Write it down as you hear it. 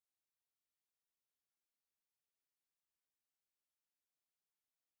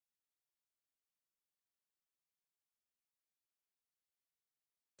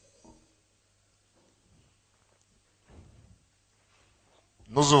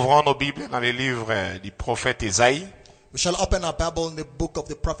Nous ouvrons nos Bibles dans les livres du prophète Isaïe. We shall open our Bible in the book of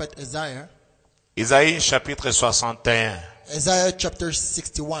the prophet Isaiah. Isaïe chapitre 61. Isaiah chapter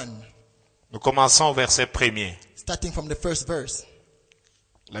 61, Nous commençons au verset 1er. starting from the first verse.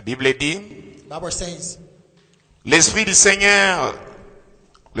 La Bible dit, The Bible says, l'Esprit du Seigneur,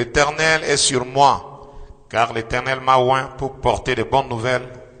 l'Éternel est sur moi, car l'Éternel m'a oint pour porter de bonnes nouvelles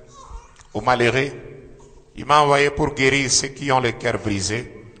aux malheureux. Il m'a envoyé pour guérir ceux qui ont le cœur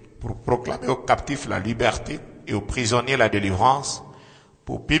brisé, pour proclamer aux captifs la liberté et aux prisonniers la délivrance,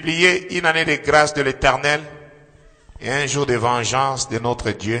 pour publier une année de grâce de l'Éternel et un jour de vengeance de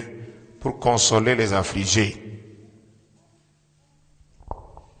notre Dieu, pour consoler les affligés.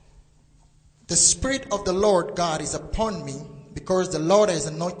 the Spirit of the Lord God is upon me, because the Lord has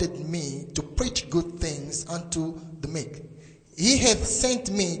anointed me to preach good things unto the meek. He hath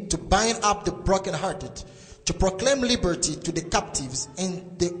sent me to bind up the brokenhearted, to proclaim liberty to the captives,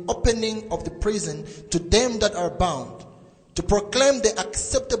 and the opening of the prison to them that are bound, to proclaim the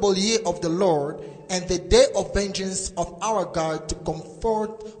acceptable year of the Lord, and the day of vengeance of our God, to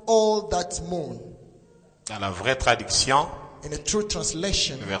comfort all that mourn. Dans la vraie traduction, In a true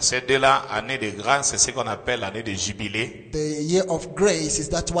translation, le verset 2 là, année de grâce, c'est ce qu'on appelle l'année de jubilé. the year of grace is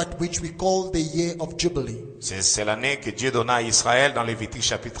that which we call the year of Jubilee. C'est l'année que Dieu donna à Israël dans Lévitique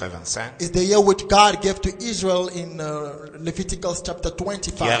chapitre 25, It's the year which God gave to Israel in Leviticus chapter qui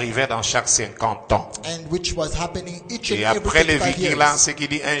 25, arrivait dans chaque 50 ans. and which was happening each and Et every après 55 Lévitique là, years. ce qui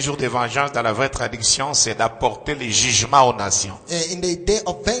dit un jour de vengeance dans la vraie traduction, c'est d'apporter les jugements aux nations. In the day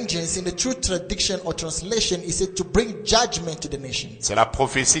of vengeance, in the true tradition or translation, is said to bring judgment to the nation. C'est la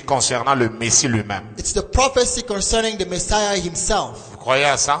prophétie concernant le Messie lui-même. It's the prophecy concerning the Messiah himself. Vous croyez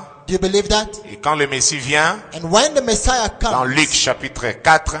à ça? Do you believe that? Et quand le Messie vient, And when the Messiah dans comes, Luc chapitre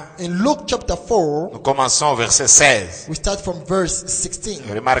 4, in Luke chapter 4, nous commençons au verset 16. we start from verse 16.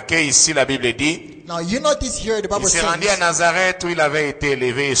 Remarquez ici, la Bible dit, Now you notice here the Bible il s'est rendu à says, Nazareth où il avait été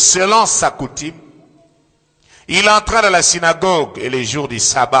élevé selon sa coutume. Il entra dans la synagogue et les jours du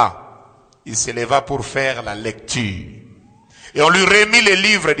sabbat, il s'éleva pour faire la lecture. Et on lui remit le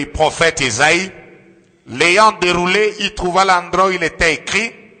livre du prophète Isaïe. L'ayant déroulé, il trouva l'endroit où il était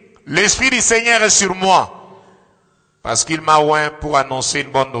écrit, l'Esprit du Seigneur est sur moi, parce qu'il m'a oint pour annoncer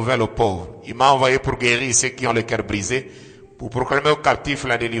une bonne nouvelle aux pauvres. Il m'a envoyé pour guérir ceux qui ont le cœur brisé, pour proclamer aux captifs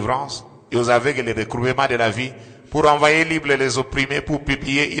la délivrance et aux aveugles le recouvrement de la vie, pour envoyer libres les opprimés, pour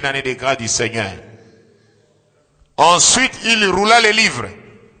publier une année de grâce du Seigneur. Ensuite, il roula le livre,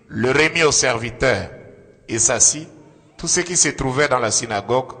 le remit au serviteur et s'assit. Tous ceux qui se trouvaient dans la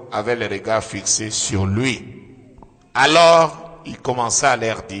synagogue avaient les regards fixés sur lui. Alors, il commença à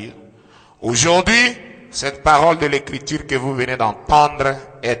leur dire, aujourd'hui, cette parole de l'Écriture que vous venez d'entendre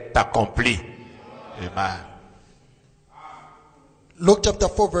est accomplie. Amen. Luke chapter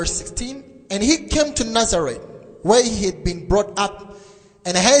 4 verse 16. And he came to Nazareth, where he had been brought up,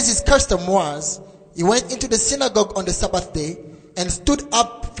 and as his custom was, he went into the synagogue on the Sabbath day, and stood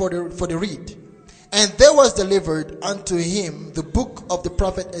up for the read. And there was delivered unto him the book of the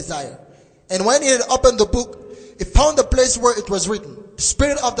prophet Isaiah. And when he had opened the book, he found the place where it was written, the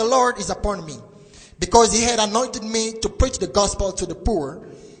Spirit of the Lord is upon me, because he had anointed me to preach the gospel to the poor.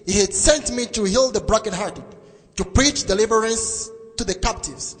 He had sent me to heal the brokenhearted, to preach deliverance to the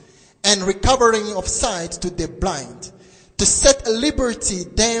captives, and recovering of sight to the blind, to set at liberty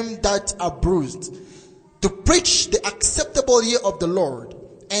them that are bruised, to preach the acceptable year of the Lord.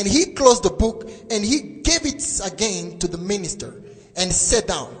 And he closed the book, and he gave it again to the minister, and sat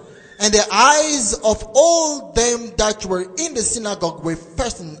down. And the eyes of all them that were in the synagogue were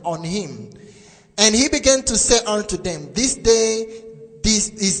fastened on him. And he began to say unto them, this day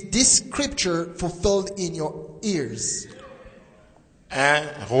this scripture fulfilled in your ears. 1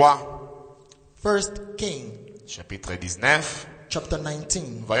 Roi, First King, chapitre 19. chapter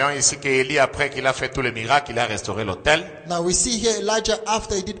 19. Voyons ici qu'Élie, après qu'il a fait tous les miracles, il a restauré l'autel. Now we see here Elijah,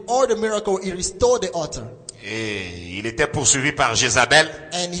 after he did all the miracle, he restored the altar. Et il était poursuivi par Jézabel.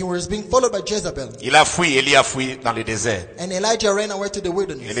 And he was being followed by Jezebel. Il a fui, Élie a fui dans le désert. And Elijah ran away to the Et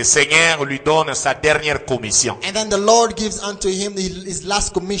wilderness. le Seigneur lui donne sa dernière commission. And then the Lord gives unto him his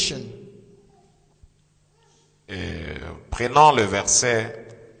last commission. Prenons le verset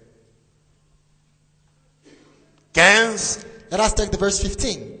 15. Let us take the verse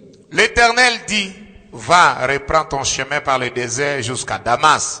 15. L'Éternel dit, va, reprends ton chemin par le désert jusqu'à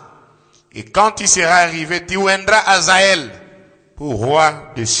Damas. Et quand tu seras arrivé, tu oindras Azaël pour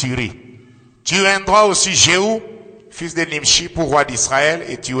roi de Syrie. Tu oindras aussi Jéhu, fils de Nimshi, pour roi d'Israël.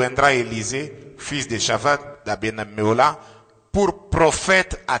 Et tu oindras Élisée, fils de Shaphat d'Abenaméola, pour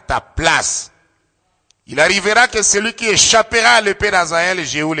prophète à ta place. Il arrivera que celui qui échappera à l'épée d'Azaël,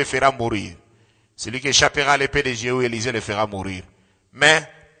 Jéhu le fera mourir. Celui qui échappera à l'épée de Jéhu, Élisée le fera mourir. Mais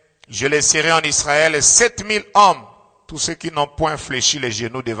je laisserai en Israël 7000 hommes, tous ceux qui n'ont point fléchi les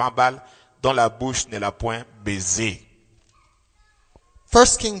genoux devant Baal, dont la bouche ne l'a point baisé. 1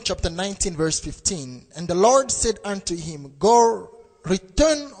 Kings chapter 19 verse 15. And the Lord said unto him, Go,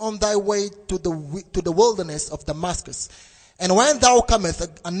 return on thy way to the wilderness of Damascus. And when thou comest,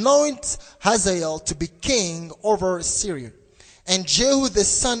 anoint Hazael to be king over Syria. And Jehu the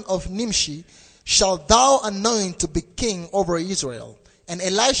son of Nimshi shalt thou anoint to be king over Israel. And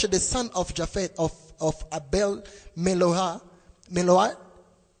Elisha the son of Japhet of Abel Meloah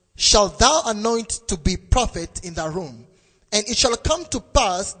shalt thou anoint to be prophet in thy room. And it shall come to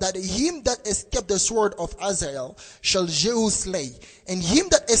pass that him that escaped the sword of Hazael shall Jehu slay, and him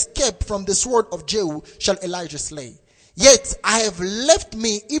that escaped from the sword of Jehu shall Elijah slay. Yet I have left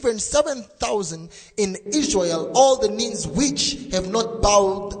me even 7,000 in Israel, all the knees which have not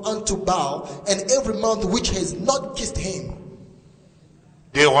bowed unto Baal, and every mouth which has not kissed him.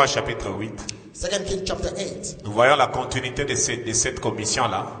 2 Rois chapitre 8. 2 Kings chapter 8. Nous voyons la continuité de cette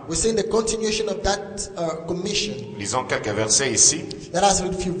commission-là. We're seeing the continuation of that commission. Lisons quelques versets ici. Let us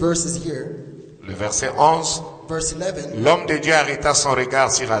read a few verses here. Le verset 11. Verse 11. L'homme de Dieu arrêta son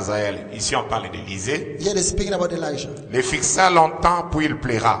regard sur Hazaël. Ici on parle d'Élisée. Here they're speaking about Elijah. Le fixa longtemps, puis il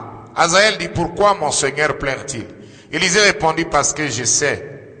plaira. Hazaël dit, pourquoi mon Seigneur plaire-t-il? Élisée répondit, parce que je sais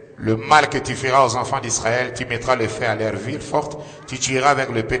le mal que tu feras aux enfants d'Israël. Tu mettras le feu à leurs villes fortes, tu tueras avec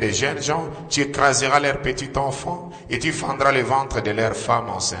l'épée des jeunes gens, tu écraseras leurs petits enfants, et tu fendras le ventre de leurs femmes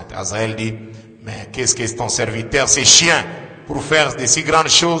enceintes. Hazaël dit, mais qu'est-ce que ton serviteur, ces chiens, pour faire de si grandes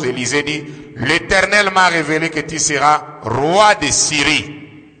choses? Élisée dit, l'Éternel m'a révélé que tu seras roi de Syrie.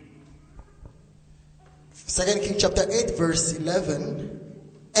 2 Kings chapter 8 verse 11.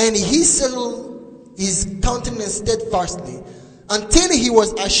 And he settled his countenance steadfastly, until he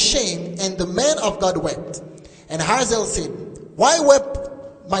was ashamed, and the man of God wept. And Hazael said, Why wept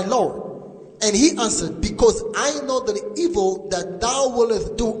my Lord? And he answered, Because I know the evil that thou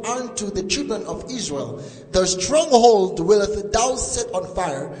wilt do unto the children of Israel. The stronghold wilt thou set on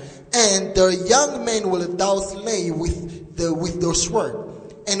fire, and the young men wilt thou slay with the sword,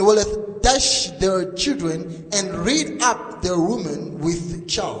 and wilt dash their children, and rear up their women with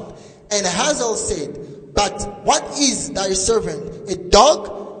child. And Hazael said, But what is thy servant, a dog,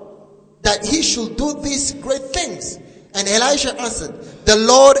 that he should do these great things? And Elisha answered, The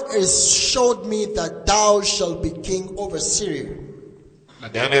Lord has showed me that thou shalt be king over Syria. La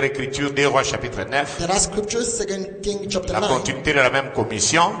dernière écriture, 2 Rois chapitre 9. There are scriptures, 2 Kings chapter La 9. continuité de la même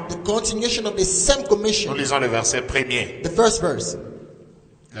commission. The continuation of the same Nous commission. lisons le verset premier. The first verse.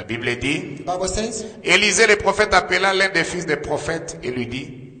 La Bible dit, The Bible says, Élisée le prophète appela l'un des fils des prophètes et lui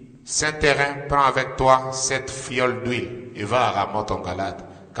dit, Saint-Terrain, prends avec toi 7 fioles d'huile et va à Ramoth en Galade.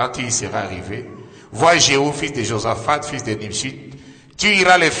 Quand tu y seras arrivé, vois Jéhu, fils de Josaphat, fils de Nimshi, tu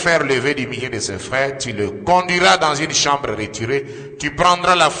iras le faire lever du milieu de ses frères, tu le conduiras dans une chambre retirée, tu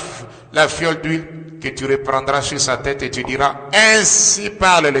prendras la fiole d'huile que tu reprendras sur sa tête et tu diras, ainsi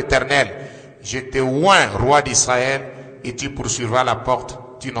parle l'Éternel, je te oins roi d'Israël et tu poursuivras la porte,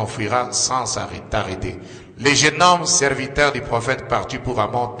 tu n'en fuiras sans t'arrêter. Les jeunes hommes, serviteurs du prophète, partis pour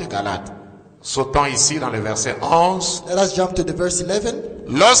Ramoth de Galade. Sautons ici dans le verset 11. let us jump to the verse 11.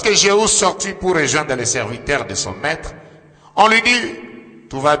 Lorsque Jéhu sortit pour rejoindre les serviteurs de son maître, on lui dit,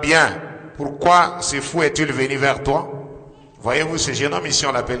 tout va bien, pourquoi ce fou est-il venu vers toi? Voyez-vous, ce jeune homme ici,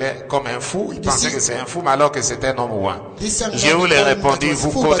 on l'appelait comme un fou, il pensait que c'est un fou, mais alors que c'était un homme ouin. Jéhu lui répondit, vous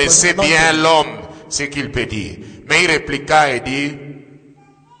connaissez bien l'homme, ce qu'il peut dire. Mais il répliqua et dit,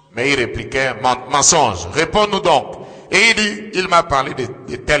 mensonge, réponds-nous donc. Et il dit, il m'a parlé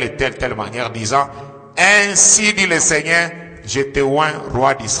de telle et telle manière, disant, ainsi dit le Seigneur, je te oins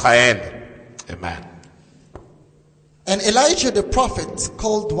roi d'Israël. Amen. And Elijah the prophet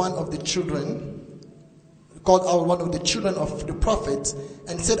called out one of the children of the prophet,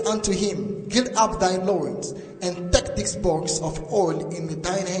 and said unto him, Gird up thy loins, and take this box of oil in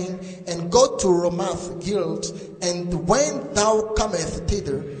thine hand, and go to Ramoth Gilead, and when thou comest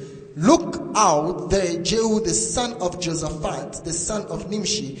thither, look out there Jehu the son of Josaphat, the son of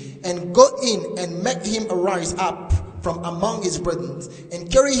Nimshi, and go in and make him arise up from among his brethren,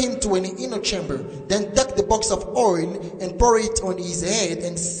 and carry him to an inner chamber. Then take the box of oil and pour it on his head,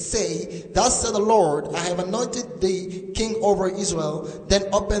 and say, Thus said the Lord, I have anointed thee king over Israel. Then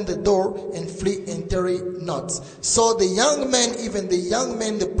open the door and flee and tarry not. So the young man, even the young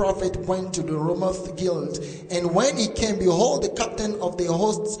man the prophet, went to the Ramoth Gilead. And when he came, behold, the captain of the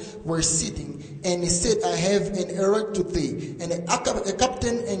hosts were sitting, And he said, I have an errand to thee. And a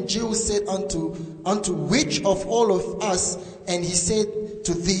captain and Jew said unto which of all of us? And he said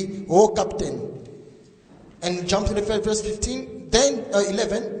to thee, O captain. And jump to the verse 15. Then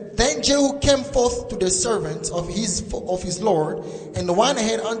 11. Then Jehu came forth to the servants of his Lord, and the one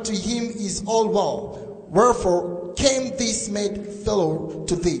had unto him is all well. Wherefore came this mad fellow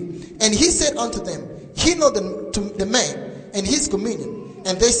to thee? And he said unto them, He know the man and his communion.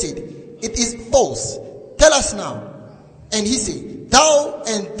 And they said, It is false. Tell us now. And he said, Thou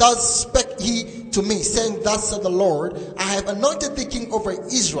and thus spake he to me, saying, Thus said the Lord, I have anointed thee king over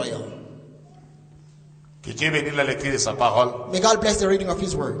Israel. Que Dieu bénisse la lecture de sa parole. May God bless the reading of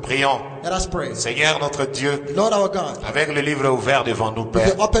his word. Prions. Let us pray. Seigneur notre Dieu, Lord our God, avec le livre ouvert devant nous, with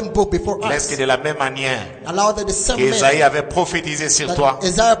Père, the open book before laisse que us, de la même manière allow that the same qu'Ésaïe man avait prophétisé sur toi, that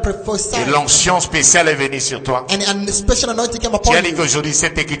Isaiah et prophesied, l'onction spéciale est venue sur toi. and the special anointing came Tu upon as dit you. qu'aujourd'hui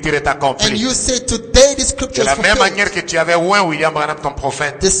cette écriture est And accomplie. you say today this scripture De is la même fulfilled. manière que tu avais oint William Branham, ton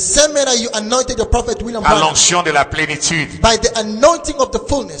prophète, The same manner you anointed the prophet William à Branham l'onction de la plénitude. by the anointing of the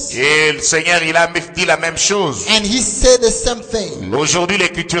fullness. Et le Seigneur, il a dit la même chose. And he said the same thing. Aujourd'hui,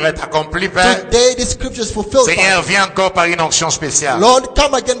 l'écriture est accomplie, Père. Today the scripture is fulfilled. Seigneur, viens encore par une onction spéciale. Lord,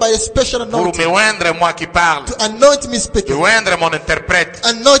 come again by a special Pour anointing. me oindre moi qui parle. To anoint me De speaking. oindre mon interprète.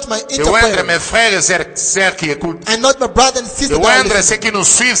 Anoint my De oindre interpreter. mes frères et sœurs qui écoutent. Anoint my brother and De sister that are oindre listening. ceux qui nous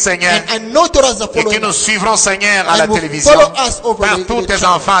suivent, Seigneur. And anoint us that Et follow qui nous us. suivront, Seigneur, à And la will télévision. follow us over Partout the tes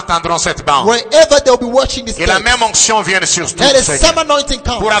channel. enfants attendront cette bande. Wherever they'll be watching this Que la place. même onction vienne sur tous, Let the Seigneur. same anointing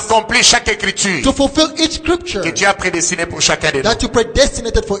come Pour accomplir chaque écriture to fulfill each scripture que tu as prédestinée pour chacun de nous. that you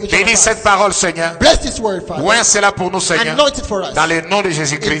predestinated for each of Bénis us. cette parole, Seigneur. Bless this word, Father. Oint cela pour nous, Seigneur. Anoint it for us. Dans le nom de In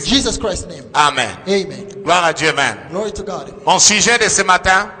Jésus-Christ. Jesus Christ's name. Amen. Amen. Gloire à Dieu, amen. Glory to God. Mon sujet de ce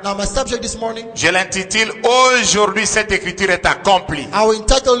matin, Now my subject this morning, je l'intitule Aujourd'hui cette écriture est accomplie. I will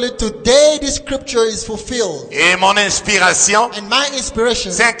entitle it Today this scripture is fulfilled. Et mon inspiration, And my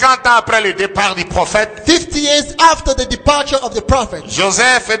inspiration, 50 ans après le départ du prophète, 50 years after the departure of the prophet,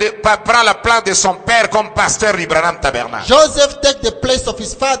 Joseph prend la place de son père comme pasteur du Branham Tabernacle. Joseph take the place of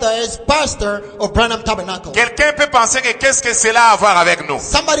his father as pastor of Branham Tabernacle. Quelqu'un peut penser que qu'est-ce que cela a à voir avec nous?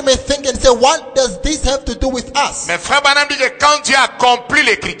 Somebody may think and say, what does this have to do with us? Mais frère Branham dit que quand Dieu accomplit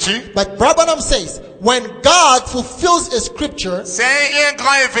l'écriture, But Branham says, when God fulfills a scripture, c'est un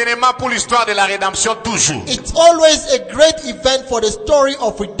grand événement pour l'histoire de la rédemption toujours. it's always a great event for the story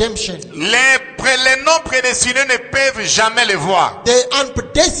of redemption. Les non prédestinés ne peuvent jamais le voir. The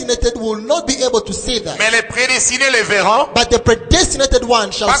unpredestinated will not be able to see that. Mais les prédestinés le verront. But the predestinated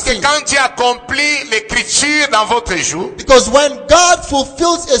one shall Parce que see. quand Dieu accomplit l'écriture dans votre jour, Because when God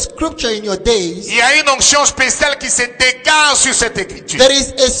fulfills a scripture in your days, il y a une onction spéciale qui se dégage sur cette écriture. there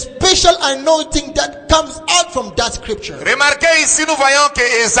is a special anointing that comes out from that scripture. Remarquez ici, nous voyons que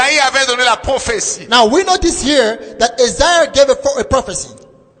Esaïe avait donné la prophétie. Now we notice here that Isaiah gave a prophecy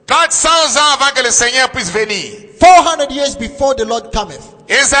 400 ans avant que le Seigneur puisse venir. 400 years before the Lord cometh.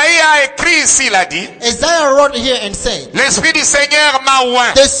 Esaïe a écrit ici, il a dit, Isaiah wrote here and said, l'Esprit du Seigneur m'a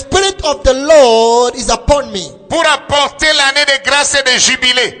oint the Spirit of the Lord is upon me pour apporter l'année de grâce et de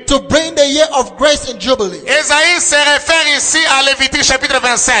jubilé. to bring the year of grace and jubilee. Esaïe se réfère ici à Lévitique chapitre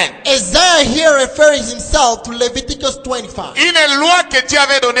 25. Isaiah here refers himself to Leviticus 25, Une loi que Dieu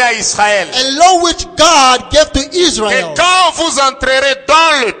avait donnée à Israël. a law which God gave to Et Israel, quand vous entrerez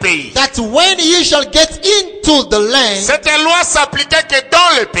dans le pays, that when ye shall get into the land, cette loi s'appliquait que dans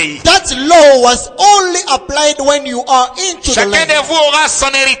le pays. that law was only applied when you are into the Chacun land. de vous aura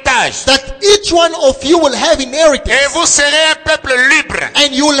son héritage. That each one of you will have Et inheritance, vous serez un peuple libre.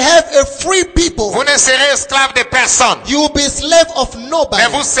 and you will have a free people. Vous ne serez esclave de personne. You will be slave of nobody, Mais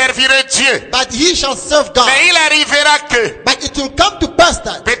vous servirez Dieu. but ye shall serve God. Mais il arrivera que But it will come to pass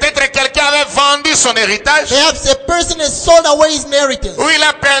that peut-être quelqu'un avait vendu son héritage, perhaps a person has sold away his inheritance, ou il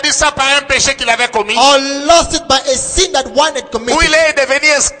a perdu ça par un péché qu'il avait commis, or lost it by a sin that one had ou il committed, est devenu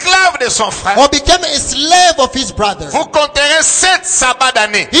esclave de son frère. or became a slave of his brother. Vous compterez 7 sabbats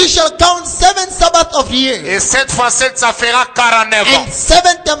d'année. He shall count 7 Sabbaths of years, Et 7 fois 7, ça fera 49 ans. and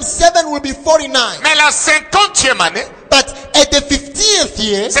 7 times 7 will be 49. Mais la 50e année, But at the 50th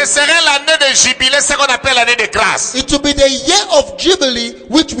year, ce serait l'année de jubilé, ce qu'on appelle l'année de grâce. it will be the year of Jubilee,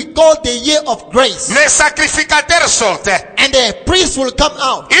 which we call the year of grace. Les sacrificateurs sortaient. And the priest will come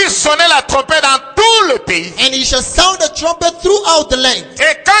out, Ils sonnaient la trompette dans tout le pays. and he shall sound a trumpet throughout the land.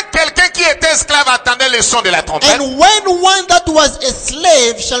 Et quand quelqu'un qui était esclaves entendaient le son de la trompette, And when one that was a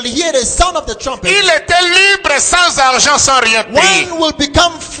slave shall hear the sound of the trumpet, il était libre sans argent, sans rien payer. one will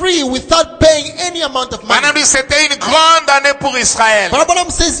become free without paying any amount of money. Madame dit, c'était une grande année pour Israël. Abraham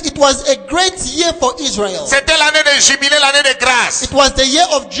says it was a great year for Israel. C'était l'année de jubilé, l'année de grâce. It was the year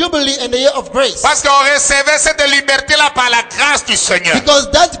of Jubilee and the year of grace. Parce qu'on recevait cette liberté-là par la grâce du Seigneur. Because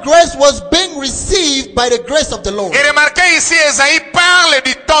that grace was being received by the grace of the Lord. Et remarquez ici, Esaïe parle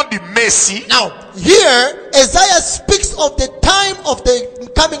du temps du Messie. Now, here, Isaiah speaks of the time of the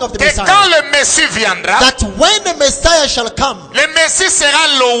coming of the Que quand Messiah. le Messie viendra, That when the Messiah shall come, le Messie sera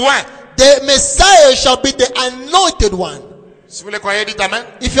loin. the Messiah shall be the anointed one. Si vous le croyez, dites Amen.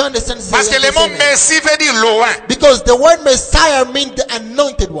 If you understand, say Parce que le yes, mot amen. Messie veut dire loin. Because the word Messiah means the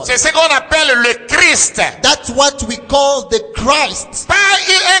anointed one. C'est ce qu'on appelle le Christ. That's what we call the Christ. Pas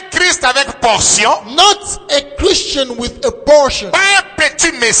un Christ avec portion. Not a Christian with a portion. Pas un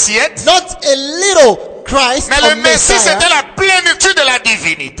petit Messiette. Not a little Christ Mais or le Messie, Messiah. c'était la plénitude de la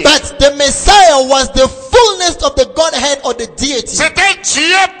divinité. But the Messiah was the fullness of the Godhead or the deity. C'était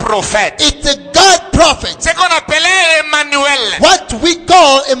Dieu prophète. It's a God prophet. Ce qu'on appelait Emmanuel. What we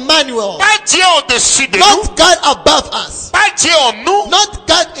call Emmanuel. Pas Dieu au-dessus de nous. Not God above us. Pas Dieu en nous. Not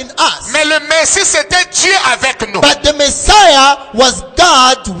God in us. Mais le Messie, c'était Dieu avec nous. But the Messiah was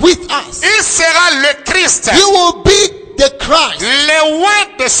God with us. Il sera le Christ. He will be the Christ. Le roi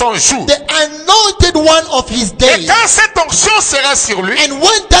de son jour. The anointed one of his Et day. quand cette onction sera sur lui, And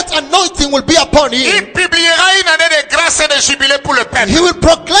when that anointing will be upon him, il publiera une année de grâce et de jubilé pour le peuple. he will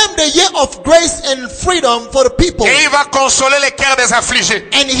proclaim the year of grace and freedom for the people. Et il va consoler les cœurs des affligés.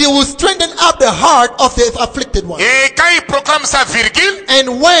 And he will strengthen up the heart of the afflicted one. Et quand il proclame sa virgule,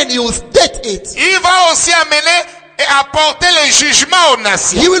 And when he will state it, il va aussi amener et apporter le jugement aux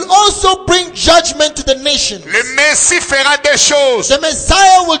nations. he will also bring judgment to the nations. Le Messie fera des choses. The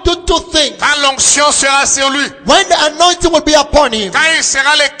Messiah will do two things. Quand l'onction sera sur lui, When the anointing will be upon him, quand il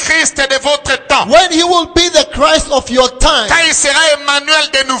sera le Christ de votre temps, when he will be the Christ of your time, quand il sera Emmanuel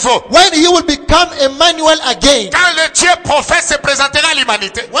de nouveau, when he will become Emmanuel again, quand le Dieu prophète se présentera à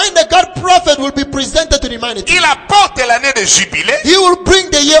l'humanité, when the God prophet will be presented to humanity, il apporte l'année de jubilé. he will bring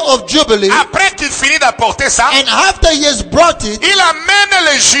the year of Jubilee. Après qu'il finit d'apporter ça, And after he has brought it, il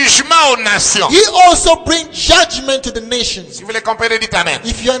amène le jugement aux nations. he also brings judgment to the nations. Si vous le comprenez, dites Amen.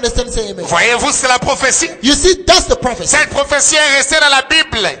 If you understand, say amen. Voyez-vous, c'est la prophétie. You see, that's the prophecy. Cette prophétie est restée dans la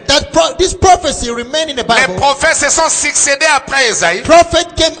Bible. This prophecy remained in the Les Bible. prophètes se sont succédés après Esaïe. Prophet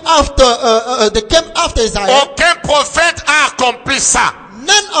came after, they came after Isaiah. Aucun prophète a accompli ça.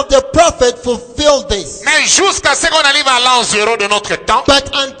 None of the prophets fulfilled this. Mais jusqu'à ce qu'on arrive à l'an 0 de notre temps,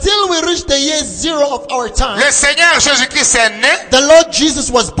 But until we reach the year 0 of our time, le Seigneur Jésus-Christ est né, the Lord Jesus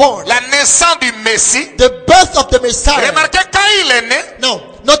was born. la naissance du Messie. The birth of the Messiah. Remarquez, quand il est né, Now,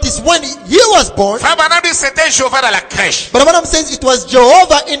 notice when he was born, Frère Branham dit c'était Jéhovah dans la crèche. but Abraham says it was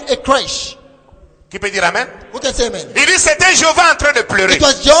Jehovah in a crèche. Qui peut dire Amen? Who can say amen? Il dit c'était Jéhovah en train de pleurer. It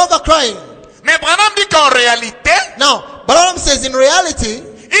was Jehovah crying. Mais Branham dit qu'en réalité, Now, Abraham says in reality,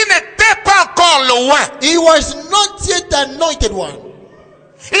 il n'était pas encore loin. he was not yet the anointed one.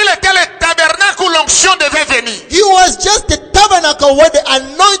 Il était le tabernacle où l'onction devait venir. He was just the tabernacle where the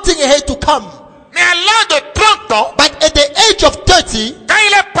anointing had to come. Mais à l'âge de 30 ans, But at the age of 30, quand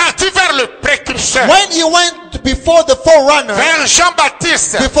il est parti vers le précurseur, when he went before the forerunner, vers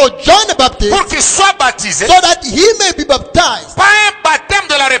Jean-Baptiste, before John the Baptist, pour qu'il soit baptisé, so that he may be baptized, pas un baptême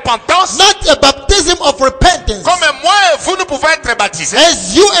de la repentance, not a baptism of repentance, comme moi et vous, nous pouvons être baptisés.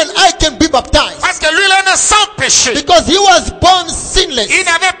 as you and I can be baptized, Parce que lui, il est né sans péché. because he was born sinless. Il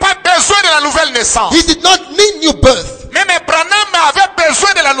n'avait pas besoin de la nouvelle naissance. He did not need new birth. Même Branham avait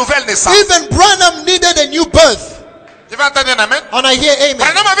besoin de la nouvelle naissance. Even Branham needed a new birth. Tu vas entendre un amen? And I hear amen.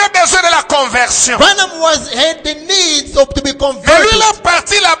 Branham avait besoin de la conversion. Branham had the needs of to be Mais lui, converted. il est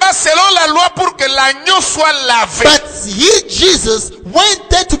parti là-bas selon la loi pour que l'agneau soit lavé. But he, Jesus, went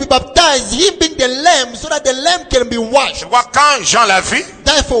there to be baptized, him being the lamb, so that the lamb can be Tu washed. vois, quand Jean l'a vu,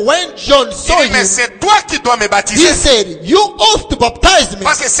 Therefore, when John saw il dit, mais him, c'est toi qui dois me he baptiser. said, you ought to baptize me,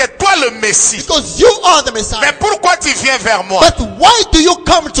 Parce que c'est toi le Messie. because you are the Messiah. Mais pourquoi tu viens vers moi? But why do you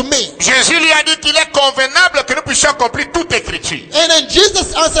come to me? Jésus lui a dit qu'il est convenable que nous puissions accomplir toute écriture. And then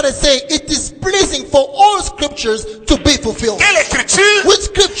Jesus answered and said, it is pleasing for all scriptures to be fulfilled. Quelle écriture? Which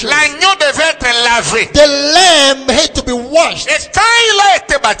scripture? L'agneau devait être lavé. The lamb had to be washed. Et quand il a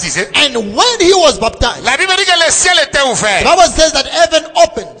été baptisé, And when he was baptized, la Bible dit que le ciel était the ouvert. Bible says that heaven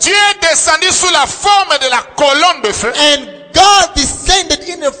opened. Dieu est descendu sous la forme de la colonne de feu. And God descended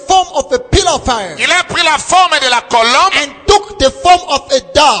in the form of a pillar of fire Il a pris la forme de la colonne and took the form of a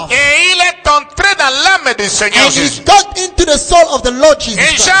dove et il est entré dans l'âme du Seigneur And he Jésus. got into the soul of the Lord Jesus Et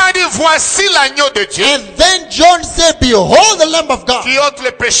Christ. Jean a dit, voici l'agneau de Dieu And then John said, behold the Lamb of God qui ôte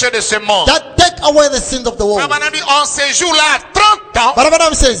les péchés de ce monde. that take away the sins of the world. Frère Branham dit, en ces jours-là, à 30 ans, But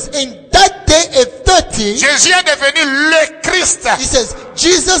Abraham says, in that day at 30, Jésus est devenu le Christ, he says,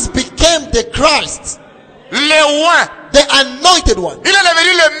 Jesus became the Christ, le roi. the anointed one. Il est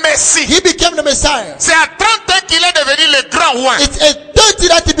devenu le Messie. He became the Messiah. C'est à 30 ans qu'il est devenu le grand roi. It's at 30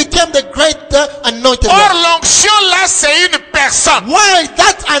 that he became the great anointed Or one. l'onction là, c'est une personne. Why?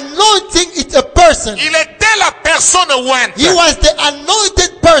 That anointing is a person. Il était la personne ointe. He was the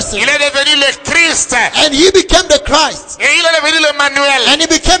anointed person. Il est devenu le Christ. And he became the Christ. Et il est devenu l'Emmanuel. And he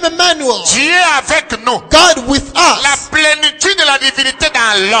became Emmanuel. Dieu avec nous. God with La us. plénitude de la divinité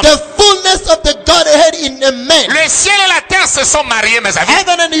dans l'homme. The fullness of the Godhead in a man. Le ciel et la terre se sont mariés, mes amis.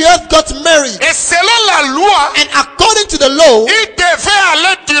 Heaven and the earth got married. Et selon la loi, And according to the law, il devait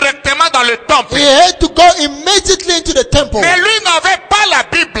aller directement dans le temple. he had to go immediately into the temple. Mais lui n'avait pas la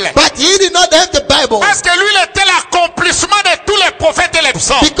Bible. But he did not have the Bible. Parce que lui, il était l'accomplissement de tous les prophètes et les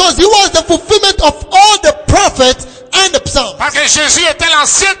psaumes. Because he was the fulfillment of all the prophets and the Psalms. Parce que Jésus était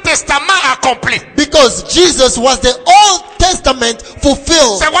l'Ancien Testament accompli. Because Jesus was the Old Testament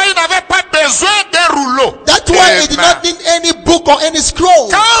fulfilled. C'est pourquoi il n'avait pas besoin d'un rouleau. That's why he did not need any book or any scroll.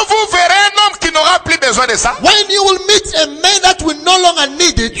 Quand vous verrez un homme qui n'aura plus besoin de ça, When you will meet a man that will no longer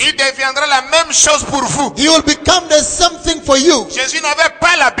need it, il deviendra la même chose pour vous. he will become the something for you. Jésus n'avait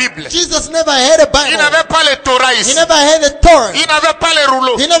pas la Bible. Jesus never had a Il Bible. n'avait pas le Torah He ici. never had a Torah. Il n'avait pas les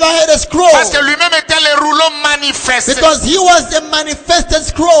rouleaux. He never had a scroll. Parce que lui-même était le rouleau manifesté. Because he was the manifested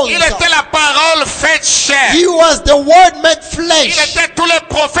scroll. Il himself. était la parole faite chair. He was the word made Il flesh. était tous les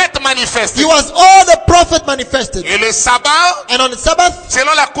prophètes manifestés. He was all the prophets manifested. Et le sabbat, And on the Sabbath,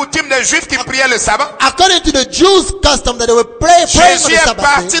 selon la coutume des Juifs qui priaient le sabbat, according to the Jews' custom that they were praying on Jésus the est Sabbath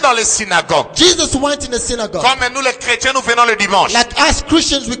parti day, dans les synagogues. Jesus went in the synagogue. Comme nous les chrétiens, nous venons le dimanche. Like us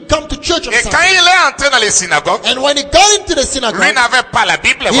Christians, we come to church on Et quand Sunday. il est entré dans les synagogues, And when he got into the lui synagogue, n'avait pas la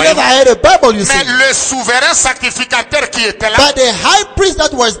Bible, he voyez-vous. never had a Bible, you Mais see. le souverain sacrificateur qui était là, But the high priest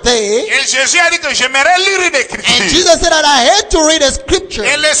that was there, et Jésus a dit que j'aimerais lire une and écriture. Jesus said that I had to read a scripture.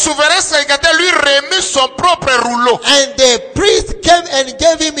 Et le souverain sacrificateur lui remit son propre rouleau. And the priest came and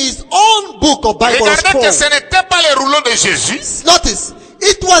gave him his own book of Bible Regardez que ce scroll. n'était pas le rouleau de Jésus, Notice,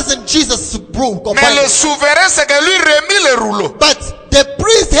 it wasn't Jesus' book of mais le Bible. souverain c'est que lui remit le rouleau. But the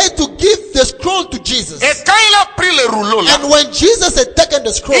priest had to give the scroll to Jesus. Et quand il a pris le rouleau là, And when Jesus had taken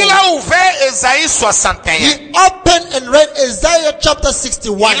the scroll, il a ouvert Ésaïe 61. he opened and read Isaiah chapter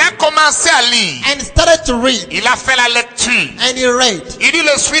 61 Il a commencé à lire. and started to read. Il a fait la lecture. And he read. Il dit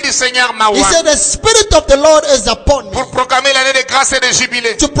l'esprit du Seigneur m'a He oint said, the Spirit of the Lord is upon me pour proclamer l'année de grâce et de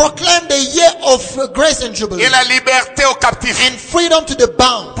jubilé to proclaim the year of grace and jubilee et la liberté aux captifs, and freedom to the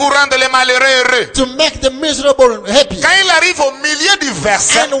bound, pour rendre les malheureux heureux. to make the miserable happy. Quand il arrive au milieu du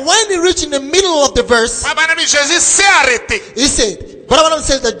verset, And when he reached in the middle of the verse, Jésus s'est arrêté. he said, Brother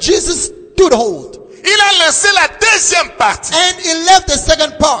says that Jesus stood hold. Il a laissé la deuxième partie. And he left the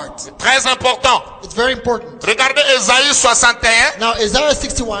second part. Très important. It's very important. Regardez Ésaïe 61. Now Isaiah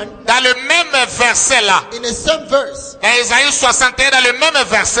 61, Dans le même verset là. in the same verse, Dans Ésaïe 61, dans le même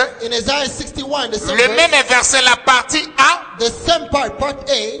verset. in Isaiah 61, the same Le verse, même verset, la partie A, the same part, part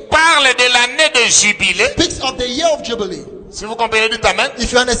A, parle de l'année de jubilé. speaks of the year of Jubilee. Si vous comprenez, dites amen.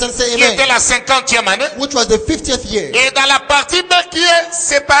 If you understand, say Qui était amen. la 50e année. Which was the 50th year. Et dans la partie B qui est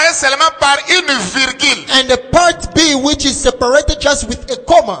séparée seulement par une virgule. And the part B, which is separated just with a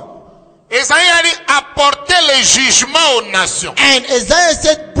comma. Ésaïe a dit apporter le jugement aux nations. And Isaiah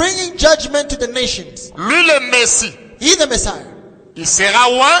said, bringing judgment to the nations. Lui le Messie, He the Messiah. il sera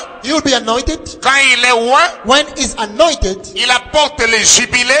oint. He will be anointed. Quand il est oint, When he's anointed, il apporte le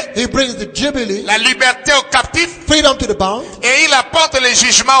jubilé, he brings the jubilee, la liberté aux captifs, freedom to the bound, et il apporte le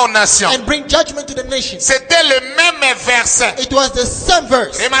jugement aux nations. and bring judgment to the nations. C'était le même verset. It was the same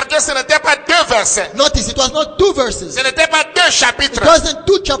verse. Remarquez, ce n'était pas deux versets. Notice, it was not two verses. Ce n'était pas deux It chapitres. wasn't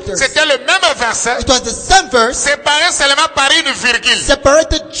two chapters. C'était le même verset, It was the same verse, séparé seulement par une virgule.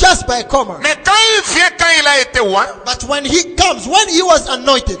 separated just by a comma. Mais quand il vient, quand il a été oint, But when he comes, when he was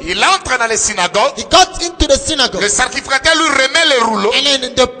anointed, il entre dans les synagogues, he got into the synagogue. le sacrificateur lui remet le rouleau. And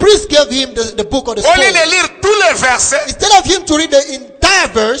then the priest gave him the book of the Au lieu scroll. de lire tous les versets, Instead of him to read the entire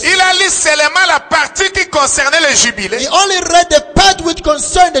verse, il a lu seulement la partie qui concernait le jubilé. he only read the part which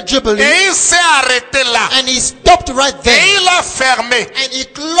concerned the jubilee. Et il s'est arrêté là. And he stopped right Et there. il a fermé. And he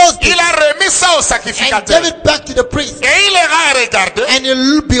closed Il it a remis ça au and sacrificateur. gave it back to the priest. Et il leur a regardé. And he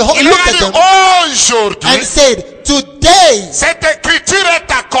looked Il leur a at dit, them aujourd'hui, and said, today, cette écriture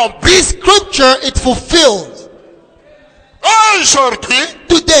est accomplie. this scripture is fulfilled. Aujourd'hui,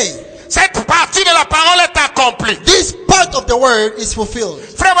 Today, Cette partie de la parole est accomplie. This part of the word is fulfilled.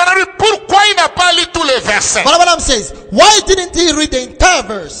 Frère Branham, pourquoi il n'a pas lu tous les versets? Branham says, why didn't he read the entire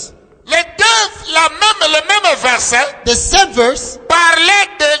verse? Le même verset The same verse parlait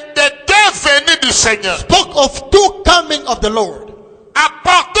de deux venues du Seigneur. spoke of two coming of the Lord.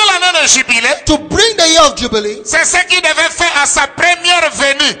 Apporter l'année de jubilé, To bring the year of Jubilee, c'est ce qu'il devait faire à sa première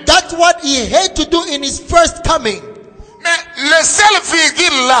venue. that's what he had to do in his first coming. Mais le seul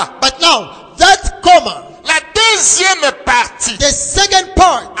virgule là, But now, that comma, la deuxième partie, the second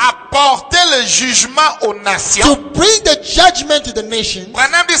part, apporter le jugement aux nations. to bring the judgment to the nations,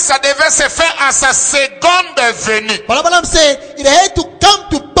 Branham dit ça devait se faire à sa seconde venue. Branham said it had to come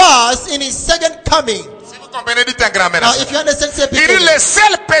to pass in his second coming. Si vous comprenez, dites un grand Now, ménage. if you understand, say Il dit people, le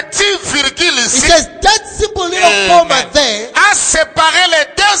seul petit virgule it ici says that simple little comma there a séparé les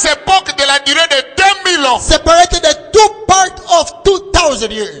deux époques de la durée de 2000 ans. separated the two parts of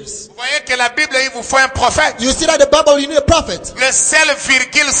 2000 years. Vous voyez que la Bible, il vous faut un prophète. You see that the Bible, you need a prophet. Le seul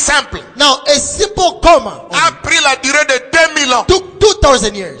virgule simple Now, a simple comma a pris la durée de 2000 ans took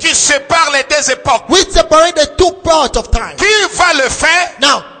 2000 years. qui sépare les deux époques. We separate the two parts of time. Qui va le faire?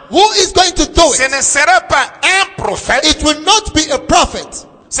 Now, who is going to do Ce it? ne sera pas un prophète. It will not be a prophet.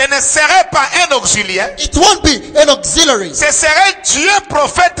 Ce ne serait pas un auxiliaire. It won't be an auxiliary. Ce serait Dieu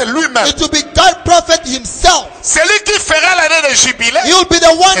prophète lui-même. It will be God prophet himself. Celui qui fera l'année de jubilé He will be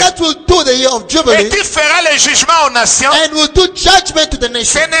the one that will do the year of et Jubilee qui fera le jugement aux nations. and will do judgment to the Ce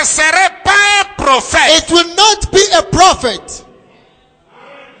nation. ne serait pas un prophète. It will not be a prophet.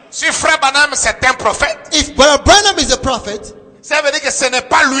 Si Frère Branham c'est un prophète, If Brother Branham is a prophet, ça veut dire que ce n'est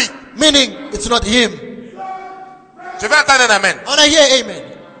pas lui. meaning it's not him. Je vais entendre un amen. I want to hear amen.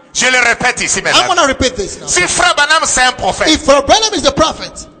 Je le répète ici I'm maintenant. going to repeat this now. Si Frère Branham c'est un prophète, If Brother Branham is a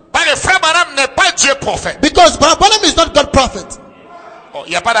prophet, parce que Frère Branham n'est pas Dieu prophète. because Brother Branham is not God prophet, Oh,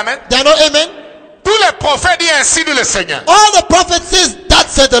 il n'y a pas d'amen. there are no amen. Tous les prophètes disent ainsi dit le Seigneur. All the prophets says that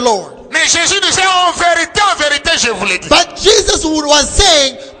said the Lord. Mais Jésus disait en vérité, je vous l'ai dit. But Jesus was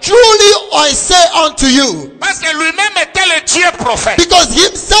saying, truly I say unto you, Parce que lui-même était le Dieu prophète. because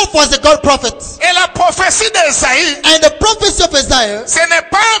himself was a God prophet. Et la prophétie d'Esaïe, And the prophecy of Isaiah, ce n'est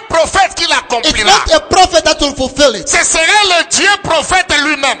pas un prophète qui it's l'accomplira. not a prophet that will fulfill it. Ce serait le Dieu prophète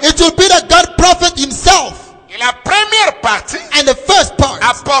lui-même. It will be the God prophet himself. Et la première partie, And the first part,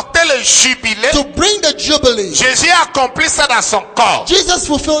 apporter le jubilé, to bring the Jubilee. Jésus a accompli ça dans son corps. Jesus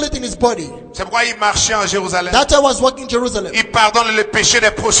fulfilled it in his body. C'est pourquoi il marchait en Jérusalem. That I was walking in Jerusalem. Il pardonne le péché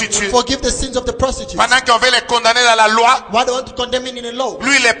des prostituées. Forgive the sins of the prostitutes. Pendant qu'on veut les condamner dans la loi, Why they want to condemn him in a law?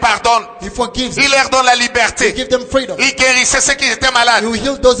 lui il les pardonne. He forgives Il them. leur donne la He liberté. gives them freedom. Il guérissait ceux qui étaient malades. He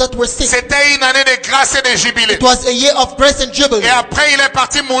healed those that were sick. C'était une année de grâce et de jubilé. It was a year of grace and jubilee. Et après il est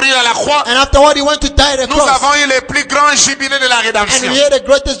parti mourir à la croix. And afterward he went to die at the Nous cross. avons eu le plus grand jubilé de la And rédemption. we had the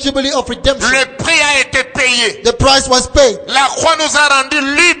greatest jubilee of redemption. Le prix a été payé. The price was paid. La croix nous a rendus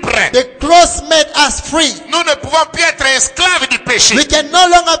libres. The cross made us free. Nous ne pouvons plus être esclaves du péché. We can no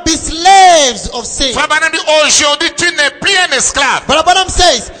longer be slaves of sin. Frère Branham dit, aujourd'hui tu n'es plus un esclave. But Branham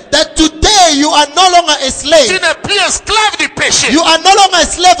says that today you are no longer a Tu slave. n'es plus esclave du péché. You are no longer a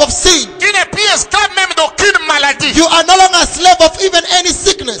slave of sin. Tu n'es plus esclave même d'aucune maladie. You are no longer a slave of even any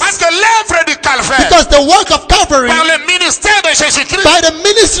sickness. Parce que l'œuvre du calvaire, Because the work of Calvary, par le ministère de Jésus-Christ, by the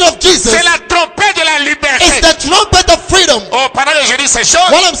ministry of Jesus, c'est la trompette de la is liberté. the trumpet of freedom. Oh, pendant que je dis ces choses,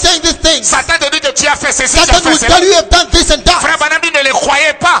 While I'm saying these things, Satan te dit que tu as fait ceci, tu as Satan fait will cela. tell you have done this and Frère that. Branham dit, ne les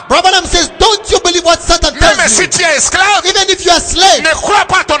croyez pas. Branham says, don't you believe what Satan Même tells si you? tu es esclave, Even if you are a slave, ne crois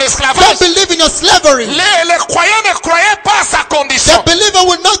pas à ton don't esclavage. believe in your slavery. Les croyants ne croyaient pas à sa condition. The believer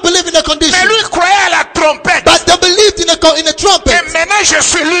will not believe in the Mais condition. lui croyait à la trompette. But they believed in a trumpet. Et maintenant je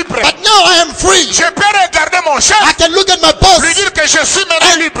suis libre. But now I am free. Je peux regarder mon chef, I can look at my boss lui dire que je suis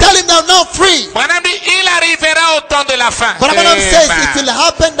maintenant and libre. tell him now free. Branham dit, il arrivera au temps de la fin. Branham says it will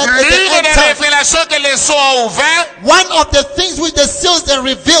happen that at the L'une end des time, révélations que les sceaux ont ouvert, one of the things which the seals they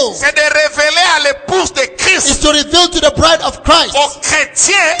reveal c'est de révéler à l'épouse de is Christ, to reveal to the bride of Christ, aux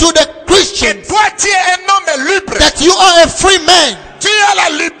chrétiens, to the que Christians, toi tu es un homme libre. that you are a free man. Tu as la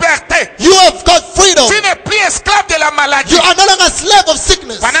liberté. You have got freedom. Tu n'es plus esclave de la maladie. You are no longer a slave of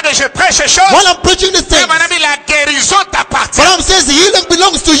sickness. Pendant que je prêche ces choses, While I'm preaching this thing, Branham dit, la guérison t'appartient. Branham says healing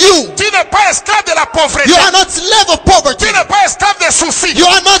belongs to you. Tu n'es pas esclave de la pauvreté. You are not slave of poverty. Tu n'es pas esclave des soucis. You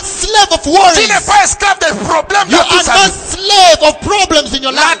are not slave of Tu worries. n'es pas esclave des problèmes You dans toute are sa not vie. slave of problems in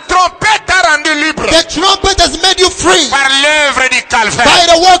your La life. trompette t'a rendu libre The trumpet has made you free par l'œuvre du by calvaire.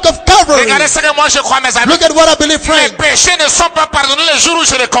 the work of Calvary. Regardez ce que moi je crois, mes amis. Look at what I believe, Mes friend. péchés ne sont pas pardonnés le jour où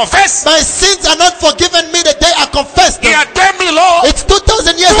je les confesse. My sins are not forgiven me the day I confess Il y them. a 2000 ans, It's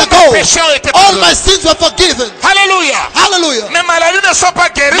 2000 years tous mes ago. péchés ont été All pardonnés. my sins were forgiven. Alléluia. Hallelujah. Mes maladies ne sont pas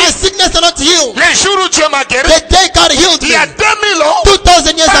guéries. My sickness are not healed. Les jours où Dieu m'a guéri, The day God healed il me, y a 2000 ans,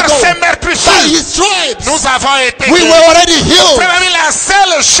 2000 years par ago, ses by meurtrissures, his stripes, nous avons été we guéris. were already healed. Frère ami, la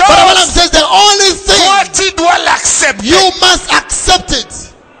seule But Abraham chose, says the only toi thing, tu dois l'accepter. you must accept it.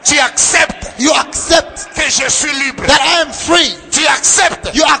 Tu acceptes You accept que je suis libre. that I am free. Tu acceptes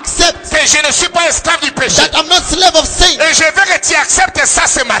You accept que je ne suis pas esclave du péché. that I'm not slave of sin. Et je veux que tu acceptes ça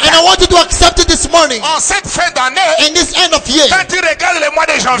ce And matin. I want you to accept it this morning. En cette fin d'année, In this end of year, quand tu regardes le mois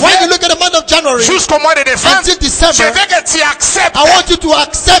de when you janvier look at the month of January jusqu'au mois de décembre, until je December, veux que tu acceptes I want you to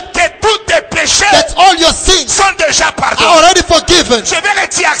accept que tous tes péchés that all your sins sont déjà are pardonnés. already forgiven. Je veux que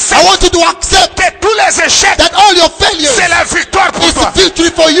tu I acceptes want you to accept que tous les échecs, that all your failures c'est la victoire pour is toi.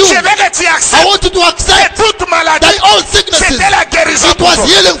 victory for you. Je veux que tu I acceptes want you to que accept toute maladie, that all sicknesses, c'était la guérison it pour was toi.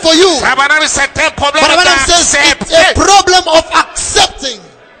 healing for you. Madame, c'est un problème But Abraham says it's a d'accepter. problem of accepting.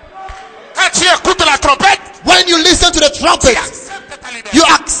 Quand tu écoutes la trompette, When you listen to the tu trumpet, acceptes ta liberté. you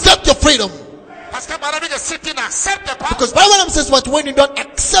accept your freedom. Parce que madame, si tu n'acceptes pas, Because Abraham says what when you don't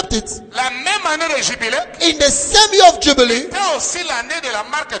accept it, la même année de jubilé, in the same year of Jubilee, c'était aussi l'année de la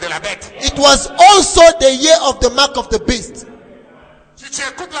marque de la bête. it was also the year of the mark of the beast. Si tu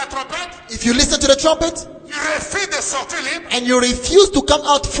écoutes la trompette, If you listen to the trumpet tu refuses de sortir libre, and you refuse to come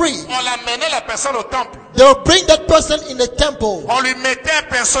out free, on l'amenait la personne au temple. they will bring that person in the temple. On lui mettait un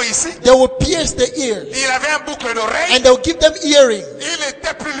pinceau ici. They will pierce the ears Il avait un boucle d'oreille. and they will give them earrings. Il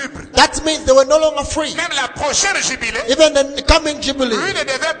était plus libre. That means they were no longer free. Même la prochaine jubilé, Even the coming Jubilee, lui ne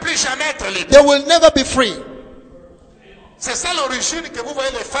devait plus jamais être libre. they will never be free. C'est ça l'origine que vous voyez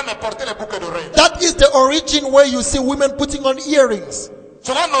les femmes porter les boucles d'oreilles. That is the origin where you see women putting on earrings.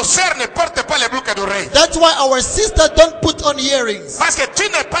 Souvent nos sœurs ne portent pas les boucles d'oreilles. That's why our sisters don't put on earrings. Parce que tu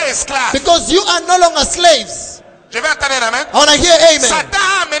n'es pas esclave. Because you are no longer slaves. Je vais entendre un amen. I want to hear amen. Satan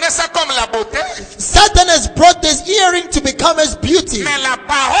a amené ça comme la beauté. Satan has brought this earring to become as beauty. Mais la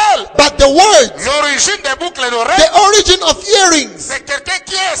parole, But the word, l'origine des boucles d'oreilles, the origin of earrings, c'est quelqu'un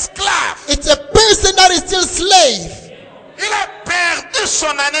qui est esclave. it's a person that is still slave. Il a perdu son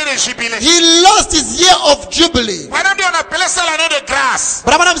année de jubilé. He lost his year of Jubilee. Madame dit, on appelait ça l'année de grâce.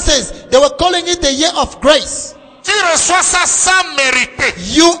 But Abraham says they were calling it the year of grace. Tu reçois ça sans mériter.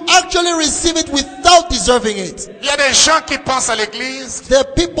 You actually receive it without deserving it. Il y a des gens qui pensent à l'église. There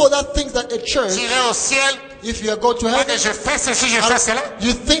are people that think that a church, J'irai au ciel. if you go to Parce que heaven, je fais ceci, je fais cela.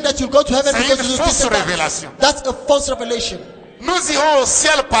 you think that you'll go to heaven C'est because une you do fausse this and that. révélation. That's a false revelation. Nous irons au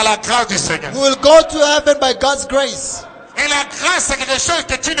ciel par la grâce du Seigneur. We will go to heaven by God's grace. Et la grâce, c'est quelque chose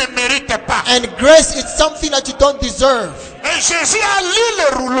que tu ne mérites pas. And grace is something that you don't deserve. Et Jésus a lu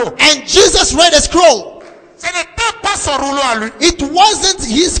le rouleau. And Jesus read a scroll. Ce n'était pas son rouleau à lui. It wasn't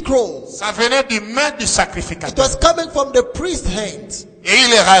his scroll. Ça venait du main du It sacrificateur. was coming from the priest's hand. Et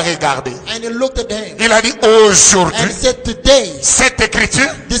il a regardé. And he looked at him. Il a dit, And he aujourd'hui, said, today, cette écriture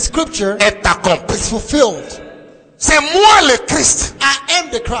this scripture est accomplie. is fulfilled. C'est moi le Christ. I am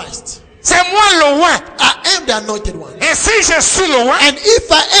the Christ. C'est moi le roi. I am the anointed one. Et si je suis le roi, And if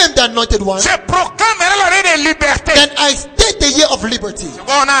I am the anointed one, je proclamerai l'année de liberté. then I state the year of liberty.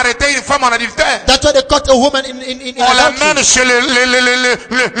 On a arrêté une femme en adultère. That's why they caught a woman in On l'amène adultery. chez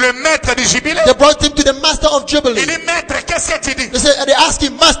le maître du jubilé. They brought him to the master of Il Jubilee. dit, maître, qu'est-ce que tu dis? They asked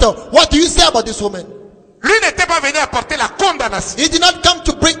him, Master, what do you say about this woman? Lui n'était pas venu apporter la condamnation. He did not come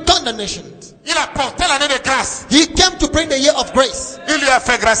to bring condemnation. Il a porté l'année de grâce. He came to bring the year of grace. Il lui a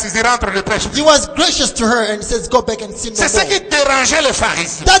fait grâce. Il dit, rentre de prêche. He was gracious to her and says, go back and sin no C'est ce more. qui dérangeait les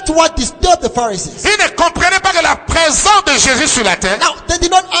pharisiens. That's what disturbed the Pharisees. Ils ne comprenaient pas que la présence de Jésus sur la terre, Now, they did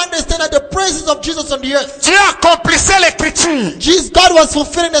not understand that the presence of Jesus on the earth, Dieu accomplissait l'écriture. God was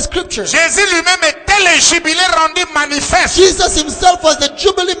fulfilling the scripture. Jésus lui-même était le jubilé rendu manifeste. Jesus himself was the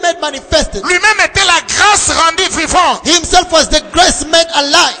Jubilee made manifested. Lui-même était la grâce rendue vivante. He himself was the grace made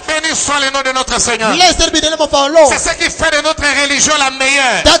alive. Béni soit le nom de notre Seigneur. Blessed be the name of our Lord. C'est ce qui fait de notre religion la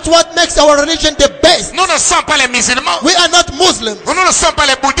meilleure. That's what makes our religion the best. Nous ne sommes pas les musulmans. We are not Muslims. Nous ne sommes pas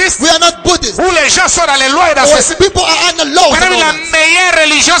les bouddhistes. We are not Buddhists. Où les gens sont dans les lois et dans Our ceci. people are under laws. Madame, la meilleure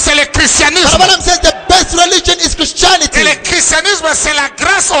religion, c'est le christianisme. Abraham says the best religion is Et Christianity. le christianisme, c'est la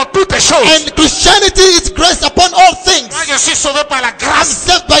grâce en toutes choses. And Christianity is grace upon all things. Moi, je suis sauvé par la I'm grâce.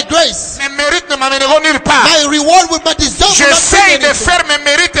 saved by grace. Mes mérites ne m'amèneront nulle part. My reward with my desire will not J'essaie bring de anything. faire mes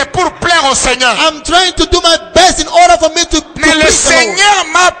mérites pour plaire au Seigneur. I'm trying to do my best in order for me to Mais le please the Lord. Seigneur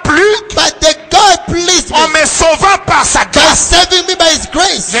m'a plu But the God pleased en me me sauvant par sa by grâce. saving me by His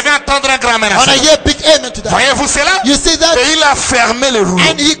grace. Je vais entendre un grand amen à And ça. I hear big amen to that. Voyez-vous cela? You see that? Et il a fermé le rouleau.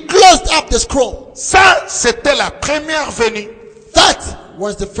 And He closed up the scroll. Ça, c'était la première venue. That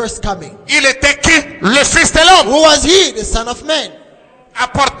was the first coming. Il était qui? Le Fils de l'homme. Who was He? The Son of Man.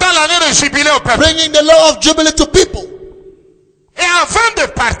 Apportant l'année de jubilé au peuple. Bringing the law of Jubilee to people. Et avant de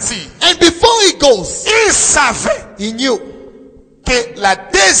partir, And before he goes, il savait he knew que la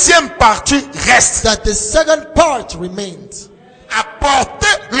deuxième partie reste. that the second part remained Apporter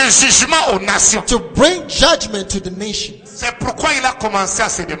le jugement aux nations. to bring judgment to the nations. C'est pourquoi il a commencé à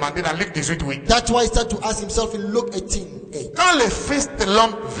se demander dans Luc 18, oui. That's why he started to ask himself in Luke 18:8. Quand le Fils de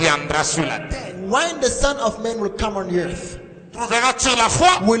l'homme viendra sur la terre, When the Son of Man will come on the earth, trouveras-tu la foi?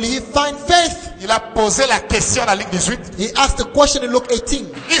 will he find faith? Il a posé la question dans Luc 18. He asked the question in Luke 18.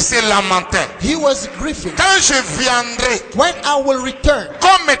 Il se lamentait. He was grieving. Quand je viendrai, When I will return,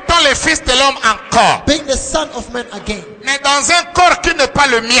 comme étant le Fils de l'homme encore, being the Son of Man again, mais dans un corps qui n'est pas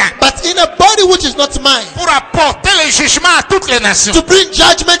le mien, but in a body which is not mine, pour apporter le jugement à toutes les nations. to bring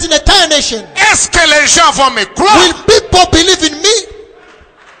judgment in the entire nation. Est-ce que les gens vont me croire? Will people believe in me?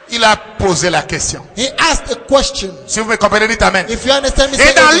 Il a posé la question. He asked a question. Si vous me comprenez, dites Amen. If you understand me, Et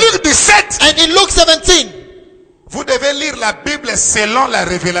say dans amen. Luc 17, And in Luke 17, vous devez lire la Bible selon la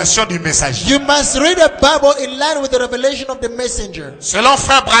révélation du messager. you must read the Bible in line with the revelation of the messenger. Selon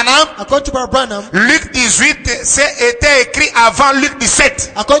Frère Branham, According to Brother Branham, Luc 18 était écrit avant Luc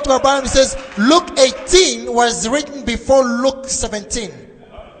 17. according to Brother Branham, it says Luke 18 was written before Luke 17.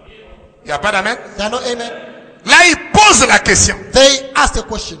 Il n'y a pas d'amen? There are no amen. Là, il pose la question. They asked a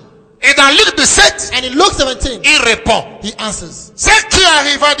question. Et dans Luc 17, And in Luke 17, il répond. he answers. Ce qui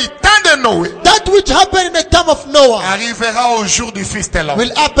arriva du temps de Noé That which happened in the time of Noah arrivera au jour du Fils de l'homme.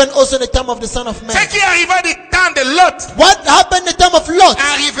 will happen also in the time of the Son of Ce Man. qui arriva du temps de Lot What happened in the time of Lot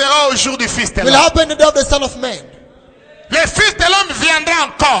arrivera au jour du Fils de will l'homme. happen in the day of the Son of Man. Le Fils de l'homme viendra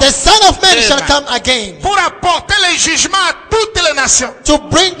encore The Son of Man Amen. shall come again pour apporter le jugement à toutes les nations. to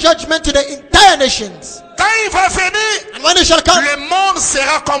bring judgment to the entire nations. Quand il va venir, And when he shall come, le monde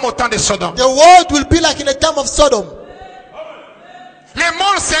sera comme au temps de Sodome. the world will be like in the time of Sodom. Le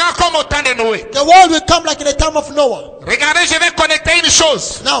monde sera comme au temps de Noé. The world will come like in the time of Noah. Regardez, je vais connecter une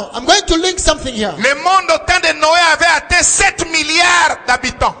chose. Now, I'm going to link something here. Le monde au temps de Noé avait atteint 7 milliards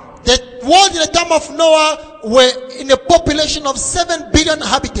d'habitants. The world in the time of Noah were in a population of 7 billion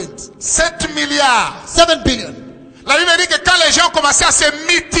inhabitants. 7 milliards. 7 billion. La Bible dit que quand les gens commençaient à se The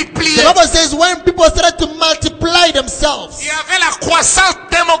multiplier, Bible says when people started to multiply themselves, il y avait la croissance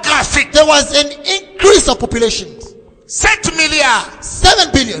démographique. there was an increase of population. 7 milliards.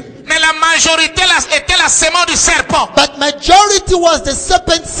 7 billion. Mais la majorité était la sémence du serpent. But majority was the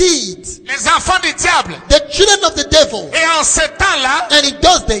serpent seed, Les enfants du diable. the children of the devil. Et en ce temps-là, And in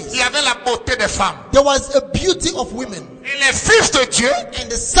those days, il y avait la beauté des femmes. there was a beauty of women. Et les fils de Dieu And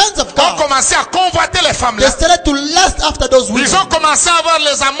the sons of ont God, commencé à convoiter les they femmes-là. started to lust after those women. Ils ont commencé à avoir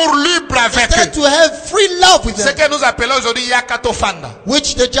les amours libres They avec started eux. to have free love with Ce them, que nous appelons aujourd'hui Yakatofanda.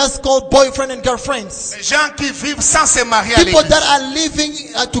 which they just call boyfriend and girlfriends. Les gens qui vivent sans se marier à People l'église. that are living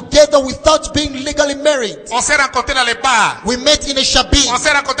together without being legally married. On s'est rencontrés dans les bars. We met in a shabi. On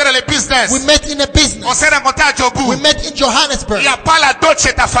s'est rencontrés dans les business. We met in a On business. s'est rencontrés à Djougou. We met in Il Johannesburg. n'y a pas la dot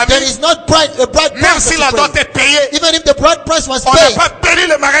chez ta There famille. is not a bride Même price si that la you dot pay. est payée, Even if the bride price was on n'a paid, pas béni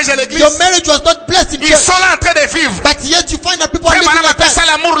le mariage à l'église. your marriage was not blessed in Ils church. sont là en train de vivre. But yet you find that people are Frère living Madame like appelle ça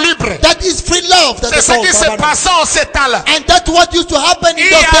that. l'amour libre. That is free love. That C'est they ce qui se call it. passait en ces temps-là. And that's what used to happen Il in n'y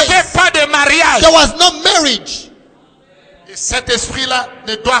those avait days. pas de mariage. There was no marriage. Et cet esprit-là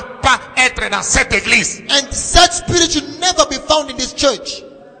ne doit pas être dans cette église. And such spirit should never be found in this church.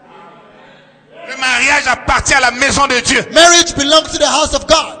 Le mariage appartient à la maison de Dieu. Marriage belongs to the house of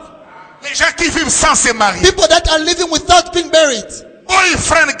God. Les gens qui vivent sans se marier. People that are living without being married.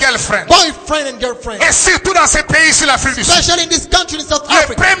 Boyfriend, girlfriend. Boyfriend and girlfriend. Et surtout dans ces pays sur l'Afrique du Sud. Especially in this country in South Le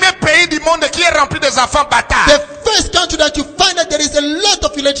Africa. premier pays du monde qui est rempli des enfants bâtards. The first country that you find that there is a lot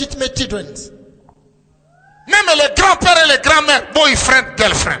of illegitimate children. Même les grands-pères et les grands-mères, boyfriend,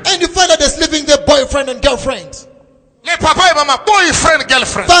 girlfriend. And you find that there's living there boyfriend and girlfriend. Les papas et maman, boyfriend,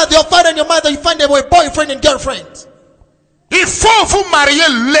 girlfriend. Your father and your mother, you find them with boyfriend and girlfriend. Il faut vous marier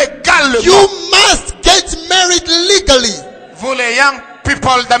légalement. You must get married legally. Vous les young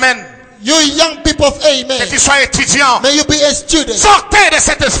people d'amen. You young people of Que amen. tu sois étudiant. May you be a student. Sortez de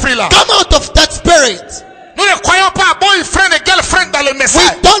cet esprit-là. Come out of that spirit. Nous ne croyons pas à boyfriend et girlfriend dans le We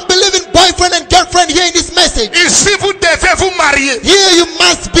message. don't believe in boyfriend and girlfriend here in this message. Ici, vous devez vous marier. Here you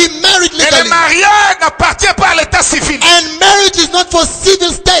must be married Et le legally. mariage n'appartient pas à l'état civil. And marriage is not for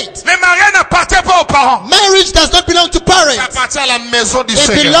civil state. Le mariage n'appartient pas aux parents. Marriage does not belong to Ça parents. appartient à la maison du It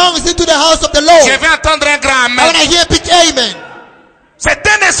Seigneur. belongs into the house of the Lord. Je vais entendre un grand I amen. want to hear a big amen. C'est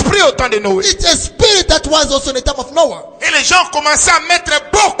un esprit au temps de Noé. It's a spirit that was also in the time of Noah. Et les gens commençaient à mettre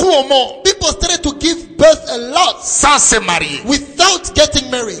beaucoup au monde People started to give birth a lot sans se marier. without getting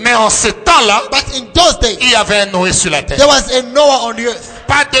married. Mais en ce temps-là, But in those days, il y avait un Noé sur la terre. there was a Noah on the earth.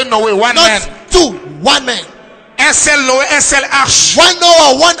 Pas de Noé, one Not man. two, one man. Un seul Noé, un seul arche. One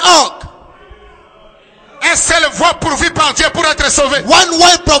Noah, one ark. Un seul voie pourvue par Dieu pour être sauvé. One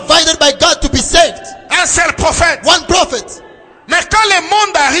way provided by God to be saved. Un seul prophète. One prophet. Mais quand le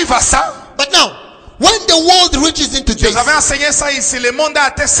monde arrive à ça, But now, when the world reaches into je this, vous avais enseigné ça ici, le monde a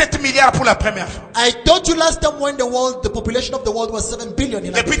atteint 7 milliards pour la première fois. I told you last time when the population of the world was 7 billion.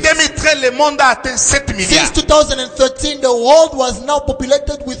 Depuis 2013, le monde a atteint 7 milliards. Since 2013, the world was now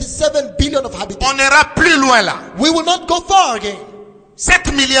populated with 7 billion of On inhabitants. ira plus loin là. We will not go far again.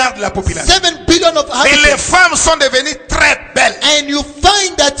 7 milliards de la population. 7 billion of Et les inhabitants. femmes sont devenues très belles. And you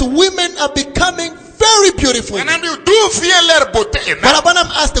find that women are becoming very beautiful. Maintenant, d'où vient leur beauté? But Abraham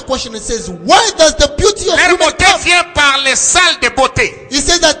asked the question and says, where does the beauty of Leur women beauté come? vient par les salles de beauté. He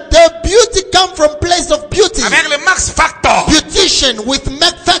says that the beauty come from place of beauty. Avec le max factor. Beautician with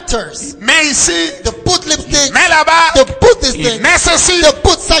make factors. Mais ici, They put lipstick. mais là-bas, They put this thing. mais ceci. They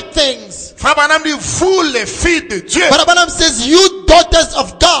put such things. Frère Branham dit, vous les filles de Dieu, But Abraham says, you daughters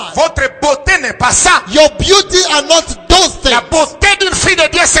of God, votre beauté n'est pas ça. your beauty are not those things. La beauté d'une fille de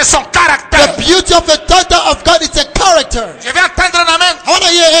Dieu, c'est son caractère. The beauty of a daughter of God is a character. Je vais entendre un amen. I want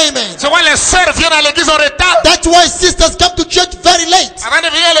to hear amen. C'est pourquoi les sœurs viennent à l'église en retard. That's why sisters come to church very late. Avant de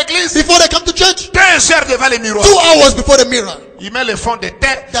venir à l'église, Before they come to church, 2 heures devant les miroirs. 2 hours before the mirror. Il met le fond de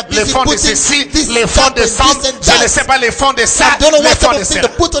tête, They're le busy fond de putting ceci, this, le fond that, de and sang, this and je ne that. sais pas le fond de ça, I don't know le what fond type de of thing cela.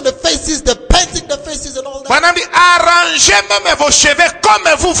 they put on the faces, the painting the faces and all that. Branham dit, arrangez même vos cheveux comme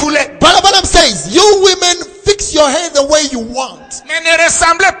vous voulez. Brother Branham says, you women fix your hair the way you want. Mais ne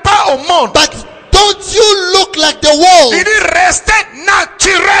ressemblez pas au monde. But don't you look like the world. Il dit, restez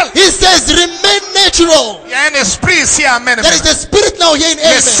naturel. He says, remain natural. Il y a un esprit ici, amen. There is the spirit now here in Les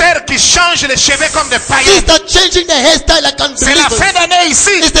amen. sœurs qui changent les cheveux comme des païens. Sister changing the hairstyle like C'est la unbelievers. fin d'année ici.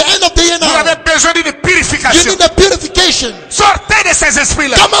 It's the end of the year Vous now. avez besoin d'une You purification. need a purification. Sortez de ces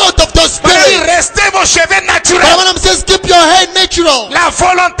esprits-là. Come out of those Branham dit, spirits. restez vos cheveux Brother naturels. Branham says, keep your hair natural. La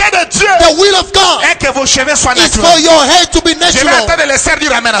volonté de Dieu The will of God est que vos cheveux soient is for naturels. your hair to be Je vais natural. entendre les sœurs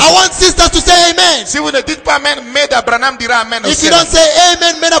dire amen à I ça. want sisters to say amen. Si vous ne dites pas amen, Meda Branham dira amen If aussi. you don't say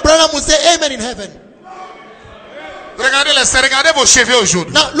amen, men of Branham will say amen in heaven. Regardez les sœurs, regardez vos cheveux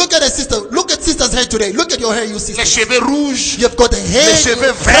aujourd'hui. Now look at the sister. Look at sister's hair today. Look at your hair, you Les sisters. cheveux rouges, You've got the hair, les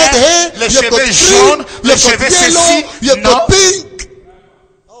cheveux red hair, verts, les you've got cheveux green, jaunes, les you've got cheveux yellow, ceci. you've Non, got pink.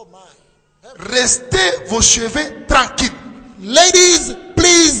 Oh my. restez vos cheveux tranquilles. Ladies,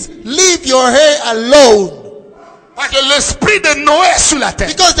 please leave your hair alone. Parce que l'esprit de Noé est sur la terre.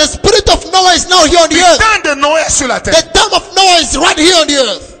 Because the spirit of Noah is now here on the Le earth. temps de Noé est sur la terre. The time of Noah is right here on the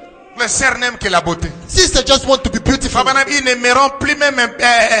earth. Les sœurs n'aiment que la beauté. Sisters just want to be beautiful. Branham, ils n'aimeront plus même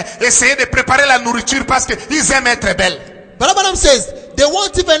essayer de préparer la nourriture parce qu'ils aiment être belles. Brother Branham says they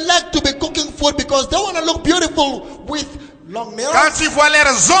won't even like to be cooking food because they want to look beautiful with long nails. Quand tu vois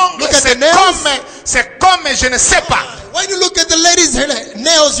leurs ongles, Look at the nails. c'est comme je ne sais pas. When you look at the ladies'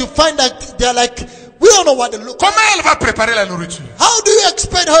 nails, you find that they're like, we don't know what they look like. Comment elle va préparer la nourriture? How do you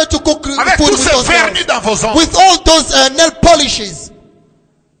expect her to cook Avec food tout with ce those vernis nails? dans vos ongles. With all those nail polishes?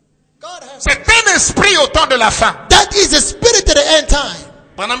 God has, C'est un esprit au temps de la fin. that is the spirit at the end time.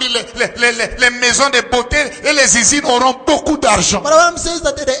 Pendant que les maisons de beauté et les usines auront beaucoup d'argent. But Abraham says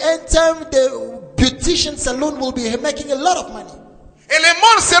that at the end time, the beautician salon will be making a lot of money. Et le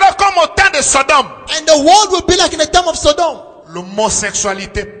monde sera comme au temps de Sodome. And the world will be like in the time of Sodom.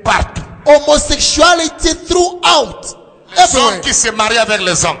 L'homosexualité partout. Homosexuality throughout. Les Everywhere. hommes qui se marient avec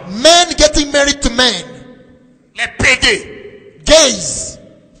les hommes. Men getting married to men. Les pédés. Gays.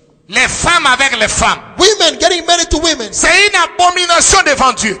 Les femmes avec les femmes. Women getting married to women. C'est une abomination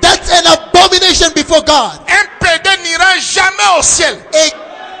devant Dieu. That's an abomination before God. Un pédé n'ira jamais au ciel.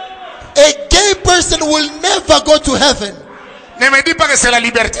 A gay person will never go to heaven. Ne me dis pas que c'est la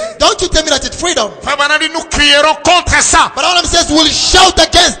liberté. Don't you tell me that it's freedom. Frère Branham dit, nous crierons contre ça. But Abraham says we'll shout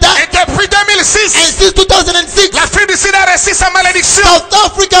against Et that. depuis And 2006, since 2006, l'Afrique du Sud a reçu sa malédiction. South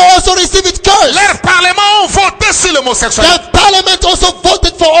Africa also received its curse. Leurs parlements ont voté sur l'homosexualité. The parliament also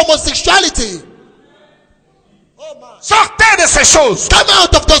voted for homosexuality. Sortez de ces choses. Come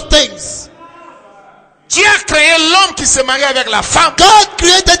out of those things. Dieu a créé l'homme qui se marie avec la femme. God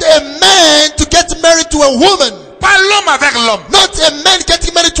created a man to get married to a woman. Pas l'homme avec l'homme. Not a man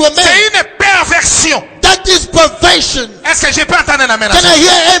getting married to a man. C'est une perversion. That is perversion. Est-ce que je peux entendre un amen à Can ça? I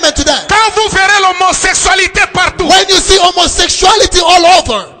hear amen to that? Quand vous verrez l'homosexualité partout, When you see homosexuality all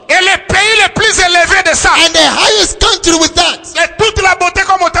over, et les pays les plus élevés de ça, and the highest country with that, et toute la beauté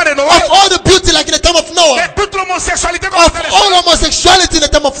comme au temps de Noé, of all the beauty like in the time of Noah, et toute l'homosexualité comme au of temps de all homosexuality in the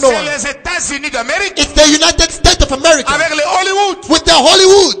time of c'est Noah, les États-Unis d'Amérique it's the United States of America avec les Hollywood. with the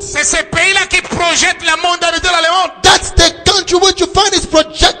Hollywood. C'est ces pays-là qui projettent la mondialité dans le monde. That's the country which you find is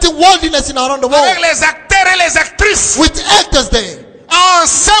projecting worldliness in around the avec world. les acteurs et les actrices. With actors there. En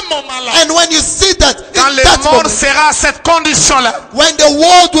ce moment-là, And when you see that, quand in le that monde moment, sera à cette condition-là, when the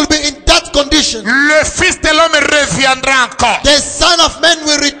world will be in that condition, le Fils de l'homme reviendra encore. the Son of Man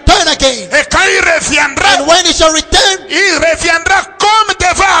will return again. Et quand il reviendra, And when he shall return, il reviendra comme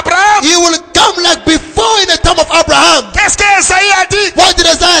devant Abraham. he will come like before in the time of Abraham. Qu'est-ce que Esaïe a dit? What did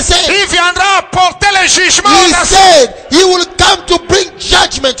Isaiah say? Il viendra apporter le jugement aux He nations. said he will come to bring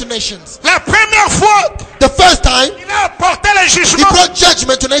judgment to nations. La première fois, The first time, il a apporté le he jugement. brought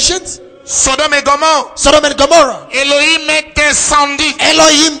judgment to nations. Sodome et Gomorrhe. Sodom and Gomorrah. Elohim est descendu.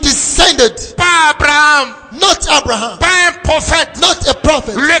 Elohim descended. Pas Abraham. Not Abraham. Pas un prophète. Not a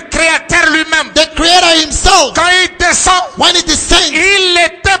prophet. Le Créateur lui-même. The Creator himself. Quand il descend, When he descends, il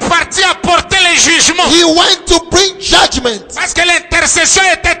était parti apporter le jugement. he went to bring judgment. Parce que l'intercession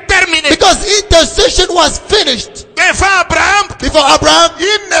était terminée. Because intercession was finished. Devant Abraham, Before Abraham,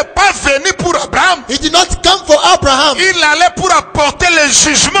 il n'est pas venu pour Abraham. he did not come for Abraham. Il allait pour apporter le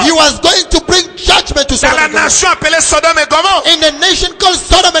jugement He was going to bring judgment to dans Sodom la and Gomorrah. nation appelée Sodome et Gomorre. In the nation called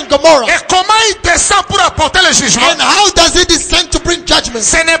Sodom and Gomorrah. Et comment il descend pour apporter le jugement? And how does he descend to bring judgment?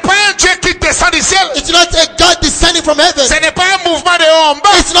 Ce n'est pas un Dieu qui descend du ciel. It's not a God descending from heaven. Ce n'est pas un mouvement de haut en bas.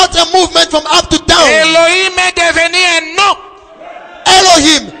 It's not a movement from up to down. Elohim est devenu un homme,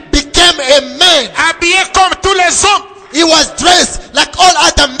 Elohim became a man. habillé comme tous les hommes. He was dressed like all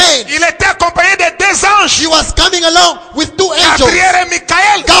other men. Il était accompagné de deux anges, He was coming along with two angels, Gabriel et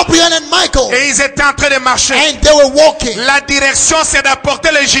Michael. Gabriel and Michael. Et ils étaient en train de marcher. And they were walking. La direction, c'est d'apporter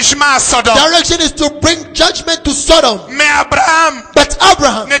le jugement à Sodome. Direction is to bring judgment to Sodom. Mais Abraham But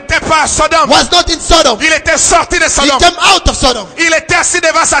Abraham n'était pas à Sodome. was not in Sodom. Il était sorti de He Sodome. came out of Sodom. Il était assis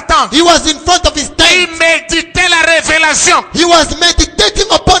devant sa tente. He was in front of his Il tent. méditait la révélation. He was meditating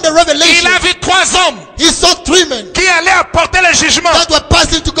upon the Il revelation. a vu trois hommes He saw three men qui allaient apporter le jugement. that were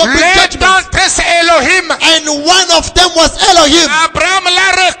passing to go bring L'un judgment. d'entre eux, c'est Elohim. And one of them was Elohim. Abraham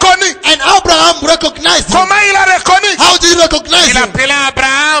l'a reconnu. And Abraham recognized him. Comment il a reconnu? How did he recognize Il him? appelait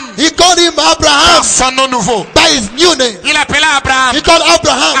Abraham He called him par Abraham son nom nouveau. by his new name. Il appelait Abraham. He called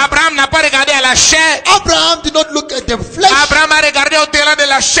Abraham. Abraham n'a pas regardé à la chair. Abraham did not look at the flesh. Abraham a regardé au-delà de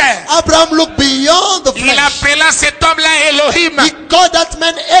la chair. Abraham looked beyond the Il flesh. appela cet homme-là Elohim. He called that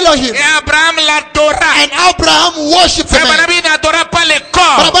man Elohim. Et Abraham l'adora. And Abraham worshipped the Mais man. Abraham n'adora pas le But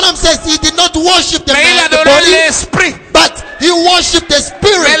corps. Abraham says he did not worship the Mais il man, the adorait body, l'esprit. but he worshipped the Mais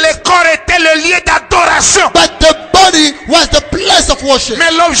spirit. le corps était le lieu d'adoration. But the body was the place of worship.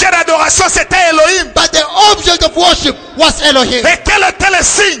 Mais l'objet d'adoration, c'était Elohim. But the object of worship was Elohim. Et quel était le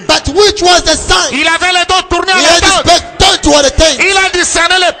signe? But which was the sign? Il avait le dos tourné à He la had his tente. back turned toward the tent. Il a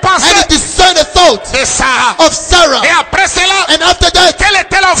discerné les And pensées he discerned the thoughts de Sarah. of Sarah. Et après cela, And after that, quelle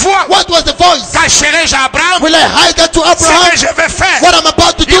était la voix? what was the voice? Cacherai-je à Abraham Will I hide that to ce Abraham? que je vais faire? What I'm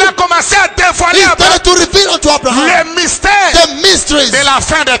about to do? Il a commencé à dévoiler He à Abraham started to reveal unto Abraham le mystère the mysteries de la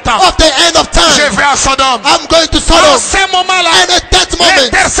fin des temps. of the end of Je time. vais à Sodome. I'm going to En Sodom. ce moment-là, And at that moment,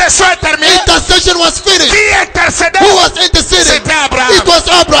 l'intercession est terminée. intercession was finished. Qui intercédait? Who was interceding? C'était Abraham. It was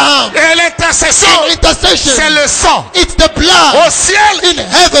Abraham. Et l'intercession, And intercession, c'est le sang. it's the blood. Au ciel, In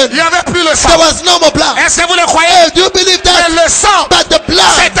heaven, il n'y avait plus le sang. there was no more blood. Est-ce que vous le croyez? Hey, do you believe Mais that? le sang, But the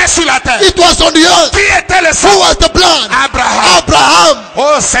blood, c'était sur la terre. it was on the earth. Qui était le Who sang? was the blood? Abraham. Abraham.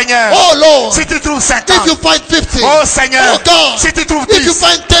 Oh Seigneur, Oh Lord, si tu trouves if 50, you find 50, oh Seigneur, oh God, si tu trouves if you 10,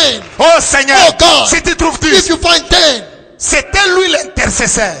 find 10, oh Seigneur, oh God, si tu trouves if 10, you find 10, c'était lui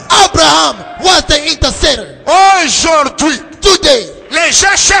l'intercesseur. Abraham was the intercessor. Aujourd'hui, Today, les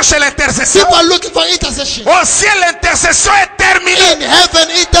gens cherchent l'intercession. people are looking for intercession. Au ciel, l'intercession est terminée. In heaven,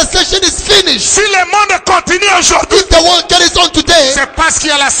 intercession is finished. Si le monde continue aujourd'hui, If the world carries on today, c'est parce qu'il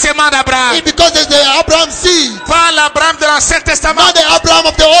y a la sémence d'Abraham. it's because there's the Abraham seed, Pas l'Abraham de l'Ancien Testament. not the Abraham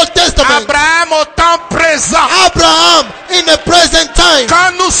of the Old Testament. Abraham au temps présent. Abraham in the present time,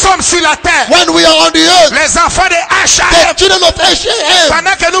 Quand nous sommes sur la terre, when we are on the earth, les enfants de the H.A.M., children of Abraham,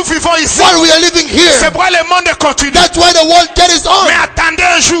 pendant que nous vivons ici, while we are living c'est here, pourquoi le monde continue. that's why the world carries on. Mais attendez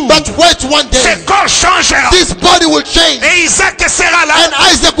un jour, But wait one ce day, corps changera. this body will change, Et Isaac sera là. and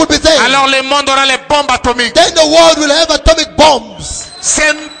Isaac will be there. Alors le monde aura les bombes atomiques. Then the world will have atomic bombs.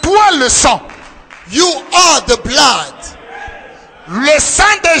 C'est toi le sang. You are the blood. Le sang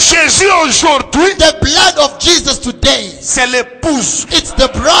de Jésus aujourd'hui, The blood of Jesus today. c'est l'épouse. It's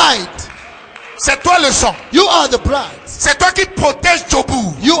the bride. C'est toi le sang. You are the bride. C'est toi qui protège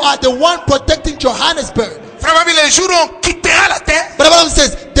Jobourg. You are the one protecting Johannesburg. Frère, les jours où on quittera la terre, But the Bible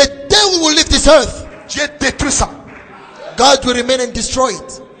says, the day we will leave this earth, Dieu détruit ça. God will remain and destroy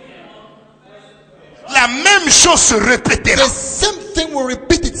it. La même chose se répétera. The same thing will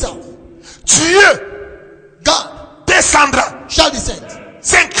repeat itself. Dieu God descendra, shall descend,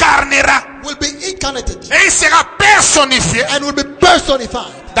 s'incarnera Et il sera personnifié and will be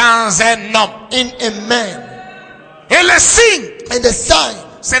personified dans un homme. in a man. Et le signe, And the sign,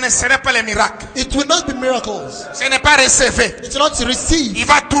 ce ne serait pas les miracles. it will not be miracles. Ce n'est pas recevé. It will not receive. Il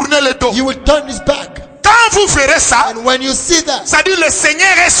va tourner le dos. He will turn his back. Quand vous verrez ça, And when you see that, ça dit le Seigneur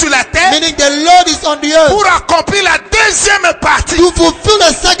est sur la terre meaning the Lord is on the earth pour accomplir la deuxième partie. to fulfill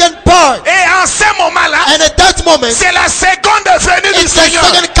the second part. Et en ce moment-là, And at that moment, c'est la seconde venue du it's the Seigneur.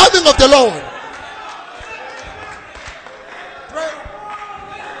 second coming of the Lord.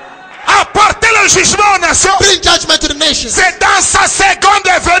 Apporter le jugement aux nations, Bring judgment to the nations. c'est dans sa seconde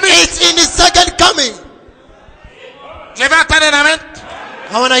venue. It's in his second coming. Je vais entendre un amen.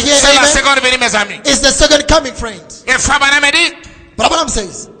 I want to hear C'est la amen. seconde venue, mes amis. It's the second coming, friends. Et Fabana me dit, But Abraham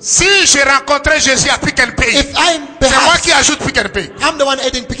says, si j'ai rencontré Jésus à Pick and Pay, if I'm c'est moi perhaps, qui ajoute Pick and Pay. I'm the one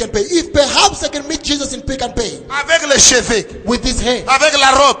adding Pick and Pay. If perhaps I can meet Jesus in Pick and Pay Avec les cheveux, with his hair, avec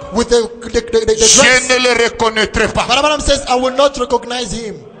la robe, with the dress. je ne le reconnaîtrai pas. But Abraham says, I will not recognize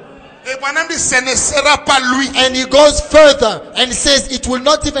him. Et Branham dit, ce ne sera pas lui. And he goes further and says, it will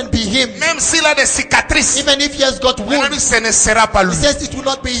not even be him. Même s'il a des cicatrices, Even if he has got Branham dit, wounds, ce ne sera pas he lui. says it will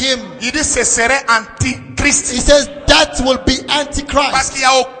not be him. Il dit, ce serait antichrist. He says that will be Parce Antichrist. qu'il n'y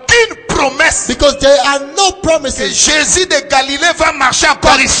a aucune promesse Because there are no que promises Jésus de Galilée va marcher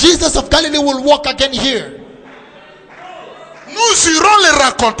encore that ici. Jesus of Galilee will walk again here. Nous irons le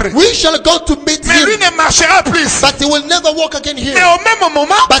rencontrer. We shall go to meet Mais lui him, ne marchera plus. but he will never walk again Mais here. au même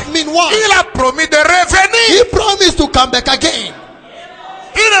moment, But meanwhile, il a promis de revenir. he promised to come back again.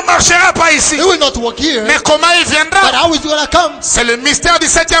 Il ne marchera pas ici. He will not walk here. Mais comment il But viendra? how is he going to come? C'est le mystère du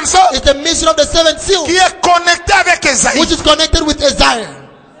septième sceau It's the mission of the seventh seal, qui est connecté avec Esaïe. which is connected with Isaiah.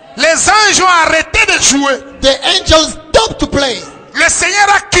 Les anges ont arrêté de jouer. The angels stopped to play. Le Seigneur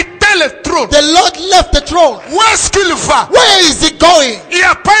a quitté le trône. The Lord left the throne. Où est-ce qu'il va? Where is he going? Il n'y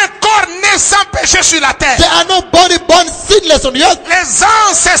a pas un corps né sans péché sur la terre. There are no body born sinless on the earth. Les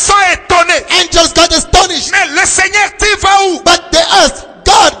anges se sont étonnés. Angels got astonished. Mais le Seigneur, tu vas où? But they asked,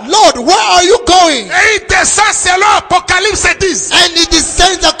 God, Lord, where are you going? Et il descend selon Apocalypse 10. And he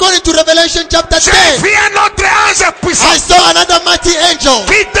descends according to Revelation chapter J'ai 10. vu un autre ange puissant I saw another mighty angel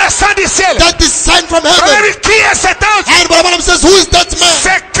qui descend du ciel. that descended from On heaven. dit, qui est cet ange? And Brother says, who is that man?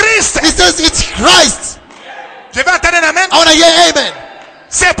 C'est Christ. He says, it's Christ. Je vais entendre un amen. I want to hear amen.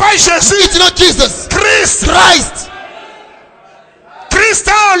 C'est pas Jésus. It's not Jesus. Christ. Christ. Christ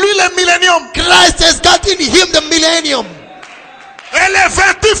a en lui le millénium. Christ has got in him the millennium. Et le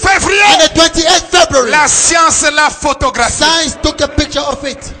 28 février, And the 28th February, la science l'a photographié. science took a picture of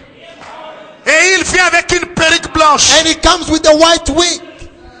it. Et il vient avec une perruque blanche. And he comes with a white wig.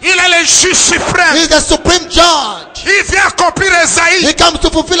 Il est le juge suprême. He's the supreme judge. Il vient accomplir Esaïe. He comes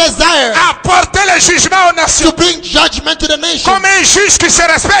to fulfill Isaiah, Apporter le jugement aux to nations. bring judgment to the nation. Comme un juge qui se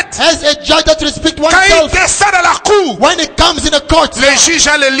respecte. As a judge that respects Quand il oneself, descend dans la cour, when he comes in a court, le juge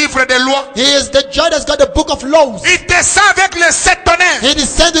a le livre des lois. he is the judge that's got the book of laws. Il descend avec les 7 tonnerres. He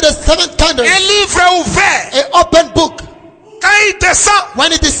descends to the seventh candle, Un livre ouvert. an open book. Quand il descend,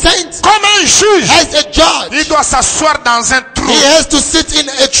 When he descends comme un juge, as a judge, il doit s'asseoir dans un he trône. has to sit in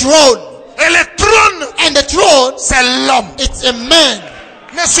a throne. Et le trône, And the throne, c'est l'homme. it's a man.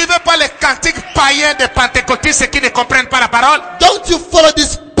 Ne suivez pas les cantiques païens des pentecôtistes qui ne comprennent pas la parole. Don't you follow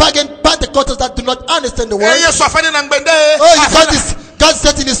these pagan Pentecostals that do not understand the word? Oh, Oh, you got this God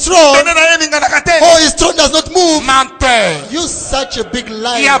sat in his throne. Oh, his throne does not move. Menteur. You such a big Il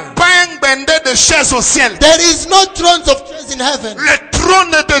n'y a liar. pas un bendé de chaises au ciel. There is no thrones of chairs in heaven. Le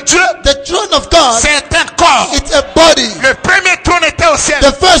trône de Dieu, The throne of God, c'est un corps. it's a body. Le premier trône était au ciel.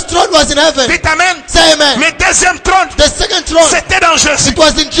 The first throne was in heaven. Dites amen. Say amen. Le deuxième trône, The second throne, c'était dans Jésus. it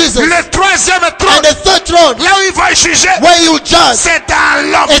was in Jesus. Le troisième And trône, the third throne, là où il va juger, where he will judge, c'est dans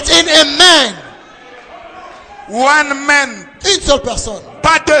l'homme. it's in a man. One man, Une seule personne,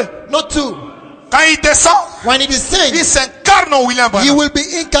 pas deux. not two. Quand il descend, When he il descends, s'incarne au William he Branham. will be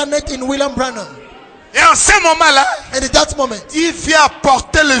incarnate in William Branham. Et en ce moment-là, And at that moment, il vient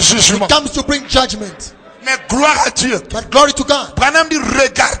apporter le jugement. he comes to bring judgment. Mais gloire à Dieu. But glory to God. Branham dit,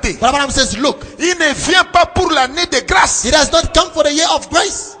 regardez. But Abraham says, look, Il ne vient pas pour l'année de grâce. he does not come for the year of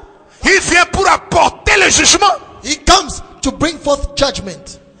grace. Il vient pour apporter le jugement. He comes to bring forth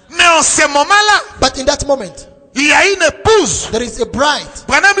judgment. Mais en ce moment-là, But in that moment, il y a une épouse. there is a bride.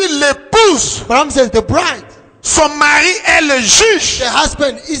 Branham dit, l'épouse, Abraham says, the bride, son mari est le juge. the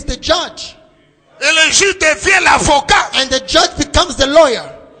husband is the judge. Et le juge devient l'avocat. And the judge becomes the lawyer.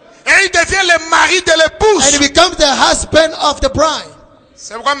 Et il devient le mari de And l'épouse. he becomes the husband of the bride.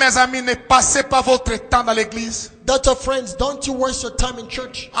 C'est pourquoi, mes amis, ne passez pas votre temps dans l'église That's our friends. Don't you waste your time in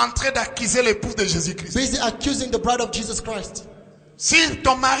church en train d'accuser l'épouse de Jésus-Christ. busy accusing the bride of Jesus Christ. Si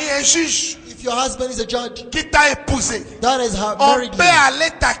ton mari est juge, If your husband is a judge qui t'a épousé, that has on married peut you,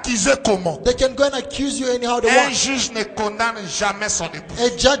 aller t'accuser comment? they can go and accuse you anyhow they Un want. juge ne condamne jamais son époux. A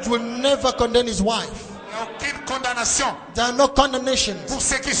judge will never condemn his wife. Il n'y a aucune condamnation There are no condemnations pour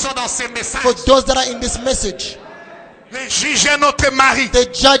ceux qui sont dans ces messages. for those that are in this message. Le juge est notre mari. The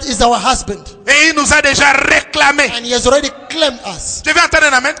judge is our husband, Et il nous a déjà réclamé. and he has already claimed us. Je vais entendre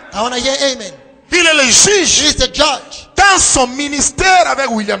un amen. I want to hear amen. Il est le He juge is the judge dans son ministère avec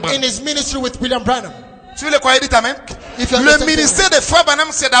William Branham. in his ministry with William Branham. Tu le croyez, dites amen. If you Le understand ministère de Frère Branham,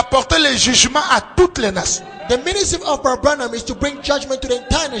 c'est d'apporter le jugement à toutes les nations. The ministry of Brother Branham is to bring judgment to the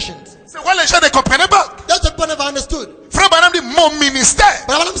entire nations. C'est quoi les gens ne comprenaient pas? That's what people never understood. Frère Branham dit, mon ministère,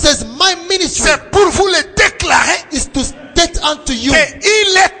 Brother Branham says, my ministry c'est pour vous le déclarer is to state unto you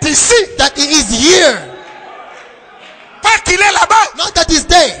qu'il est ici. that he is here. Pas qu'il est là-bas. Not that he's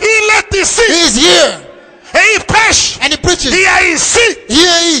there. Il est ici. He is here. Et il prêche. And he preaches. Il y a ici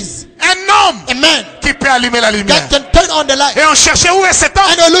Here he is. un homme A man qui peut allumer la lumière. that can turn on the light. Et on cherchait où est cet homme.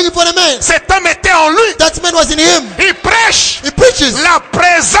 And they're looking for the man. Cet homme était en lui. That man was in him. Il prêche He preaches la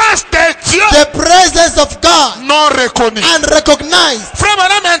présence de Dieu the presence of God non reconnue. unrecognized. Frère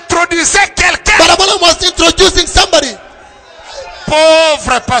Branham introduisait quelqu'un. Brother Branham was introducing somebody.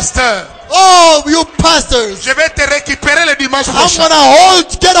 Pauvre pasteur. Oh, you pastors. Je vais te récupérer le dimanche I'm prochain. gonna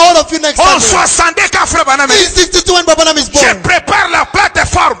get hold of you next En Sunday. 62 quand Frère Branham In est dit, 62 when Brother Branham is je born. prépare la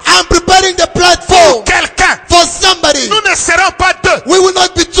plateforme I'm preparing the platform quelqu'un. for somebody. Nous ne serons pas deux. We will not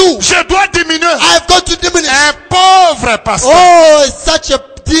be two. Je dois diminuer. I've got to diminish. Un pauvre pasteur Oh, it's such a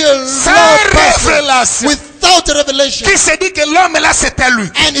dear Lord person révélation without a revelation. qui se dit que l'homme là c'était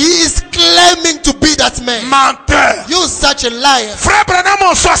lui. And he is claiming to be that man. Menteur. You such a liar. Frère Branham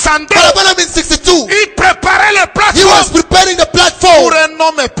en 62, Brother Branham in 62, il préparait le he was plateforme preparing the pour platform un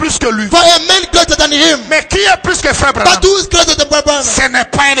homme plus que lui. for a man greater than him. Mais qui est plus que Frère Branham? But who is greater than Brother Branham? Ce n'est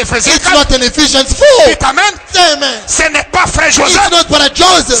pas un Éphésiens It's 4. not in Ephesians 4. Dites amen. Amen. Ce n'est pas Frère It's Joseph. not Brother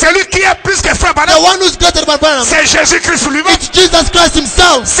Joseph. Celui qui est plus que Frère The Branham, one who's greater than Branham. c'est Jésus-Christ lui-même. It's Jesus Christ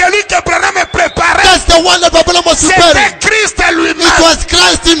himself. Celui que Branham est préparé, That's the one that Branham was preparing. c'était Christ It lui-même. was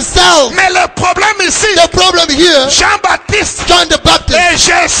Christ himself. Mais le problème ici, The problem here, Jean-Baptiste John the Baptist et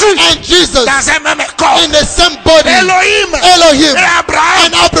Jésus and Jesus dans un même corps. in the same body. Elohim Elohim et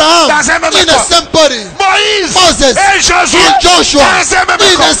Abraham and Abraham dans un même in the corps. same body. Moïse Moses et Josué and Joshua dans un même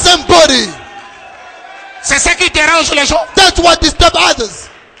in corps. the same body. C'est ce qui dérange les gens. That's what disturbs others.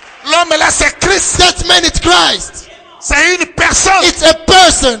 L'homme là, c'est Christ. That man is Christ. C'est une personne. It's a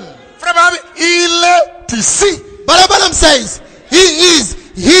person. Frère Branham, il est ici. But Branham says he is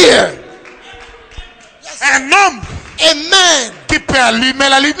here. Un homme A man qui peut allumer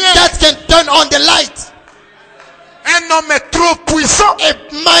la lumière. that can turn on the light. Un homme est trop puissant. A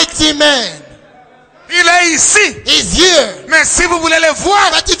mighty man. Il est ici. He's here. Mais si vous voulez le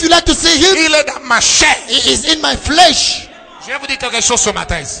voir, But if you like to see him, il est dans ma chair. he is in my flesh. Je vais vous dire quelque chose ce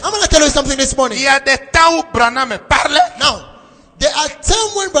matin. I'm going to tell you something this Il morning. y a des temps où Branham parle. Now, there are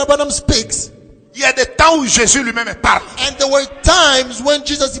times when Brother Branham speaks, Il y a des temps où Jésus lui-même parle. and there were times when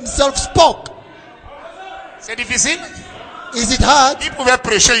Jesus himself spoke. C'est difficile. Is it hard? Il pouvait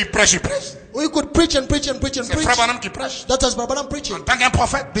prêcher, il prêche, il prêche. We could preach and preach and preach and C'est preach. Frère Branham qui prêche. That was Brother Branham preaching, En tant qu'un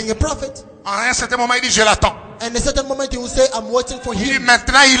prophète. being a prophet. À un certain moment, il dit, je l'attends. And at a certain moment he will say, I'm waiting for Il dit, him.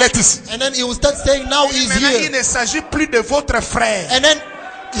 maintenant, il est ici. And then he will start saying, now he's Maintenant, il here. ne s'agit plus de votre frère. And then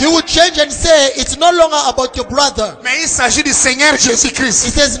he will change and say, it's no longer about your brother. Mais il s'agit du Seigneur He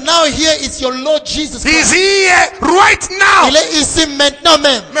Jésus-Christ. says, now here is your Lord Jesus He's Christ. here right now. Il est ici maintenant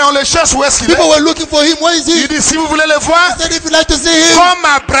même. Mais on le cherche où est-ce qu'il est. People were looking for him. Where is he? Il dit, si vous voulez le voir, He said, if you like to see him, comme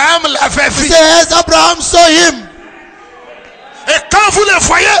Abraham l'avait he vu. said, as Abraham saw him. Et quand vous le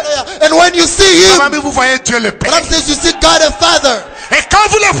voyez, And when you see him, vous voyez Dieu le Père. Abraham says, you see God the Father. Et quand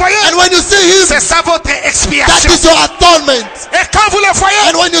vous le voyez, And when you see him, c'est ça votre that expiation. is your atonement. Et quand vous le voyez,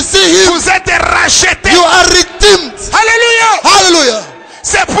 And when you see him, vous êtes rachetés. you are redeemed. Alléluia. Hallelujah.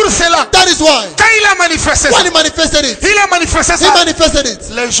 C'est pour cela. That is why. Quand il a manifesté ça, When he manifested it, il a manifesté he ça. manifested it.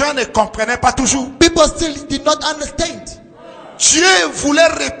 Les gens ne comprenaient pas toujours. People still did not understand. Dieu voulait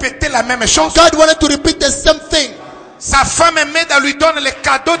répéter la même chose. God wanted to repeat the same thing. Sa femme aimée lui donne le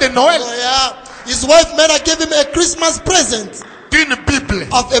cadeau de Noël Oh, yeah. His wife Mary gave him a Christmas present d'une Bible.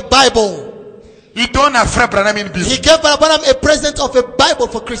 of a Bible. Il donne à Frère Branham une Bible. He gave Abraham a present of a Bible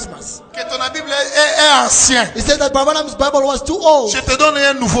for Christmas. Que ton Bible est ancien. He said that Branham's Bible was too old. Je te donne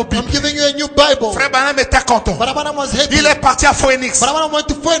un nouveau I'm Bible. giving you a new Bible. Frère Branham était content. Branham was happy. Il est parti à Phoenix. Branham went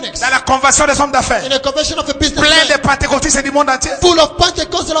to Phoenix Dans la convention des hommes d'affaires. in a convention of a Plein de businessman, pentecôtistes du monde entier. full of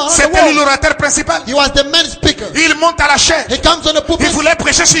Pentecostals around the C'était lui world. l'orateur principal. He was the main speaker. Il monte à la chaire. He comes on the Il pulpit. voulait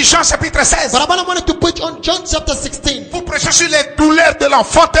prêcher sur Jean chapitre 16. Branham wanted to preach on John chapter 16, Pour prêcher sur les douleurs de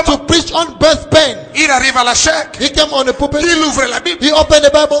l'enfantement. to preach on birth pain. Il arrive à la chaire. He came on the pulpit. Il ouvre la Bible. He opened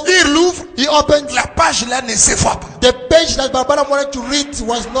the Bible. Il l'ouvre. He opened La page là ne se voit pas. the page that Branham wanted to read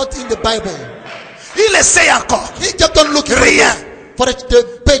was not in the Bible. Il essaye encore. He kept on looking Rien. for the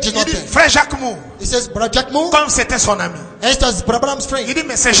page is Il not dit, there. frère Jacques Moore, He says, Brother Jack Moore, comme c'était son ami. and it was Branham's friend. Il dit,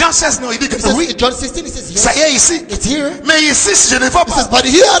 mais c'est Jean 16, non? Il dit que He says, oui. John 16, he says, Ça yes, y est ici. it's here. Mais ici, je ne vois He says, pas. but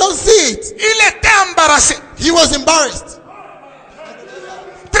here I don't see it. Il était embarrassé. He was embarrassed,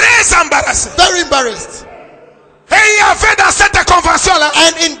 Très embarrassé. very embarrassed. Et il y avait dans cette convention-là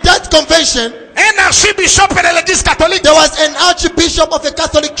And in that convention, un archibishop de l'église catholique. there was an archbishop of a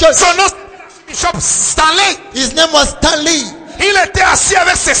Catholic church. Son nom, l'archibishop Stanley. His name was Stanley. Il était assis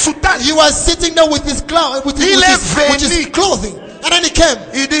avec ses soutanes. He was sitting there with his cloth, with his clothing. And then he came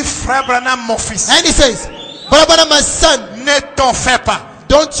Il dit, frère Branham, mon fils, and he says, Brother Branham, my son, ne t'en fais pas.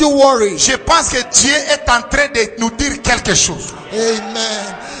 don't you worry. Je pense que Dieu est en train de nous dire quelque chose.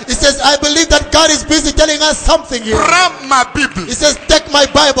 Amen. He says, I believe that God is busy telling us something here. Prends ma Bible. He says, take my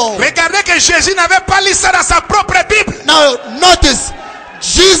Bible. Regardez que Jésus n'avait pas lu ça dans sa propre Bible. Now, notice,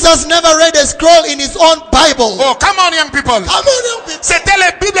 Jesus never read a scroll in his own Bible. Oh, come on, young people. Come on, young people. C'était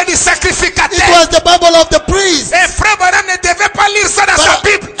la Bible du It sacrificateur. was the Bible of the priest. Et frère Branham ne devait pas lire ça dans sa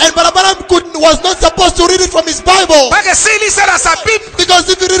Bible. And Brother Branham was not supposed to read it from his Bible. Parce que s'il lit ça dans sa Bible, Because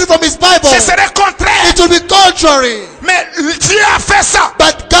if you read it from his Bible, ce serait contraire. it will be contrary. Mais Dieu a fait ça.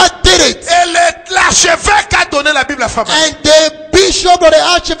 But God did it. Et l'archevêque a donné la Bible à Frère Branham. And the bishop or the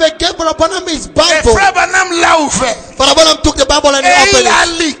archevêque gave Brother Branham his Et Bible. frère Branham l'a ouvert. Brother Branham took the Bible and he Et opened il a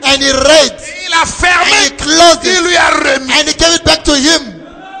it. lu. And he read. Il a And fermé. he closed Il it. lui a remis. And he gave it back to him.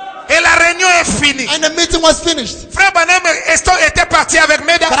 Et la réunion est finie. And the meeting was finished. Frère Branham était parti avec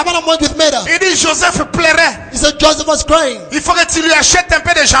Meda. Brother Branham went with Meda. Il dit Joseph pleurait. He said Joseph was crying. Il faut que tu lui achètes un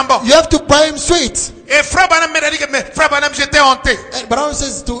peu de jambon. You have to buy him sweet. Et frère Branham m'a dit que mais frère Branham j'étais honté. And Branham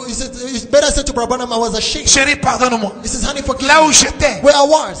says Meda said to Brother Branham, I was ashamed. Chérie, pardonne-moi. He says, honey, forgive Là où me. j'étais, Where I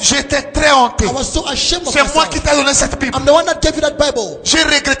was, j'étais très honté. I was so ashamed of C'est moi myself. qui t'ai donné cette Bible. I'm the one that gave you that Bible. J'ai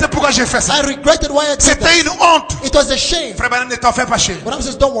regretté pourquoi j'ai fait ça. I regretted why I did C'était that. une honte. It was a shame. Frère Branham ne t'en fais pas chérie. Branham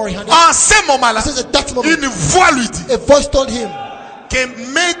says, don't worry, honey. En ce moment-là, He says at that moment, une voix lui dit a voice told him, que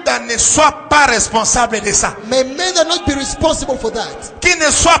Meda ne soit pas responsable de ça. may Meda not be responsible for that. Qu'il ne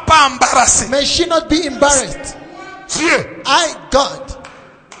soit pas embarrassé. May she not be embarrassed. Dieu. God.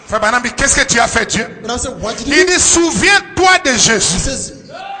 Frère Branham dit qu'est-ce que tu as fait Dieu? Branham said, what did you Il do? dit souviens-toi de He Jésus. says,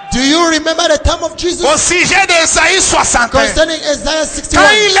 do you remember the time of Jesus? Au sujet d'Ésaïe 61. Concerning Isaiah Quand 61.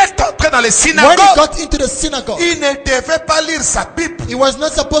 il est entré dans les When he synagogues, got into the synagogue, il ne devait pas lire sa Bible. he was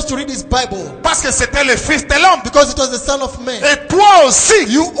not supposed to read his Bible Parce que c'était le Fils de l'homme. because it was the Son of Man. Et toi aussi,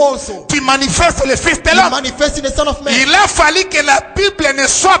 You also, tu manifestes le Fils de you l'homme. manifesting the Son of Man. Il a fallu que la Bible ne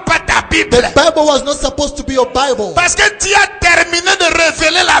soit pas ta Bible. The Bible was not supposed to be your Bible Parce que tu as terminé de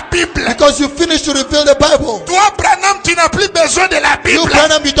révéler la Bible. because you finished to reveal the Bible. Toi, Branham, tu n'as plus besoin de la You, Bible.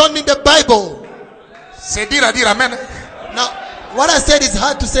 Branham, you don't need the Bible. C'est dire à dire Amen. Now, what I said is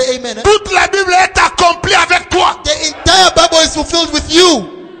hard to say amen. Toute la Bible est accomplie avec toi. The entire Bible is fulfilled with you.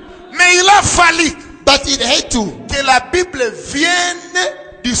 Mais il a fallu But it had to. que la Bible vienne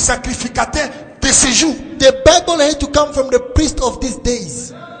du sacrificateur de ces jours. The Bible had to come from the priest of these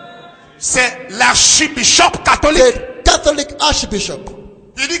days. C'est l'archibishop catholique. The Catholic Archbishop.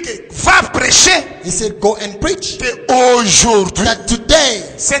 Il dit que va prêcher He said, go and preach. que aujourd'hui That today,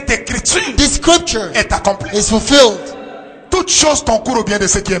 cette écriture this scripture est accomplie. is fulfilled. Toutes choses concourent au bien de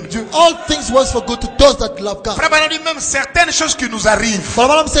ceux qui aiment Dieu. All things work for good to those that love God. Frère Branham dit même certaines choses qui nous arrivent. But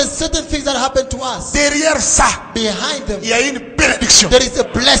Branham says certain things that happen to us, Derrière ça, behind them, il y a une bénédiction. there is a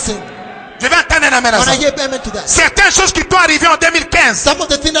blessing. Je vais entendre un amen à And ça. I give amen to that. Certaines choses qui t'ont arrivé en 2015. Some of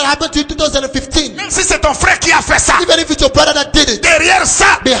the things that happened to you in 2015, Même si c'est ton frère qui a fait ça. even if it's your brother that did it, Derrière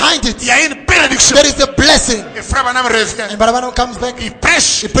ça, behind it, il y a une bénédiction. there is a blessing. Et frère Branham revient. And Brother Branham comes back, Il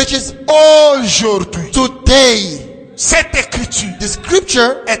prêche he preaches, aujourd'hui. today, Cette écriture the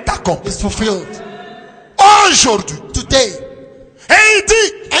scripture est accomplie. is fulfilled. Aujourd'hui. Today. Et il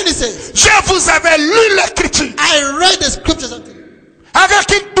dit, And he says, je vous avais lu l'écriture. I read the scriptures unto you.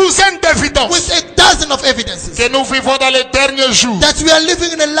 avec une douzaine d'évidences with a dozen of evidences que nous vivons dans les derniers jours. that we are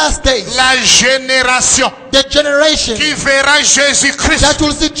living in the last days. La génération The generation qui verra Jésus-Christ that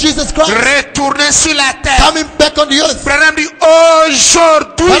will see Jesus Christ retourner sur la terre. coming back on the earth. Branham dit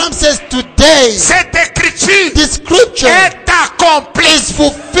aujourd'hui, Branham says today, cette écriture the scripture est accomplie. is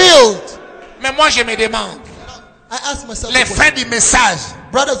fulfilled. Mais moi je me demande, I ask myself, les the fins question, du message,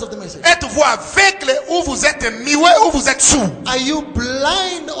 brothers of the message, êtes-vous aveugle ou vous êtes muet ou vous êtes sourd? are you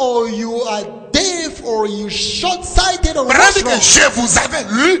blind or you are deaf or you short-sighted or Branham what's dit que wrong? je vous avais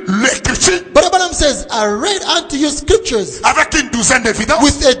lu l'écriture But Branham says, I read unto you scriptures avec une douzaine d'évidences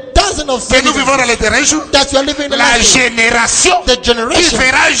with a dozen of que nous vivons dans les evidences derniers jours. that you are living in the La last days. génération The qui generation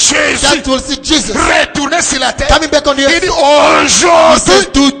verra Jésus that will see Jesus retourner sur la terre. coming back on the Il earth. dit He says,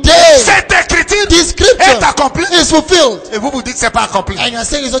 aujourd'hui, today, cette écriture this scripture est accomplie. is fulfilled. Et vous vous dites c'est pas accompli. And you're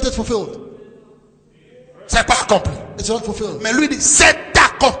saying it's not yet fulfilled. C'est pas accompli. It's not fulfilled. Mais lui dit c'est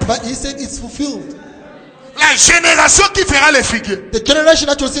accompli. But he said it's fulfilled. La génération qui fera les figues. The generation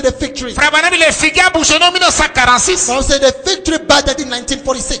that will see the fig tree. Frère Branham, les figues a bougé en 1946. Now say the fig tree budded in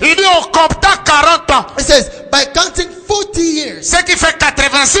 1946. Il dit on compta 40 ans. It says, by counting 40 years, Ce qui fait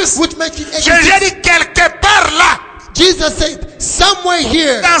 86. which makes it Jésus 86. a dit quelque part là, Jesus said, somewhere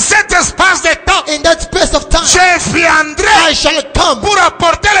here, dans cet espace de temps, in that space of time, je viendrai I shall come pour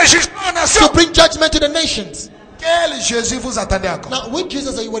apporter le jugement aux to nations. bring judgment to the nations. Quel Jésus vous attendez encore? Now, which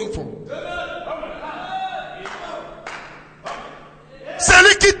Jesus are you waiting for?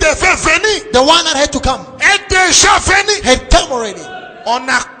 Celui qui devait venir The one that had to come est déjà venu had come already, en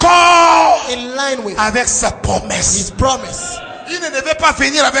accord in line with avec sa promesse. his promise. Il ne devait pas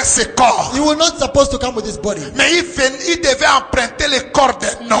venir avec ses corps, He was not supposed to come with his body. mais il devait emprunter le corps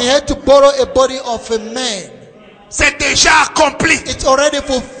d'un homme. He had to borrow a body of a man. C'est déjà accompli. It's already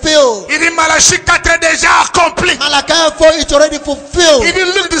fulfilled. Il dit Malachie 4 est déjà accompli. Malachi 4, it's already Il fulfilled. dit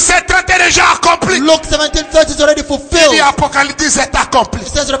Luc 17 30 est déjà accompli. Luke 17:30 is already Il fulfilled. dit Apocalypse 10 est accompli. It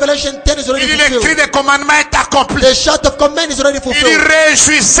says Revelation 10 is Il already dit le cri fulfilled. des commandements est accompli. The shout of command is already Il dit fulfilled.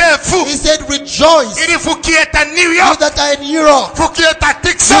 réjouissez-vous. He said, rejoice, Il dit vous qui êtes à New you York, that are in Europe, vous qui êtes à you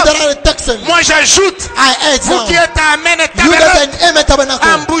Texas, that are in Texas, moi j'ajoute, I add vous now, qui êtes à Amen et you that are Tabernacle, in Emmet en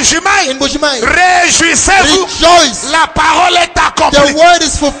Tabernacle, Bougimaï, in Bushimai, réjouissez-vous. rejoice, La parole est the accomplie. word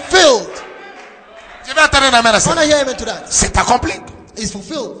is fulfilled. Je vais entendre un amen à I ça. want to hear amen to that. C'est accompli. It's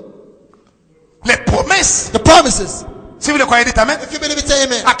fulfilled. Les promesses. The promises. Si vous le croyez, dites amen. If you believe it, say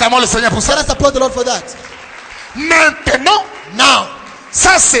amen. Acclamons le Seigneur pour Let ça. us applaud the Lord for that. Maintenant, Now,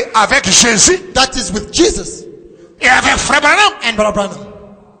 ça c'est avec Jésus that is with Jesus et avec Frère Branham. and Brother Branham.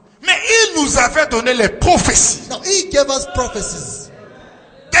 Mais il nous avait donné les prophéties Now, he gave us prophecies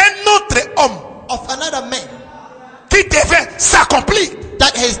d'un autre homme of another man qui devait s'accomplir.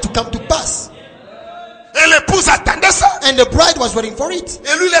 that has to come to pass. Et l'épouse attendait ça. And the bride was waiting for it.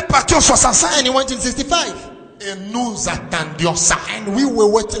 Et lui, il est parti au 65. And he went in 65. Et nous attendions ça. And we were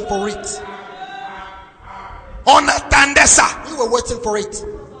waiting for it. On attendait ça We were waiting for it.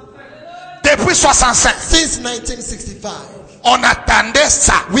 depuis 65. Since 1965. On attendait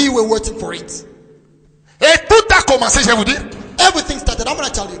ça. We were waiting for it. Et tout a commencé, je vais vous dire. Everything started. I'm going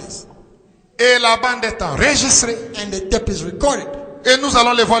to tell you this. Et la bande est enregistrée. And the tape is recorded. Et nous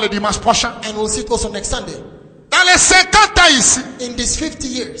allons le voir le dimanche prochain. And we'll see it also next Sunday. Dans les 50 ans ici, In these 50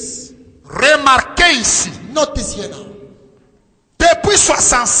 years. remarquez ici, Not this year now. depuis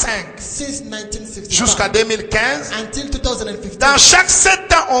 65 Since 1965. jusqu'à 2015, Until 2015. dans chaque 7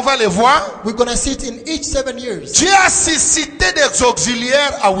 ans, on va le voir, We're going to see it in each 7 years. Dieu a suscité des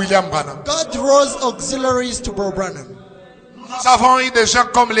auxiliaires à William Branham. God rose auxiliaries to Brother Branham. Nous avons eu des gens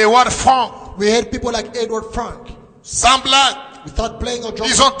comme Léward Frank, We had people like Edward Frank. sans blague. Without playing or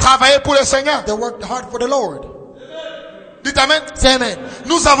Ils joking. ont travaillé pour le Seigneur. They worked hard for the Lord. Dites amen. Say amen.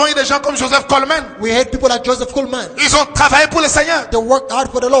 Nous avons eu des gens comme Joseph Coleman. We had people like Joseph Kuhlman. Ils ont travaillé pour le Seigneur. They worked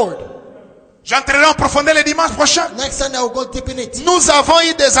hard for the Lord. J'entrerai en profondeur le dimanche prochain. Next Sunday I'll go deep in it. Nous avons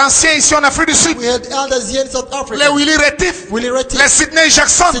eu des anciens ici en Afrique du Sud. We had elders here in South Les Africa. Willie Retif, Willie Retty, les Sidney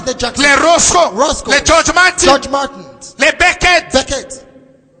Jackson, Sidney Jackson, les Roscoe, Roscoe, les George Martin, George Martin, les Beckett, Beckett,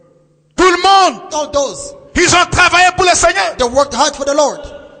 tout le monde. all those. Ils ont travaillé pour le Seigneur. They worked hard for the Lord.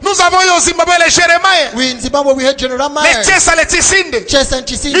 Nous avons eu au Zimbabwe les Jérémie, We in Zimbabwe we had General les Meyer, Tchessa, les Tissinde. Chess and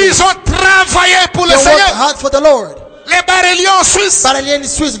Chisinde. Ils ont travaillé pour le They worked Seigneur. hard for the Lord. Les Baréliens en Suisse, Barelian in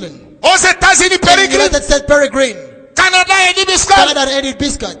Switzerland. aux États-Unis, In Peregrine, United States Peregrine. Canada et Nibisco, Canada and Eddie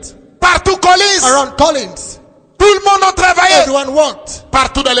Biscuit. partout Collins. Around Collins. Tout le monde a travaillé Everyone worked.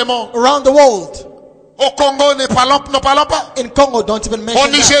 partout dans le monde. Around the world. Au Congo, ne parlons pas. In Congo, don't even Au mention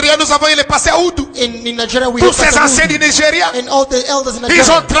that. Nigeria, nous avons eu le passé à Oudou. In Nigeria, we Tous have ces Pastor anciens du Moody. Nigeria, And all the elders in ils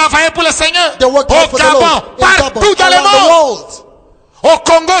Nigeria. ont travaillé pour le Seigneur. They worked hard Au for the Lord. Gabon, In Gabon, partout dans le around the monde. world. Au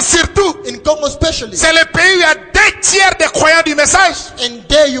Congo surtout, In Congo especially. c'est le pays où il y a 2/3 des croyants du message. And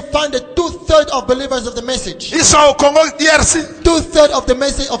there you find the 2/3 of believers of the message. Ils sont au Congo DRC. 2/3 of the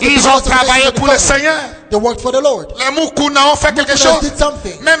message of the Ils believers ont of the message travaillé in the pour le Congo. Seigneur. They worked for the Lord. Les Mukuna ont fait quelque Mukuna chose. did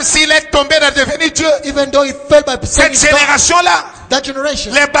something. Même s'il est tombé dans devenu Dieu. Even though he fell by Cette sin, génération-là, that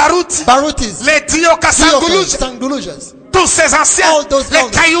generation, les Barouti, Barutis, les Dioka Sangoulouj, Sangdulujas, tous ces anciens, all those les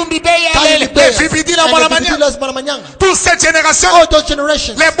elders, Kayumbi Beya, les Vibidi la and the Molamania, Bibidilas Malamanyanga, toute cette génération, all those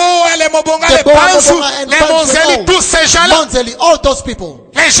generations, les Boa, les Mobonga, the les Boa, Panzou, Mobonga, and les Panzou, Monzeli, all. tous ces gens-là, Monzeli, all those people,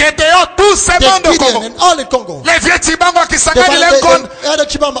 les Gédéons, tous ces the mondes au Gideon Congo, and all in Congo, les vieux Tibango qui the s'engagent les Congo, other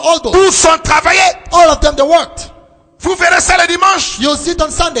Chibamba, all those, tous ont travaillé. all of them they worked. Vous verrez ça le dimanche. You'll see it on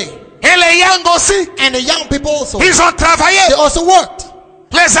Sunday. Et les Yang aussi, And the young people also, ils ont travaillé. they also worked.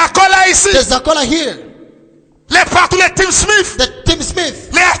 Les Zakola ici, The Zakola here, les partout, les Tim Smith, the Tim Smith,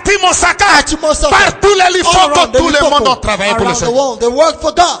 les Tim Osaka, Tim Osaka, partout les all Lifoko, around the tout le Limpopo, monde ont travaillé pour le around the Seigneur. world, they worked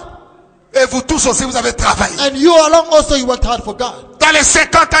for God. Et vous tous aussi, vous avez travaillé. And you along also, you worked hard for God. Dans les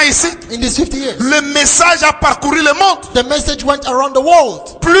 50 ans ici, In these 50 years, le message a parcouru le monde. the message went around the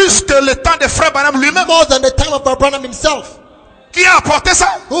world Plus que le temps de Frère Branham lui-même. more than the time of Branham himself. Qui a apporté ça?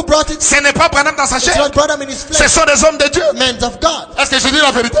 Who brought it? Ce n'est pas Branham dans sa It's chair. not Branham in his Ce flesh. sont des hommes de Dieu. Men of God. Est-ce que je dis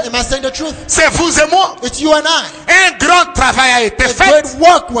la vérité? Am I saying the truth? C'est vous et moi. It's you and I. Un grand travail a été A fait. great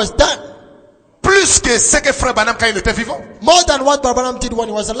work was done. Plus que ce que Frère Branham quand il était vivant. More than what Branham did when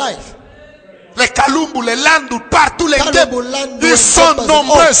he was alive. Les Kalumbu, les Landu, partout les Kalumbu, Gueb, Landu, ils sont Gueb,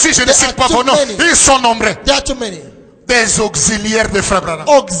 nombreux. all. Si je ne There cite are pas too vos noms, many. ils sont nombreux. There are too many. Des auxiliaires de Frère Branham.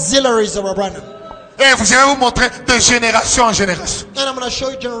 Auxiliaries of Branham. Et je vais vous montrer de génération en génération. And I'm going to show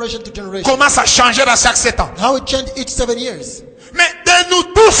you generation to generation. Comment ça changeait dans chaque 7 ans. How it changed each 7 years. Mais de nous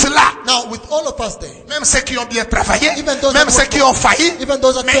tous là, Now, with all of us there, même ceux qui ont bien travaillé, Even those même that ceux work qui ont failli, even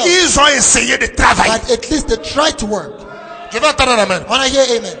those that mais failed. ils ont essayé de travailler. but at least they tried to work. Je vais entendre amen. When I hear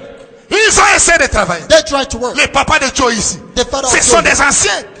amen, Ils ont essayé de travailler. they tried to work. Les papas de Joe ici, The father ce of sont Joe, des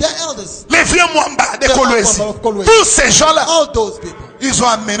anciens. their elders, Les vieux Mwamba de The Kolwezi. Mwamba of Kolwezi. Tous ces gens-là, all those people, ils ont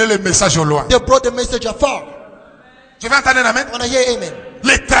amené le message au loin. they brought the message afar. Je vais entendre amen. When I hear amen,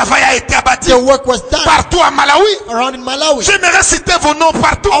 Le travail a été abattu the work was done partout à Malawi. around in Malawi. J'aimerais citer vos noms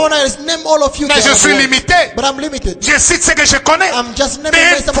partout. I want to name all of you Mais there je as suis well. limité. But I'm limited. Je cite ce que je connais. I'm just naming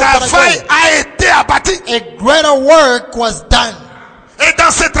Mais myself un what I travail know. a été abattu. A greater work was done. Et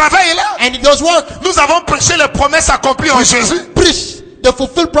dans ce travail-là, And in those work, nous avons prêché les promesses accomplies en Jésus. preach the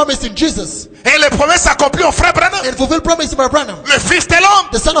fulfilled promise in Jesus. Et les promesses accomplies en Frère Branham. And fulfilled promise in Branham. Le Fils de l'homme.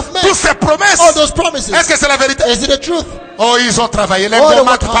 The Son of Man. Toutes ces promesses. All those promises. Est-ce que c'est la vérité? Is it the truth? Oh, ils ont travaillé. Les Oh, they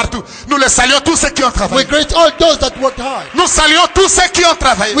gommates work hard. partout. Nous les saluons tous ceux qui ont We travaillé. greet all those that worked hard. Nous saluons tous ceux qui ont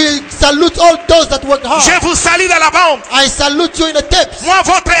travaillé. We salute all those that worked hard. Je vous salue dans la bande. I salute you in the tips. Moi,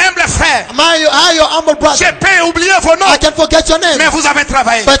 votre humble frère. I, your humble brother. Je peux oublier vos noms. I can forget your name. Mais vous avez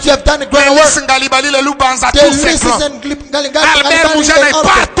travaillé. But you have done a Les great work. Lissingalibali, les Lubanza, The tous ces Lysis clans. and Albert Moujana est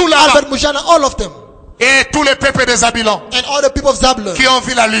partout là-bas. Albert Moujana, all of them. Et tous les peuples des Zabilans And all the people of Zabulon qui ont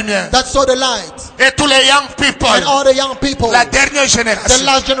vu la lumière. that saw the light. Et tous les young people. And all the young people. La dernière The génération.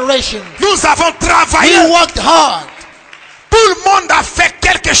 last generation. Nous avons travaillé. We worked hard. Tout le monde a fait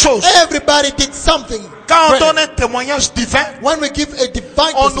quelque chose. Everybody did something. Quand on great. donne un témoignage divin, When we give a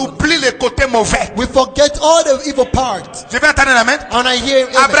divine on testimony, oublie les côtés mauvais. we forget all the evil parts. Je vais entendre la main. And I hear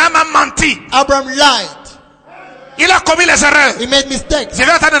amen. Abraham a menti. Abraham lied. Il a commis les erreurs. He made mistakes. Je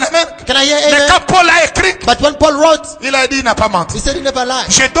vais entendre la main. Can I hear Mais amen? quand Paul a écrit, But when Paul wrote, il a dit il n'a pas menti. he said he never lied.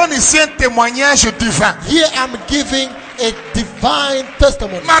 Je donne ici un témoignage divin. Here I'm giving a divine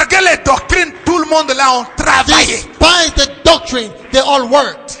testimony. Malgré les doctrines, tout le monde là ont travaillé. Despite the doctrine, they all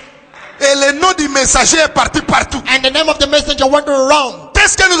worked. Et le nom du messager est parti partout. And the name of the messenger went around.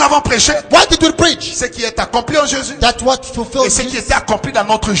 Qu'est-ce que nous avons prêché? What did we preach? Ce qui est accompli en Jésus. That what Et fulfilled ce qui Jesus. était accompli dans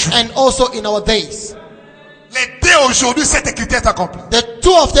notre jour. And also in our days. Les deux aujourd'hui, cette écriture est accomplie. The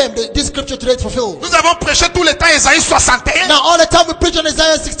two of them, this scripture today is fulfilled. Nous avons prêché tout le temps Isaïe 61. Now all the time we preach on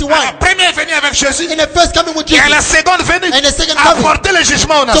Isaiah 61. À la première venue avec Jésus. In the first coming with Et à Jesus. la seconde venue. And the second coming. Apporter le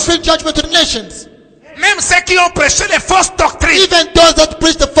jugement aux To nations. bring judgment to the nations. Même ceux qui ont prêché les fausses doctrines. Even those that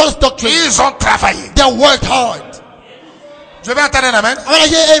preach the false doctrine. Ils ont travaillé. They worked hard. Je vais entendre un amen. I want to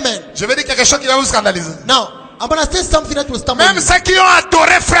hear amen. Je vais dire quelque chose qui va vous scandaliser. Now, I'm going to say something that will stumble Même you. ceux qui ont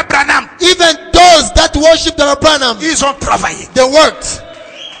adoré Frère Branham. Even those that worship the Branham, Ils ont travaillé. they worked.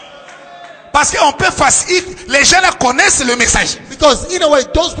 Parce qu'on peut faciliter. Les gens là connaissent le message. Because in a way,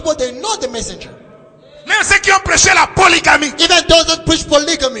 those people, they know the messenger. Même ceux qui ont prêché la polygamie. Even those that preach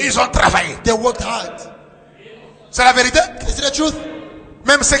polygamy, Ils ont travaillé. they worked hard. C'est la vérité. Is it the truth?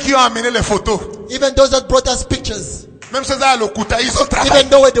 Même ceux qui ont amené les photos. Even those that brought us pictures, Même ceux à l'Okuta, ils ont travaillé. even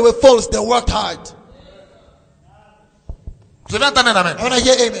though they were false, they worked hard. Je vais entendre un amen. I want to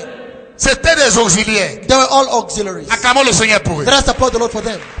hear amen. C'était des auxiliaires. They were all auxiliaries. Acclamons le Seigneur pour eux. Let us applaud the Lord for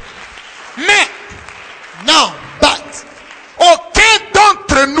them. Mais Now, but aucun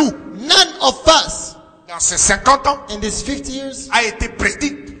d'entre nous, none of us dans ces 50 ans, in these 50 years a été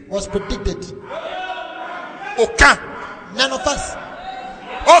prédit. was predicted. Aucun. None of us.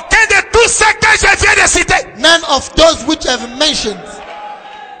 Aucun de tous ceux que je viens de citer. None of those which I've mentioned.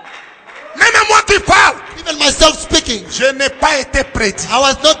 Même moi qui parle, Even myself speaking, je n'ai pas été prédit. I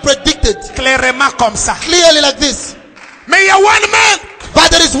was not predicted Clairement comme ça. clearly like this. Mais il y a one man But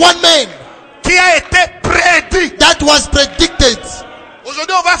there is one man qui a été prédit. that was predicted.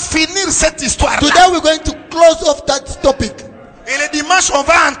 Aujourd'hui, on va finir cette histoire. Today we're going to close off that topic. Et le dimanche, on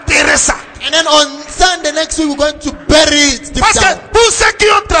va enterrer ça. And then on Sunday next week, we're going to bury it deep Parce que down. tous ceux qui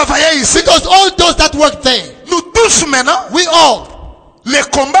ont travaillé ici, Because all those that work there, nous tous maintenant, we all, les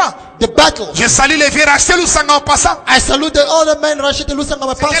combats. the battle. Je salue les vieux Rachel Lusanga en passant. I salute all the men Rashid Lusanga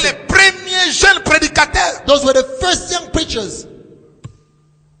my C'était pastor. les premiers jeunes prédicateurs. Those were the first young preachers.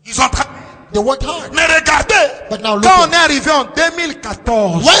 Ils ont travaillé. They worked hard. Mais regardez, But now look quand at- on est arrivé en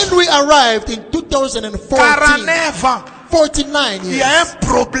 2014, When we arrived in 2014, 49 ans, 49 il y a years. un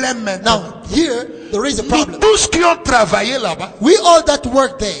problème maintenant. Now, here, there is a Nous problem. tous qui ont travaillé là-bas, We all that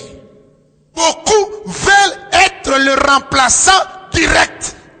work there, beaucoup veulent être le remplaçant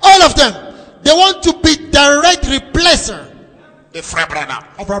direct all of them, they want to be direct replacer de Frère Branham.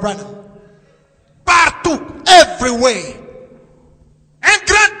 of Brother Branham. Partout. Everywhere. Un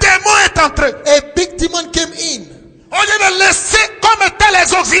grand démon est entré. A big demon came in. Au lieu de laisser comme étaient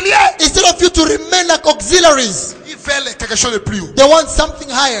les auxiliaires, Instead of you to remain like auxiliaries, ils veulent quelque chose de plus haut. they want something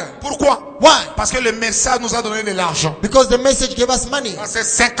higher. Pourquoi? Why? Parce que le message nous a donné de l'argent. Because the message gave us money. Dans ces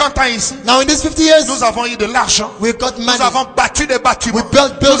 50 ans ici, Now in these 50 years, nous avons eu de l'argent. we got Nous money. avons bâti des bâtiments. We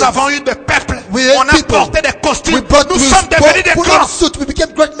built buildings. Nous avons eu des peuples. We had On a people. porté des costumes. We brought Nous we sommes devenus des put grands. on suit. We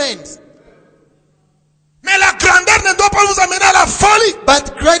became great men. Mais la grandeur ne doit pas vous amener à la folie.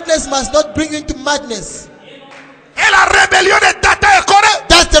 But greatness must not bring you into madness. Et la rébellion de Data et Corée,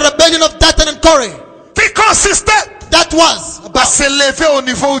 That's the rebellion of Dathan and Korah. qui consistait That was à about s'élever au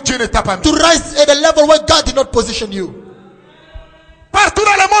niveau où Dieu ne t'a pas mis. to rise at a level where God did not position you. Partout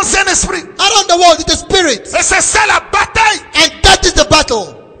dans le monde, c'est un esprit. Around the world, it's a spirit. Et c'est ça la bataille. And that is the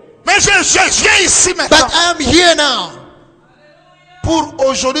battle. Mais je viens ici But maintenant. I am here now. Pour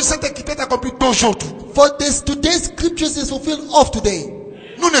aujourd'hui, cette équité est accomplie d'aujourd'hui. For this, today's scriptures is fulfilled of today.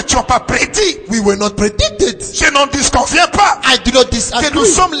 Nous n'étions pas prédits. We were not predicted. Je n'en disconviens pas. I do not Que disagree nous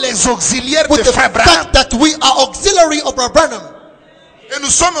sommes les auxiliaires de with the Frère Branham. fact that we are auxiliary of Brother Branham. Et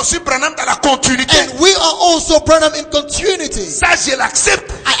nous sommes aussi Branham dans la continuité. And we are also Branham in continuity. Ça, je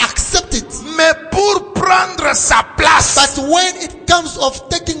l'accepte. I accept it. Mais pour prendre sa place, But when it comes of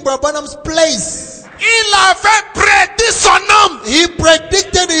taking Brother Branham's place, il avait prédit son homme. he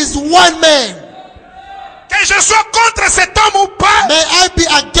predicted his one man. Que je sois contre cet homme ou pas, May I be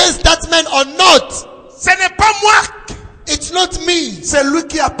against that man or not? ce n'est pas moi. It's not me. C'est lui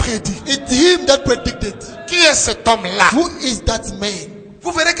qui a prédit. It's him that predicted. Qui est cet homme-là? Who is that man?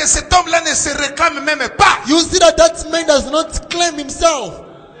 Vous verrez que cet homme-là ne se réclame même pas. You see that that man does not claim himself.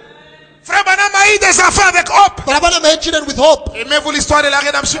 Frère Branham a eu des enfants avec Hope. But Branham had children with hope. Aimez-vous l'histoire de la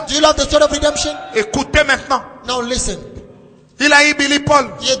rédemption? Do you love the story of redemption? Écoutez maintenant. Now listen. Il a eu Billy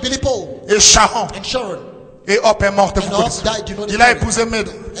Paul He had Billy Paul et Sharon. and Sharon. Et Hope est morte. And Hope died, you know the Il a story. épousé Mary.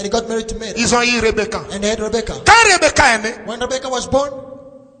 And he got married to Mary. Ils ont eu Rebecca. And they had Rebecca. Quand Rebecca est née, When Rebecca was born,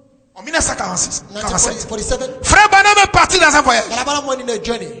 en 1946, 47, 1947, Frère Branham est parti dans un voyage. Brother Branham went in a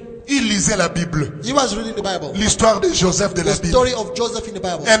journey. Il lisait la Bible. He was reading the Bible. L'histoire de Joseph de la The Bible. story of Joseph in the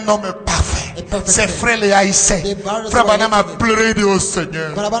Bible. Un homme parfait. A perfect Ses man. frères les haïssaient. They barred Frère the Branham a way to him. pleuré et dit au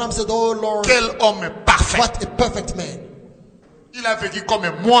Seigneur, Brother Branham said, "Oh Lord, quel homme parfait. what a perfect man." Il a vécu comme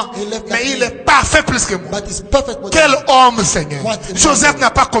moi, He left mais like il me. est parfait plus que moi. But he's perfect. More Quel than me. homme, Seigneur. What a Joseph man. n'a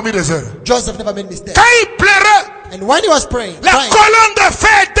pas commis des erreurs. Joseph never made mistakes. Quand il pleurait, And when he was praying, la colonne de feu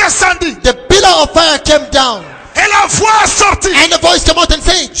est descendue the pillar of fire came down, et la voix a sorti. and the voice came out and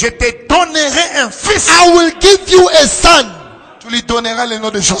said, Je te donnerai un fils. "I will give you a son, Tu lui donneras le nom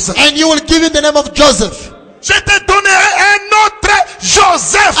de Joseph. and you will give him the name of Joseph. Je te donnerai un autre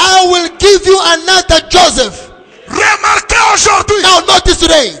Joseph. I will give you another Joseph." Remarquez aujourd'hui, Now notice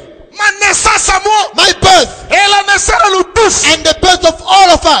today, ma naissance à moi my birth et la naissance de nous tous. and the birth of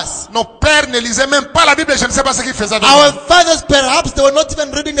all of us. Nos pères ne lisaient même pas la Bible. Je ne sais pas ce qu'ils faisaient. Our fathers, perhaps they were not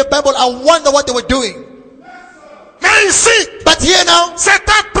even reading the Bible. I wonder what they were doing. Mais ici, But here now, c'est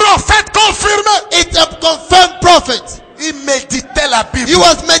un prophète confirmé. it's a confirmed prophet. Il méditait la He Bible.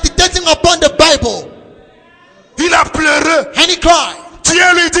 was meditating upon the Bible, Il a pleuré. and he cried. Dieu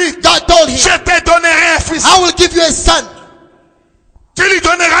lui dit, God told him, je te donnerai un fils. "I will give you a son." Tu lui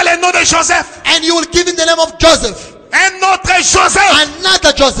donneras le nom de Joseph. And you will give him the name of Joseph. Un autre Joseph.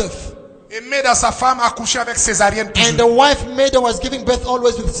 Another Joseph. Et Méda, sa femme, a couché avec césarienne. And the wife Maida was giving birth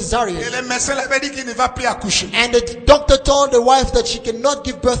always with Et cesarean. le médecin l'avait dit qu'il ne va plus accoucher. And the doctor told the wife that she cannot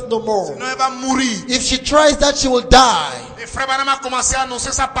give birth no more. Sinon, elle va mourir. If she tries that, she will die. Et frère Branham a commencé à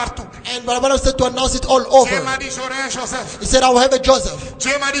annoncer ça partout. And Brother said to announce it all Dieu over. m'a dit, j'aurai un Joseph. He said, I will have a Joseph.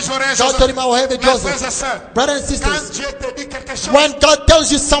 Dieu m'a dit, j'aurai un God told him, Joseph. I will have a Mes frères et Joseph. sœurs, Brothers and quand sisters, Dieu te dit quelque chose, when God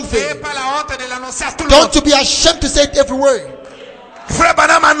tells you something, n'ayez pas la honte de l'annoncer à tout le monde. don't you be ashamed to say it everywhere. Frère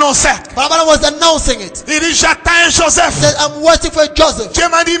Branham annonçait. Brother was announcing it. Il dit, j'attends un Joseph. He said, I'm waiting for a Joseph. Dieu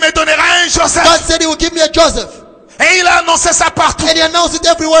m'a dit, il me donnera un Joseph. God said he will give me a Joseph. Et il a annoncé ça partout. And he announced it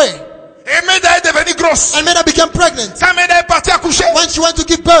everywhere. Et Méda est devenue grosse. And Maida became pregnant. Quand Méda est partie accoucher, When she went to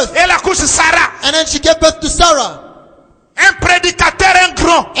give birth, elle accouche Sarah. and then she gave birth to Sarah, Un prédicateur, un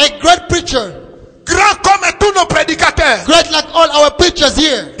grand. a great preacher, Grand comme tous nos prédicateurs. great like all our preachers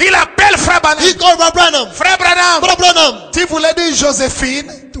here. Il appelle Frère Branham. He called Brother Branham. Frère Branham, Brother Branham, tu voulais dire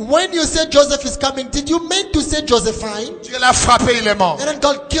Joséphine, when you said Joseph is coming, did you mean to say Josephine? Dieu l'a frappé, il est mort. And then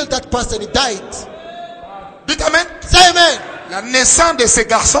God killed that person, he died. Dites amen. Say amen. La naissance de ce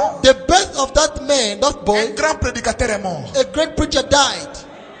garçon, The birth of that man, that un boy, grand prédicateur est mort. a great preacher died.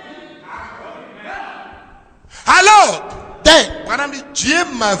 Alors, Then, Branham dit, Dieu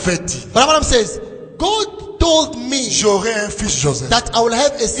m'avait dit, Brother Branham says, God told me j'aurai un fils Joseph. that I will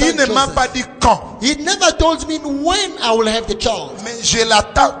have a son Il ne m'a Joseph. pas dit quand, He never told me when I will have the child. mais je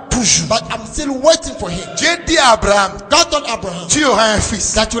l'attends toujours. But I'm still waiting for him. Dieu dit à Abraham, God told Abraham tu auras un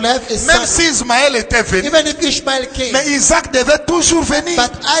fils. that you'll have a Même son. si Ismaël était venu, Even if Ishmael came. mais Isaac devait toujours venir.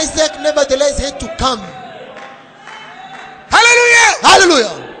 But Isaac nevertheless had to come. Alléluia.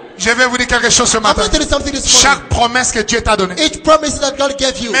 Hallelujah. Je vais vous dire quelque chose ce I'm matin. going to tell you something this morning. Chaque promesse que Dieu t'a donnée, Each promise that God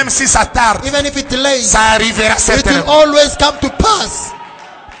gave you, même si ça tarde, even if it delays, ça arrivera it will certainement. always come to pass.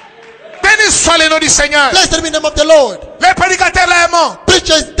 Béni soit le nom du Seigneur. Blessed be the name of the Lord. Le prédicateur là est mort.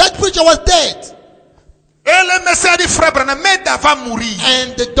 That preacher was dead. Et le messager a dit, frère Branham, Méda va mourir.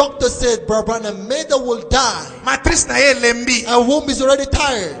 And the doctor said, Brother Branham, Maida will die. Matrice na ye lembi. Her womb is already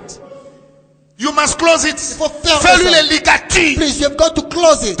tired. You must close it. faut faire Fais-lui ça. les ligatures. Please, you have got to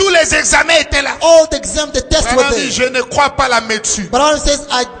close it. Tous les examens étaient là. All the exams, the tests were Branham dit, there. je ne crois pas la médecine. Brother says,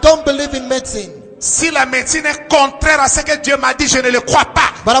 I don't believe in medicine. Si la médecine est contraire à ce que Dieu m'a dit, je ne le crois pas.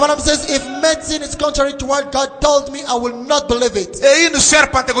 Brother says, if medicine is contrary to what God told me, I will not believe it. Et une sœur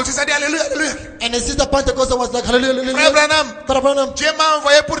pentecôtiste a dit, alléluia, alléluia. And the sister Pentecostal was like, hallelujah, Frère hallelujah. Branham, Brother Branham, Dieu m'a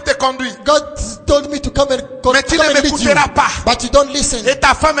envoyé pour te conduire. God told me to come and, Mais tu come ne and lead you. m'écouteras pas. But you don't listen. Et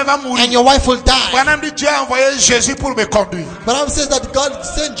ta femme va mourir. And your wife will die. Branham dit, Dieu a envoyé Jésus pour me conduire. Brother says that God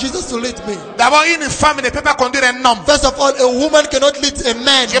sent Jesus to lead me. D'abord, une femme ne peut pas conduire un homme. First of all, a woman cannot lead a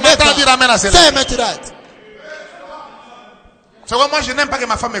man. Je m'attends à dire amen à Say cela. amen to that. C'est pourquoi moi je n'aime pas que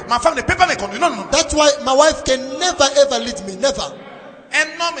ma femme ne peut pas me conduire. Non, non. That's why my wife can never ever lead me. Never. Un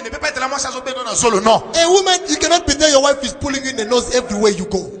homme ne peut pas être là, moi ça s'obéit dans solo. Non. A woman, you cannot be there. Your wife is pulling in the nose everywhere you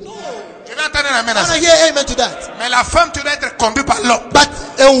go. No. Je vais entendre un amen à I ça. hear amen to that. Mais la femme, tu dois être conduite par l'homme. But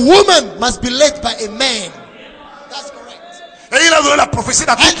a woman must be led by a man. That's correct. Et il a donné la prophétie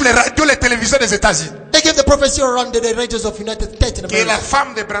dans toutes les radios, les télévisions des États-Unis. They gave the prophecy around the radios of United States in Que la America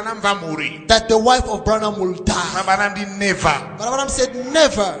femme de Branham va mourir. that the wife of Branham will die. Mais Branham dit never. But Branham said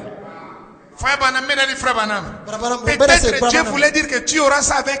never. Frère Branham, mais il a dit frère Branham. But Branham said, Peut-être Dieu Branham, voulait dire que tu auras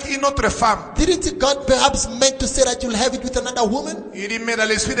ça avec une autre femme. didn't God perhaps meant to say that you'll have it with another woman? Il dit, mais dans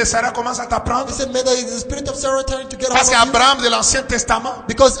l'esprit de Sarah commence à t'apprendre. He said, maybe the spirit of Sarah trying to get Parce hold of you. qu'Abraham de l'Ancien Testament,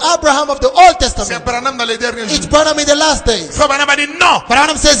 Because Abraham of the Old c'est Testament, Branham dans les derniers jours. it's Branham in the last days. Frère Branham a dit non. But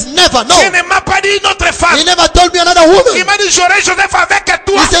Branham says never, no. Tu ne m'as pas dit une autre femme. He never told me another woman. Il m'a dit j'aurai Joseph avec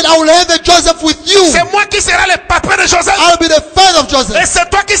toi. He said, I will have a Joseph with you. C'est moi qui serai le papa de Joseph. I'll be the father of Et Joseph. c'est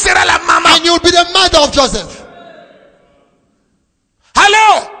toi qui seras la maman. And you'll be the mother of Joseph.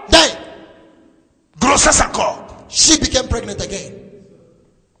 Alors, Then, grossesse encore. she became pregnant again.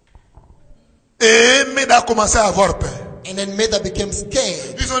 Et Méda a commencé à avoir peur. And then Maida became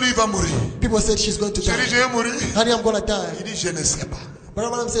scared. Ils ont dit il va mourir. People said she's going to J'ai dit je die. vais mourir. Honey, I'm going to die. Il dit je ne sais pas. But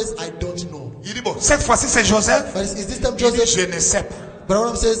Branham says, I don't know. Il dit bon, cette fois-ci c'est Joseph. But is this time Il dit Joseph? je ne sais pas. But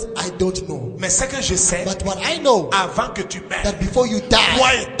Branham says, I don't know. Mais ce que je sais, But what I know, avant que tu meurs, that before you moi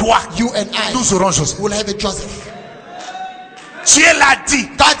die, et toi, you and I nous aurons Joseph. will have a Joseph. Dieu l'a dit.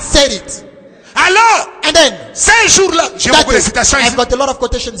 God said it. Alors, And then, ces jours-là, j'ai that beaucoup de is, citations I've ici. got a lot of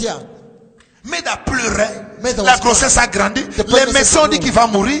quotations here. Méda pleurait. Mother La was grossesse a grandi. The Les pregnancy médecins ont dit grew. qu'il va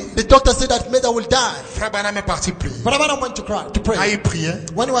mourir. The doctor said that mother will die. Frère Branham est parti prier. But Abraham went to cry, to Quand pray. il priait,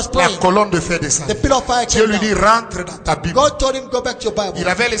 When he was la praying, colonne de fer descend. the pillar of fire Dieu came lui dit, down. rentre dans ta Bible. God told him, go back to your Bible. Il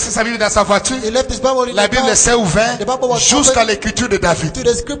avait laissé sa Bible dans sa voiture. He left his Bible in La the Bible car s'est ouverte The Bible was jusqu'à open l'écriture de David. to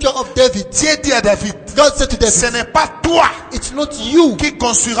the scripture of David. Dieu dit à David, God said to ce David, n'est pas toi it's not you qui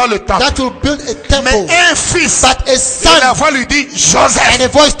construira le temple, that will build a mais temple, un fils. but a Et la son. voix lui dit, Joseph. And a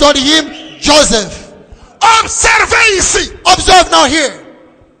voice told him, Joseph. Observez ici. Observe now here.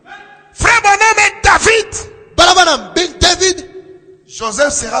 Frère Branham est David. Balaam being David,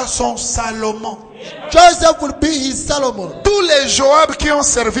 Joseph sera son Salomon. Joseph will be his Solomon. Tous les Joab qui ont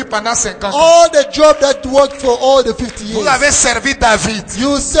servi pendant 50 ans. All the job that worked for all the 50 Vous years. avez servi David.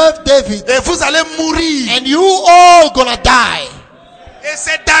 You serve David, Et vous allez mourir. and you all gonna die. Et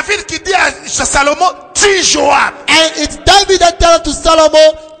c'est David qui dit à Salomon, tue Joab. And it's David that tells to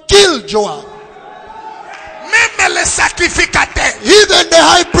Solomon, kill Joab. Même les sacrificateurs. Even the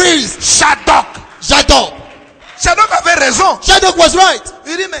high priest, Zadok. Zadok avait raison. was right.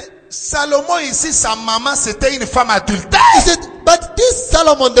 Il dit, mais Salomon ici, sa maman, c'était une femme adultère. He said, but this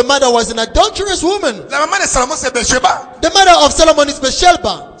Solomon, the mother was an adulterous woman. La maman de Salomon, c'est Bathsheba. The mother of Solomon is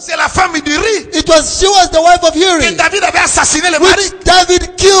Bathsheba. C'est la femme du riz. She was the wife of Et Uri, David avait assassiné le mari. which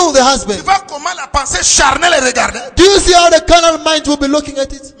David killed the Tu husband. vois comment la pensée charnelle est regardée. Do you see how the carnal mind will be looking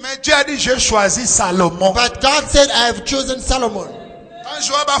at it? Mais Dieu a dit, j'ai choisi Salomon. But God said, I have chosen Solomon. Quand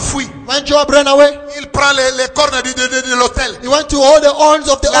Joab a fui, When Joab ran away, il prend les cornes de l'autel. he went to all the horns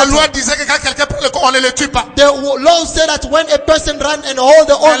of the La loi altar. disait que quand quelqu'un prend le corps, on ne le tue pas. The law said that when a person ran and hold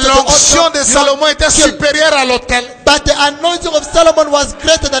the horns of L'onction the de altar, Salomon était kill. supérieure à l'autel. But the anointing of Solomon was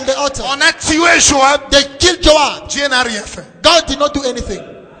greater than the altar. On a tué Joab. They killed Joab. Dieu n'a rien fait. God did not do anything.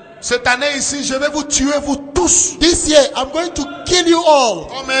 Cette année ici, je vais vous tuer vous tous. This year, I'm going to kill you all.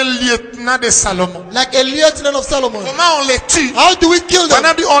 Comme un lieutenant de Salomon. Like a lieutenant of Solomon. Comment on les tue? How do we kill them? On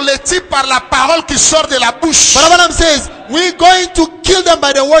a dit, on les tue par la parole qui sort de la bouche. But Abraham says, we're going to kill them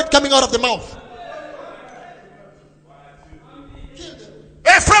by the word coming out of the mouth.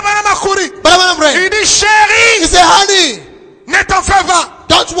 Et frère Branham a couru. But Abraham ran. Il dit, chérie, He said, honey, ne t'en fais pas.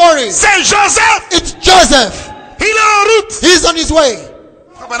 don't worry. C'est Joseph. It's Joseph. Il est en route. He's on his way.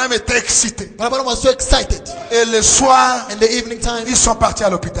 Frère Branham était excité. But Abraham was so excited. Et le soir, In the evening time, ils sont partis à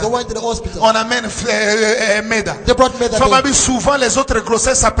l'hôpital. they went to the hospital. On amène Meda. They brought Meda Frère there. Branham, souvent les autres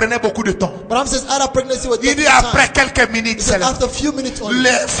grossesses, ça prenait beaucoup de temps. Abraham says, other pregnancy was Il taking dit après time. quelques minutes, He c'est said, là. after a few minutes only,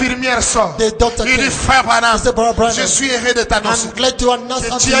 L'infirmière sort. the doctor Il dit, came. frère Branham, He said, Brother Branham, je suis heureux de t'annoncer I'm glad to announce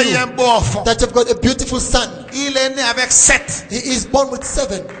que unto tu as eu un you beau enfant. that you've got a beautiful son. Il est né avec 7. He is born with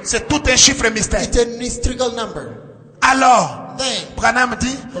 7. C'est tout un chiffre mystère. It's a mystical number. Alors, Then, Branham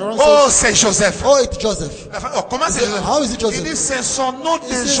dit, Branham oh, c'est Joseph. oh, it's Joseph. Oh, comment c'est Joseph? How is it Joseph? Il dit, c'est son nom He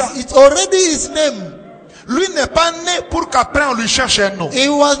déjà. says, it's already his name. Lui n'est pas né pour qu'après on lui cherche un nom. He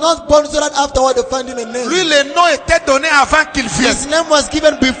was not born so that afterward they find him a name. Lui, le nom était donné avant qu'il vienne. His name was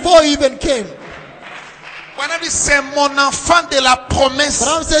given before he even came. Branham dit, c'est mon enfant de la promesse.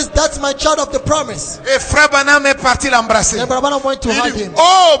 Abraham says, that's my child of the promise. Et frère Branham est parti l'embrasser. Then Abraham went to hug Il dit, him.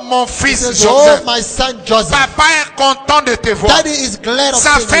 oh mon He fils says, Joseph, oh, my son Joseph. papa est content de te voir. Daddy is glad of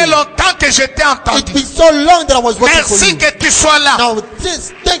Ça seeing fait you. longtemps que je t'ai It's entendu. been so long that I was waiting for Merci you. que tu sois là. Now,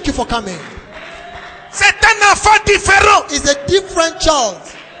 thank you for coming. C'est un enfant différent. It's a different child.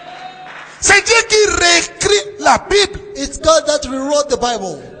 C'est Dieu qui réécrit la Bible. It's God that rewrote the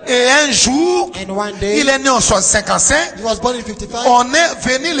Bible. Et un jour, And one day, il est né en 55. he was born in 55. On est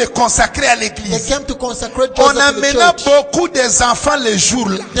venu le consacrer à They l'église. came to consecrate On Joseph in the amena church. beaucoup des enfants le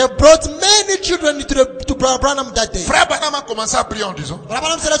jour-là. They brought many children to Brother Branham that day. Frère Branham a commencé à prier en disant, Brother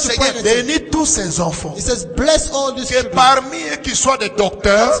Branham said that to Seigneur, pray. And bénis tous ces enfants. he says, bless all these Que children. parmi eux qui soient des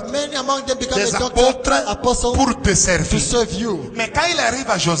docteurs, Many among them become des a doctor, apôtres, apostle, pour te to servir. serve you. Mais quand il arrive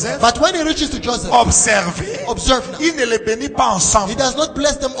à Joseph, But when he reaches to Joseph, observez, observe now. il ne les bénit pas ensemble. He does not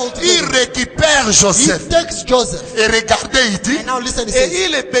bless them all Il together. récupère He Joseph. takes Joseph. Et regardez, il dit, And now listen, he et says,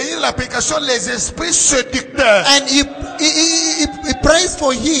 il est béni l'application les esprits séducteurs. and he prays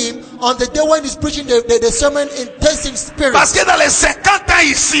for him on the day when he's preaching the sermon in tasting spirit. Parce que dans les 50 ans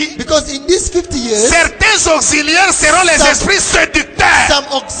ici, Because in these 50 years, certains auxiliaires seront les esprits séducteurs. some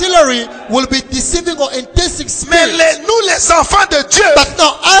auxiliary will be deceiving or tasting Mais spirit. nous, les enfants de Dieu, But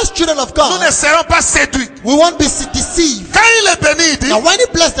now, as children of nous ne God, serons pas séduits. we won't be deceived. Quand il est béni, il dit, Now, when he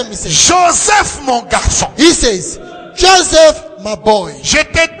blessed them, he says, Joseph, mon garçon, he says, Joseph, my boy, je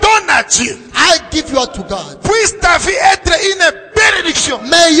te donne à Dieu. I give you out to God. Puisse ta vie être une bénédiction.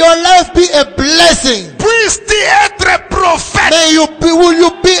 May your life be a blessing. Puisse-tu être prophète. Will you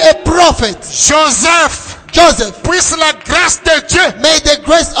be a prophet? Joseph, Joseph, puisse la grâce de Dieu may the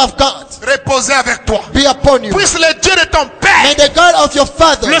grace of God reposer avec toi. be upon you. Puisse le Dieu de ton May Père, the God of your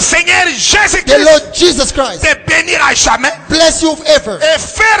Father, le Seigneur the Jésus-Christ, Lord Jesus Christ, te bénir à jamais bless you ever et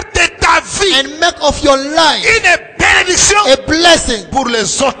faire de ta vie and make of your life une bénédiction a blessing pour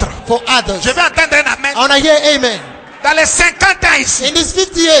les autres. for others. Je vais entendre un amen. I want to hear amen. Dans les 50 ans ici, In these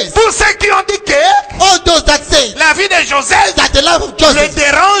 50 years, tous ceux qui ont dit que all those that say la vie de Joseph that the life of le Joseph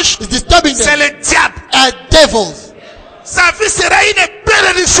dérange, is disturbing c'est them le diable. are devils. Sa vie sera une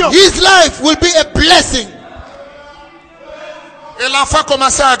bénédiction. His life will be a blessing. Et l'enfant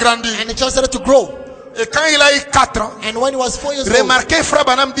commençait à grandir. And the child started to grow. Et quand il a eu 4 ans, And when he was 4 years old, remarquez, Frère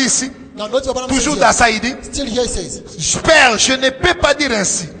Branham dit ici, now notice what Branham toujours says dans here. ça, il dit, Still here he says, Père, je ne peux pas dire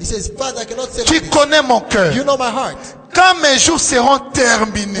ainsi. he says, Father, I cannot say Tu like this. connais mon cœur. You know my heart. Quand mes jours seront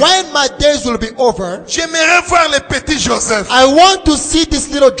terminés, When my days will be over, j'aimerais voir le petit Joseph I want to see this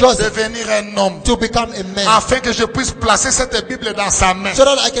little Joseph devenir un homme, to become a man, afin que je puisse placer cette Bible dans sa main. so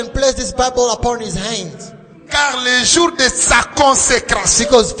that I can place this Bible upon his hands. Car le jour de sa consécration,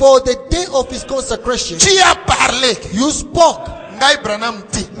 Because for the day of his consecration, tu as parlé. you spoke, Ngai Branham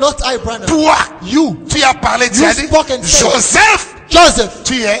dit, not I, Branham. toi, You, tu as parlé, tu You as dit, spoke and said, Joseph, Joseph,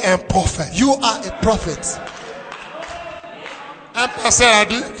 tu es un prophète. you are a prophet. Un pasteur a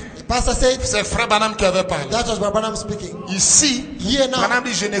dit, The pastor said, c'est Frère Branham qui avait parlé. that was Branham speaking. Ici, Here now, Branham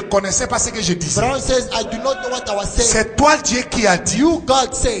dit, je ne connaissais pas ce que je disais. Branham says, I do not know what I was saying. C'est toi Dieu qui a dit, You,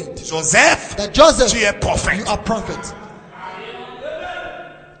 God, said Joseph, that Joseph, tu es prophète. you are prophet.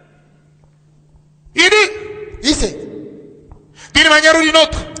 Il dit, He said, d'une manière ou d'une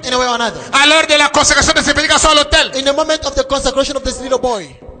autre, in a way or another, à l'heure de la consécration de ce petit garçon à l'hôtel, in the moment of the consecration of this little boy,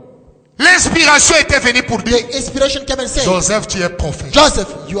 l'inspiration était venue pour dire, the inspiration came and said, Joseph, tu es prophète. Joseph,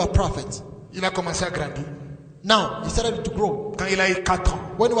 you are prophet. Il a commencé à grandir. Now, he started to grow. Quand il a eu 4 ans,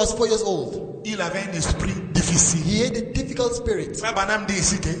 When he was 4 years old, il avait un esprit difficile. he had a difficult spirit. Frère Branham dit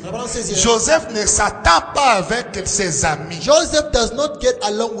ici que Branham says here, Joseph ne s'attend pas avec ses amis Joseph does not get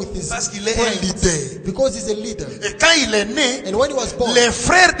along with his parce qu'il est un friends leader. because he's a leader. Et quand il est né, And when he was born, les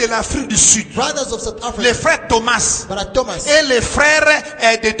frères de l'Afrique du Sud, brothers of South les Africa, frères Thomas Brother Thomas, et les frères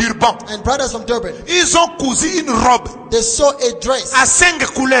de Durban, and brothers from Durban, ils ont cousu une robe they saw a dress. à 5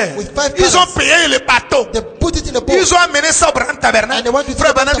 couleurs. With 5 Ils ont colors. payé le bateau. They put it in a boat. Ils ont amené ça au Grand And Tabernacle. they went to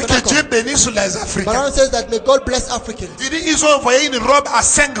Frère the Branham dit que tabernacle. Dieu bénisse sur les Africains. Branham says that may God bless Africans. Il dit, ils ont envoyé une robe à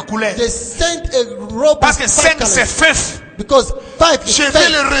 5 couleurs. They sent a robe Parce que with 5 5 c'est colors. feuf. Because 5 is Je vais fake.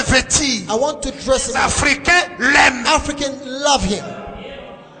 le revêtir. I want to dress Les him up. Africains l'aiment. Africans love him.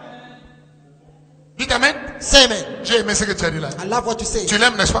 Dites amen. Say amen. J'ai aimé ce que tu as dit là. I love what you say. Tu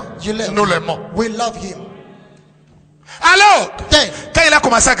l'aimes, n'est-ce pas? You love Nous him. l'aimons. We love him. Alors, Then, quand il a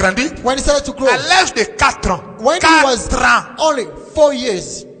commencé à grandir, when he started to grow, à l'âge de 4 ans, when he 4 was ans, only 4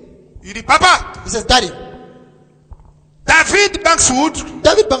 years, il dit, papa, he says, Daddy, David Bankswood,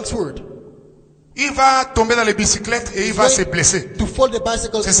 David Bankswood il va tomber dans les bicyclettes et il va se blesser. to fold the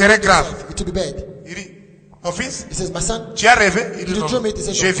bicycle. Ce serait grave. It will be bad. Il dit, mon fils, He says, my son, tu as rêvé? Il dit, You non, dream it, he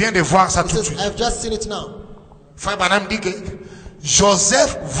said, je viens de voir ça he tout de says, suite. I've just seen it now. Frère Branham dit que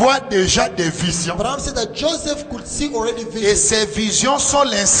Joseph voit déjà des visions. But I'm saying that Joseph could see already Et visions. ces visions sont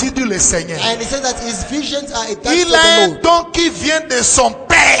l'insigne du Seigneur. And he said that his visions are a gift Il of a the un Lord. don qui vient de son He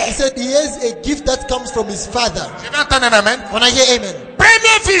père. said he has a gift that comes from his father. Je vais entendre un amen. When I hear amen.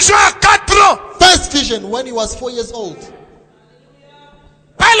 Première vision à 4 ans. First vision when he was 4 years old.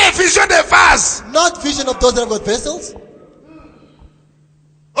 Pas les visions de vase. Not vision of those that have got vessels.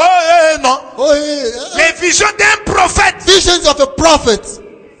 Oh, non. Oh, yeah. Les visions d'un prophète. Visions of a prophet.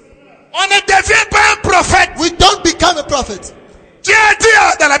 On ne devient pas un prophète. We don't become a prophet. Dieu a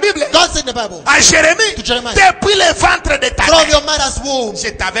dit dans la Bible, God said in the Bible, à Jérémie, To Jeremiah. depuis le ventre de ta from mère, your mother's womb, je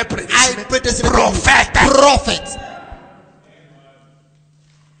t'avais I prédestiné predestinated prophète. you. Prophet.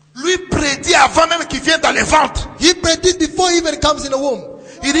 Lui prédit avant même qu'il vienne dans le ventre. He predicted before he even comes in the womb.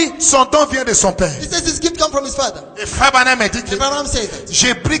 Il dit, son don vient de son père. He says his gift comes from his father. Et Frère Branham m'a dit que Abraham says that.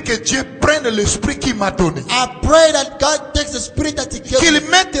 j'ai pris que Dieu prenne l'esprit qu'il m'a donné. I pray that God takes the spirit that he gave Qu'il me.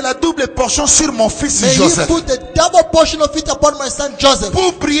 mette de la double portion sur mon fils May he Joseph. put a double portion of it upon my son Joseph.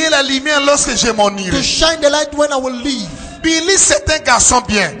 Pour briller la lumière lorsque je m'en To irai. shine the light when I will leave. Billy, c'est un garçon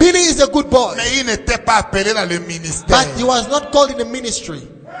bien. Billy is a good boy. Mais il n'était pas appelé dans le ministère. But he was not called in the ministry.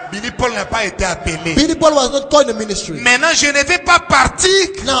 Billy Paul n'a pas été appelé. Billy Paul was not called in the ministry. Maintenant, je ne vais pas partir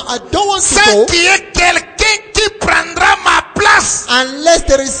Now, I don't want to sans go qu'il y ait quelqu'un qui prendra ma place. unless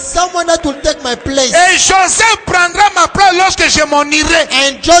there is someone that will take my place. Et Joseph prendra ma place lorsque je m'en irai.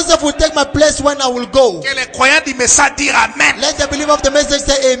 And Joseph will take my place when I will go. Que les croyants du message disent Amen. Let the believer of the message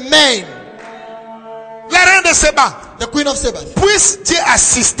say amen. La reine de Séba, The queen of Sabbath. puisse Dieu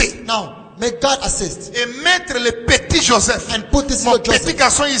assister Now, May God assist. Et mettre le petit Joseph, And put this mon little petit Joseph,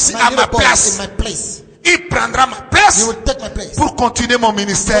 garçon ici, my à little ma boy, place. in my place. Il prendra ma He place will take my place. pour continuer mon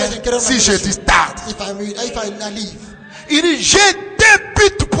ministère So I can carry on my si je ministry. dis tard. If I leave. Il dit, j'ai deux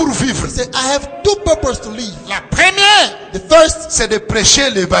buts pour vivre. He said, I have two purposes to live. La première, The first c'est de prêcher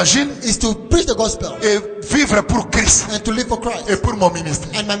l'évangile is to preach the gospel et vivre pour Christ and to live for Christ et pour mon ministère.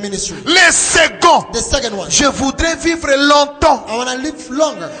 and my ministry. Le second, The second one, je voudrais vivre longtemps, I want to live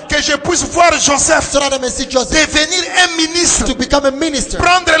longer que je puisse voir Joseph so that I may see Joseph devenir un ministre, to become a minister.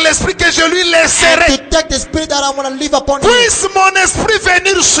 prendre l'esprit que je lui And laisserai. to take the spirit that I want to live upon him. Puisse mon esprit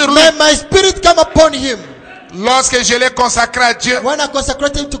venir sur lui. May my spirit come upon him. Lorsque je l'ai consacré à Dieu, When I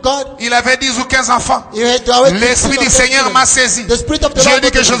consecrate him to God, il avait 10 ou 15 enfants. he had to awake the L'esprit spirit du of Seigneur God. m'a saisi. The spirit of the J'ai Lord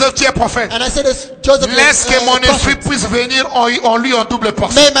dit que was in me. Joseph, tu es prophète. And I said, Joseph, Laisse que mon esprit prophet. puisse venir en lui en double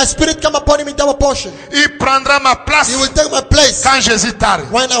portion. May my spirit come upon him in double portion. Il prendra ma place He will take my place quand Jésus tarde.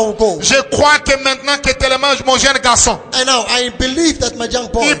 when I will go. Je crois que maintenant que tellement mon jeune garçon, And now I believe that my young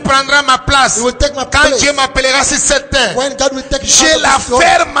boy, il prendra ma place he will take my quand place. Dieu m'appellera sur cette terre. When God will take me J'ai out la of this world,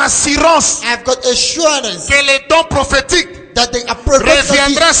 ferme assurance I've got assurance que les dons prophétiques that the prophetic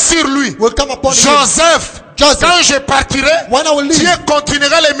reviendra sur lui. will come upon him. Joseph, Joseph, quand je partirai, when I will leave, Dieu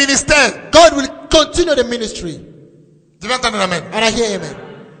continuera le ministère. God will continue the ministry. Tu vas entendre amen. And I hear amen.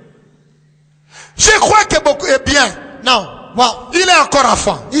 Je crois que beaucoup est bien. Now, wow, Il est encore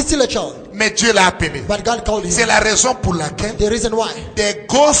enfant, he's still a child, mais Dieu l'a appelé. but God called C'est him. la raison pour laquelle The reason why des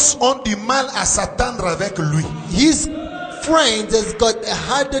gosses ont du mal à s'attendre avec lui. his friends has got a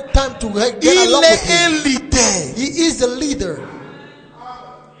harder time to get Il along with est un him. leader. He is a leader.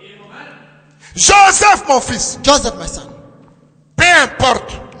 Joseph, mon fils, Joseph, my son, peu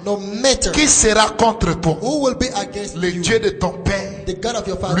importe no matter qui sera contre toi, who will be against le you, Dieu de ton père, the God of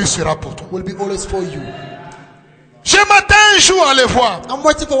your lui father sera pour toi. will be always for you. Je m'attends un jour à le voir. I'm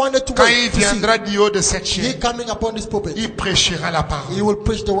waiting for one day to Quand wait il to see. viendra du haut de cette He chaîne, coming upon this pulpit. il prêchera la parole. He will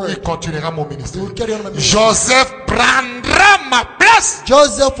preach the Il word. continuera mon He ministère. will carry on my ministry. Joseph prendra ma place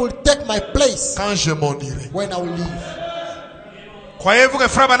Joseph will take my place quand je m'en irai. when I will leave. Croyez-vous que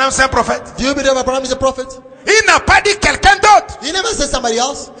Frère Branham c'est un prophète? Do you believe Abraham is a prophet? Il n'a pas dit quelqu'un d'autre. He never said somebody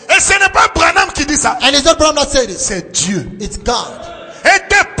else. Et ce n'est pas Branham qui dit ça. And it's not Abraham that said it. C'est Dieu. It's God. Et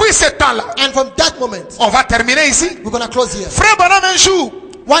depuis ce temps-là, And from that moment, on va terminer ici. we're going to close here. Frère Branham un jour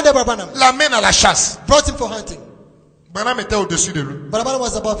One day, Abraham l'amène à la chasse. brought him for hunting. Branham était au-dessus de lui. But Abraham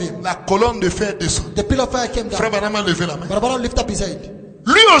was above him. La colonne de fer descend. The pillar of fire came Frère down. Branham a levé la main. But Abraham lifted up his head.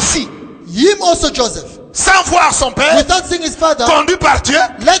 Lui aussi, Him also Joseph, sans voir son père, without seeing his father, conduit par Dieu,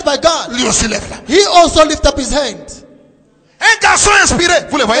 led by God, lui aussi lève la main. he also lifted up his hand. Un garçon inspiré,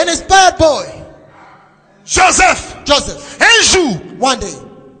 vous le voyez. An inspired boy, Joseph, Joseph, un jour, one day,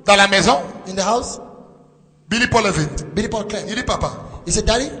 dans la maison, in the house, Billy Paul est venu. Billy Paul came. Il dit, papa, He said,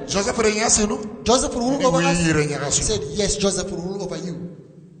 Daddy, Joseph régnera sur nous. Joseph will Il rule dit, over oui, il us. régnera He sur nous. said, yes, Joseph will rule over you.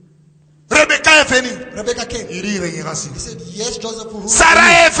 Rebecca est venue. Rebecca came. Il dit, il régnera sur He nous. said, yes, Joseph will rule over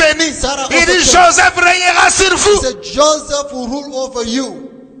Sarah est venue. Sarah Il also dit, came. Joseph régnera sur you. He vous. said, Joseph will rule over you.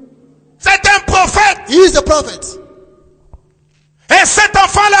 C'est un prophète. He is a prophet. Et cet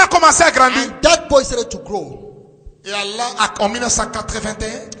enfant-là a commencé à grandir. And that boy started to grow. Et Allah, en 1981,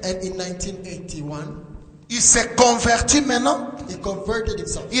 And in 1981, il s'est converti maintenant. he converted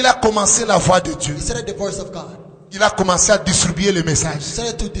himself. Il a commencé la voix de Dieu. He started the voice of God. Il a commencé à distribuer le message. He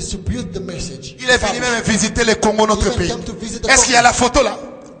started to distribute the message. Il est venu même visiter le Congo, notre Even pays. came to visit the Est-ce qu'il y a la photo là?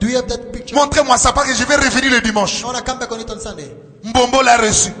 Do you have that picture? Montrez-moi ça parce que je vais revenir le dimanche. I want to come back on it on Sunday. Mbombo l'a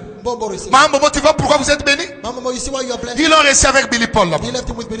reçu. Mbombo received. Maman Mbombo, tu vois pourquoi vous êtes bénis? Mama, you see why you are blessed? Ils l'ont reçu avec Billy Paul là-bas. He left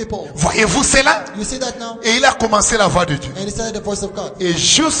him with Billy Paul. Voyez-vous cela? You see that now? Et il a commencé la voix de Dieu. And he started the voice of God. Et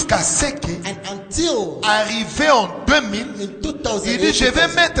jusqu'à ce que, And until arrivé en 2000, in 2000, il dit, je vais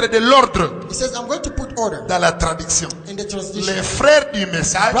mettre de l'ordre he says, I'm going to put order dans la traduction. in the translation. Les frères du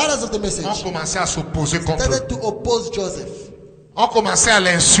message Brothers of the ont message commencé à s'opposer contre lui. started to oppose Joseph. Ont commencé à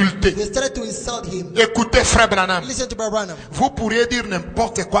l'insulter. They started to insult him. Écoutez, frère Branham, Listen to Brother Branham. vous pourriez dire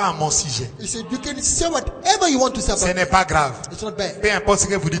n'importe quoi à mon sujet. He said, you can say whatever you want to say Ce about n'est me. pas grave. It's not bad. Peu importe ce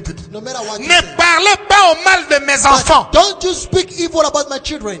que vous dites. No matter what you Ne say. parlez pas au mal de mes enfants. But don't you speak evil about my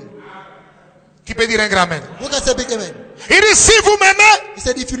children. Qui peut dire un grand amen? Who can say big amen? Il dit, si vous m'aimez, He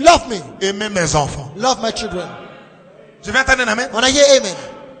said, if you love me, aimez mes enfants. love my children. Je vais entendre un amen. When I hear amen.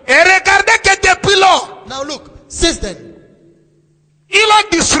 Et regardez que depuis lors, Now look, since then, il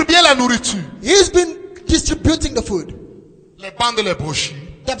a distribué la nourriture. he's been distributing the food. Les bandes, les brochures.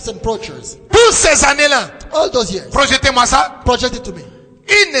 Taps and brochures. Toutes ces années-là, All those years. projetez-moi ça. Project it to me.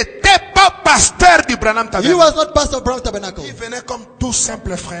 Il n'était pas pasteur du Branham He Tabernacle. was not pastor of Brown Tabernacle. Il venait comme tout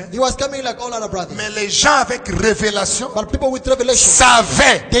simple frère. He was coming like all other brothers. Mais les gens avec révélation But people with revelation,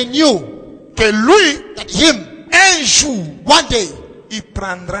 savaient they knew que lui, that him, un jour, one day, il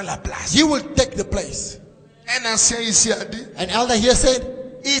prendra la place. he will take the place. Un ancien ici a dit, An elder here said,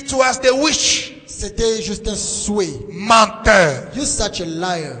 it was the wish. c'était juste un souhait. Menteur. You're such a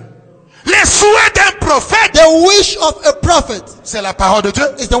liar. Les souhaits d'un prophète, The wish of a prophet c'est la parole de Dieu.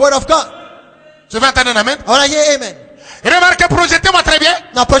 is the word of God. Je vais entendre un amen. I want to hear amen. Remarquez, projetez-moi très bien.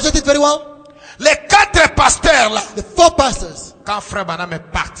 Now project it very well. Les 4 pasteurs là, The 4 pastors, quand frère Branham est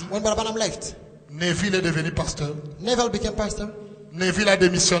parti, when Brother Branham left, Neville est devenu pasteur. Neville became pastor. Neville a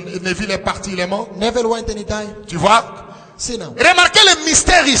démissionné. Neville est parti, il est mort. Neville went and he died. Tu vois? See now. Remarquez le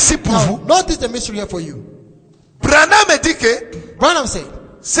mystère ici pour Now, vous. notice the mystery here for you. Branham dit que Branham said,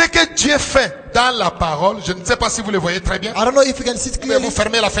 ce que Dieu fait dans la parole, je ne sais pas si vous le voyez très bien, I don't know if you can see it mais clearly. vous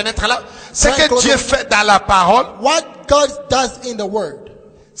fermez la fenêtre là. Ce que Dieu fait dans la parole, What God does in the word,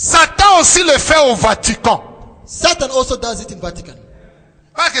 Satan aussi le fait au Vatican. Satan also does it in Vatican.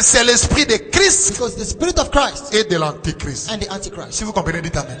 Parce que c'est l'esprit de Christ Because the spirit of Christ et de l'Antichrist. and the Antichrist. Si vous comprenez,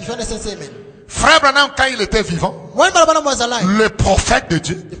 dites amen. If you understand, say amen. Frère Branham, quand il était vivant, When Brother Branham was alive, le prophète de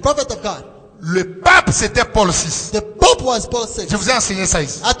Dieu, the prophet of God, le pape c'était Paul VI. the Pope was Paul VI. Je vous ai enseigné ça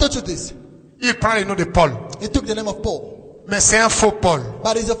ici. I told you this. Il prend le nom de Paul. He took the name of Paul. Mais c'est un faux Paul.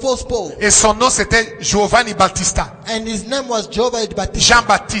 But he's a false Paul. Et son nom c'était Giovanni Battista. And his name was Jehovah the Baptist.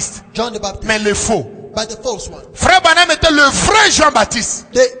 Jean-Baptiste. John the Baptist. Mais le faux. But the false one. Frère Branham était le vrai Jean-Baptiste.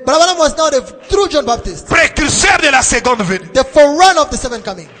 Brother Branham was now the true John Baptist. Précurseur de la seconde venue. The forerunner of the second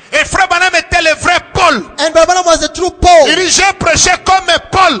coming. Et Frère Branham était le vrai Paul. And Brother Branham was the true Paul. Il dit, j'ai prêché comme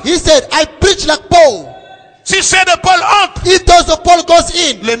Paul. He said, I preach like Paul. Si c'est de Paul entre, If those of Paul goes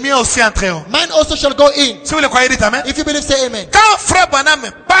in, le mien aussi entreront. man also shall go in. Si vous le croyez, dites amen. If you believe, say amen. Quand Frère Branham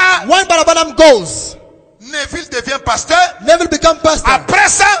part, When Brother Branham goes, Neville devient pasteur. Neville become pastor. Après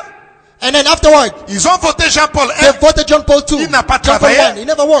ça, And then afterward, ils ont voté Jean-Paul they I. voted John Paul II. Il n'a pas John Paul travaillé. I. He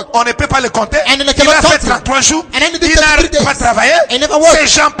never worked. On ne peut pas le compter. And then they Il a cannot fait count him. 33 jours. And then he did Il n'a 33 pas days. travaillé. And never worked. C'est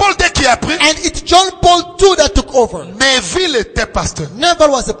Jean-Paul II qui a pris. And it's John Paul II that took over. Neville était pasteur. Neville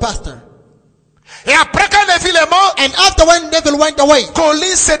was a pastor. Et après quand Neville est mort, And after when Neville went away,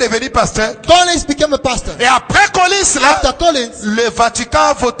 Collins est devenu pasteur. Collins became a pastor. Et après Collins, là, After Collins, le Vatican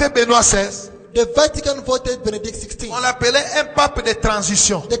a voté Benoît XVI. the Vatican voted Benedict XVI. On l'appelait un pape de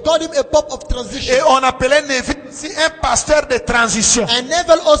transition. They called him a pope of transition. Et on appelait Neville aussi un pasteur de transition. And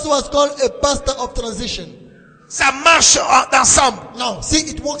Neville also was called a pastor of transition. Ça marche ensemble. Now, see,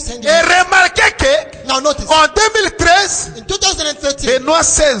 it works hand in Et hand. remarquez que Now notice, en 2013, in 2013, Benoît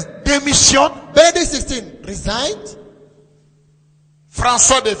XVI démissionne. Benedict XVI resigned.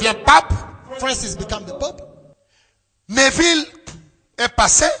 François devient pape. Francis became the pope. Neville est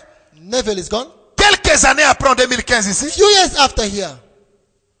passé. Neville is gone. Quelques années après, en 2015 ici, Few years after here,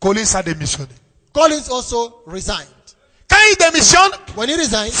 Collins a démissionné. Collins also resigned. Quand il démissionne, When he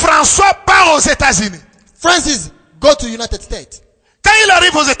resigned, François part aux États-Unis. Francis go to United States. Quand il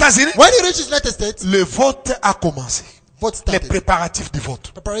arrive aux États-Unis, When he reaches United States, le vote a commencé. vote Les started. préparatifs du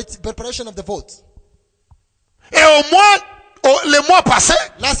vote. Preparation of the vote. Et le mois passé,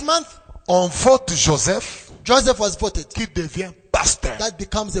 Last month, on vote Joseph Joseph was voted. qui devient pasteur. That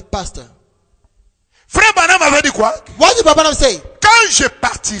becomes a pastor. Frère Branham avait dit quoi? What did Brother Branham say? Quand je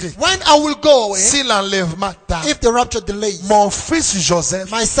partirai, When I will go away, si l'enlèvement tarde, if the rapture delays, mon fils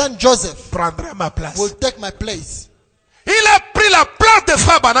Joseph my son Joseph prendra ma place. will take my place. Il a pris la place de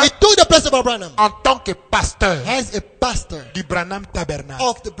Frère Branham He took the place of Brother Branham en tant que pasteur as a pastor du Branham Tabernacle.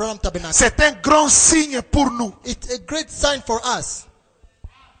 of the Branham Tabernacle. C'est un grand signe pour nous. It's a great sign for us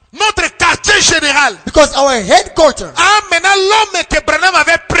Notre quartier général because our headquarters a maintenant l'homme que Branham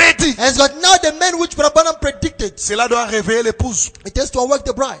avait prédit. has got now the man which Brother Branham predicted. Cela doit réveiller l'épouse. It has to awake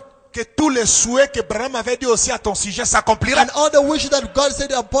the bride. Que tous les souhaits que Branham avait dit aussi à ton sujet s'accompliront. And all the wishes that God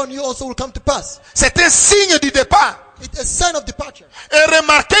said upon you also will come to pass. C'est un signe du départ. It's a sign of departure. Et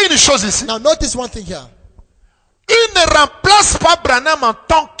remarquez une chose ici. Now notice one thing here. Il ne remplace pas Branham en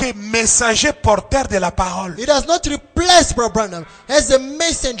tant que messager porteur de la parole. It does not replace Brother Branham as a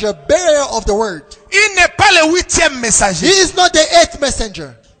messenger, bearer of the word. Il n'est pas le 8e He messager. is not the 8th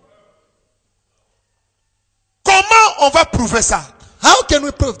messenger. Comment on va prouver ça? How can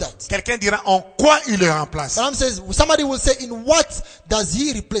we prove that? Quelqu'un dira en quoi il le remplace. Branham says, somebody will say, in what does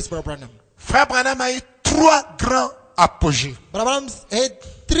he replace Brother Branham? Frère Branham a eu 3 grands apogées. Brother Branham had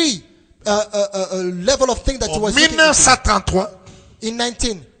 3 level of things that En he was looking into. 1933, In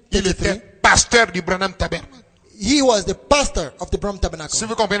il était 1933, pasteur du Branham Tabernacle. he was the pastor of the Bram Tabernacle. Si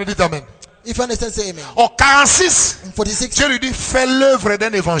vous comprenez, dites amen. If you understand, say amen. En 46, In 46, Dieu lui dit, fais l'œuvre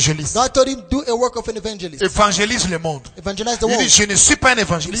d'un évangéliste. God told him, do a work of an evangelist. Évangélise le monde. Evangelize the Il dit, world. je ne suis pas un He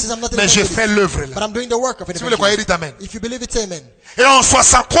évangéliste, says, I'm not an mais je evangelist, fais l'œuvre but là. I'm doing the work of an Si vous le croyez, evangelist. dites amen. If you believe it, say amen. Et en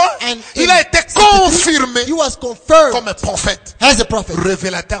 63, And il in a été 63, confirmé he was confirmed comme un prophète, as a prophet,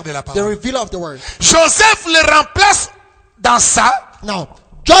 révélateur de la the parole. revealer of the word. Joseph le remplace dans ça, Now,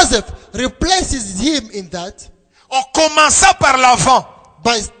 Joseph replaces him in that en commençant par l'avant.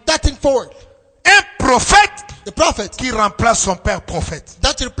 by starting forward. Un prophète The prophet qui remplace son père prophète.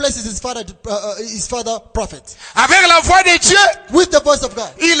 that replaces his father prophet. Avec la voix de Dieu, With the voice of God.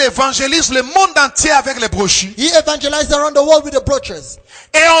 il évangélise le monde entier avec les brochures. He evangelized around the world with the brochures.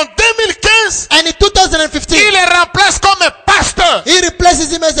 Et en 2015, And in 2015, il le remplace comme un pasteur. he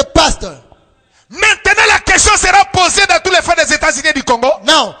replaces him as a pastor. Maintenant, la question sera posée dans tous les frères des États-Unis et du Congo.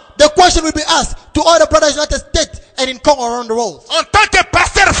 Now, the question will be asked to all the brothers in the United States and in Congo around the world. En tant que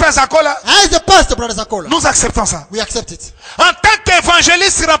pasteur, frère Zakola, As a pastor, brother Zakola, nous acceptons ça. we accept it. En tant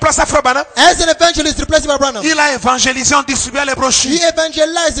qu'évangéliste, il remplace frère Branham. As an evangelist replacing my Branham, Il a évangélisé en distribuant les brochures. he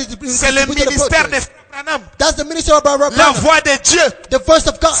evangelizes. C'est le ministère de frère Branham. That's the ministry of Brother La Branham. voix de Dieu. The voice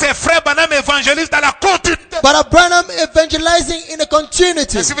of God. C'est frère Branham évangéliste dans la continuité. But Branham evangelizing in a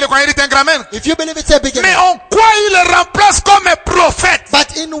continuity. Et si vous le croyez, dites un grand amen. If you believe it, say big Mais amen. en quoi il le remplace comme un prophète?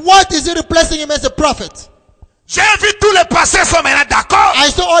 But in what is he replacing him as a prophet? J'ai vu tous les pasteurs sont maintenant d'accord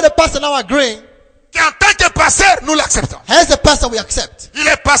I saw all the pastors now agreeing. qu'en tant que pasteur, nous l'acceptons. As a pastor, we accept. Il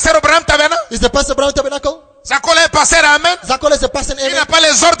est pasteur au Branham Tabernacle. Is the pastor Branham Tabernacle? Zakola est pasteur, amen. Zakola is a pastor in Il n'a amen. pas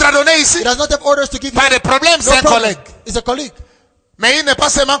les ordres à donner ici. He does not have orders to give you. Pas de problème, c'est No un problem. collègue. He's a colleague. Mais il n'est pas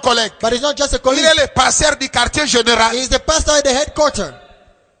seulement collègue. But he's not just a Il colleague. est le pasteur du quartier général. He's the pastor at the headquarters.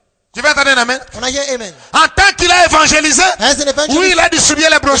 Tu vas entendre un amen? When I hear amen. En tant qu'il a évangélisé, As an evangelist, oui, il a distribué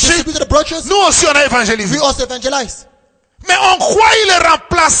les he brochures. distributed the brochures. Nous aussi, on a évangélisé. We also evangelize. Mais en quoi il le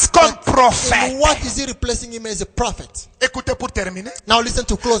remplace comme prophète? In what is he replacing him as a prophet? Écoutez pour terminer. Now listen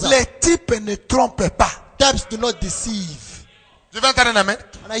to close up. Les types ne trompent pas. Types do not deceive. Tu vas entendre un amen?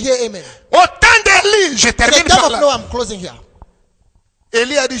 And I hear amen. Au temps d'Élie, je In the termine time par of là. Noah, I'm closing here.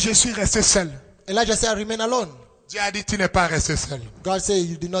 Élie a dit, je suis resté seul. Elijah said, I remain alone. Dieu a dit, tu n'es pas resté seul. God said,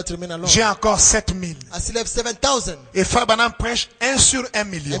 you did not remain alone. J'ai encore 7000. I still have 7,000. Et Frère Branham prêche 1 sur 1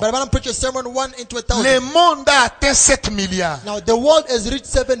 million. And Brother preach a sermon 1 into 1,000. Le monde a atteint 7 milliards. Now the world has reached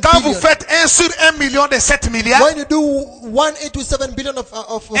 7 Quand vous billion. faites 1 sur 1 million de 7 milliards, When you do 1 into 7 billion of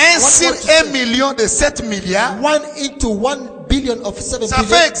 1 sur 1 million de 7 milliards, 1 into 1 billion of 7 ça fait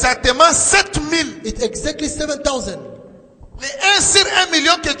billion, exactement 7000. it's exactly 7,000. Les 1 sur 1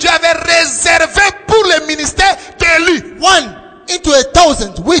 million que Dieu avait réservé pour le ministère d'Élie. 1 into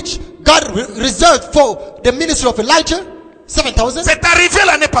 1,000, which God reserved for the ministry of Elijah, 7,000. C'est arrivé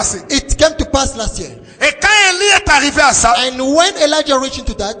l'année passée. It came to pass last year. Et quand Élie est arrivé à ça, And when Elijah reached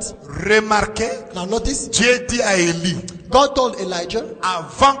into that, remarquez, now notice, Dieu dit à Élie, God told Elijah,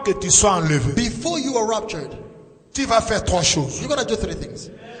 avant que tu sois enlevé, before you are raptured, tu vas faire 3 choses. you're going to do 3 things.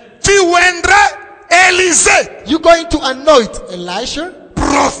 Tu oindras Élisée, You're going to anoint Elisha,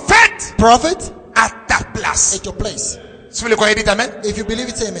 prophète, prophet, à ta place. at your place. Si vous le croyez, dites amen. If you believe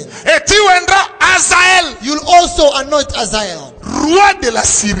it, say amen. Et tu oindras Azaël, You'll also anoint Azael, roi de la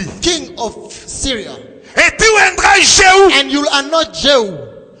Syrie. king of Syria. Et tu oindras Jéhu, And you'll anoint Jehu,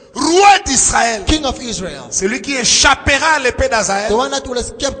 roi d'Israël. king of Israel. Celui qui échappera à l'épée The d'Azaël, one that will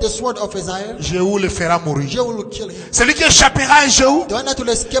escape the sword of Azael, Jéhu le fera mourir. Jehu will kill him. Celui qui échappera à Jéhu, The one that will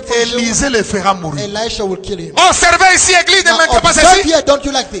escape from Jehu, Élisée le fera mourir. Elisha will kill him. Observez ici, église, ne Now, manquez pas observe ceci. here, don't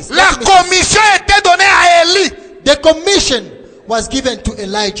you like this? La Let me say, commission était donnée à Élie, the commission was given to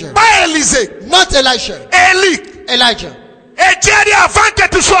Elijah, pas Élisée. not Elisha, Élie. Elijah. Et Dieu a dit avant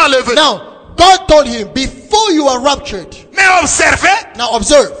que tu sois enlevé. Now, God told him, before you are raptured, Mais observez, now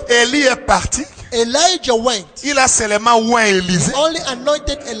observe, Élie est parti. Elijah went, Il a seulement oint Élisée. only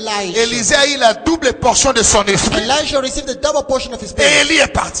anointed Elisha. Élisée a eu la double portion de son esprit. Elisha received the double portion of his Et spirit, Élie est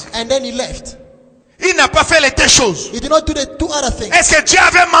parti. and then he left. Il n'a pas fait les deux choses. He did not do the 2 other things. Est-ce que Dieu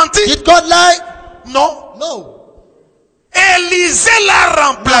avait menti? Did God lie? Non. No. Élisée l'a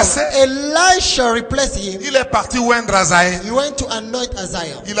remplacé. Elisha replaced him. Il est parti oindre Azaël. He went to anoint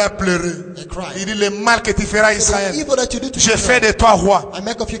Azael. Il a pleuré. He cried. Il dit le mal que tu feras à The Israël. evil that you do to Je Israel, fais de toi roi. I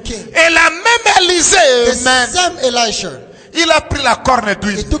make of you king. Et la même Élisée, The amen, same Elisha, Il a pris la corne He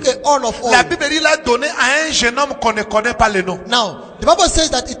d'huile. took a horn of La oil. Bible dit, il a donné à un jeune homme qu'on ne connaît pas le nom. Now, the Bible says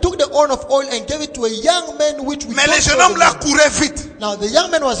that he took the horn of oil and gave it to a young man which we Mais don't le jeune know homme the là name. courait vite. Now, the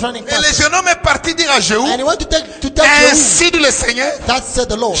young man was running Et le fast. jeune homme est parti dire à Jéhu, And he went to tell Jehu, ainsi dit le Seigneur, that said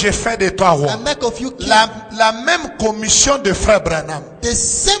the Lord, j'ai fait de toi roi. I make of you king. La même commission de frère Branham. The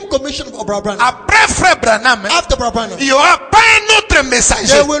same commission of Brother Branham. Après frère Branham, After Brother Branham, il n'y aura pas un autre messager.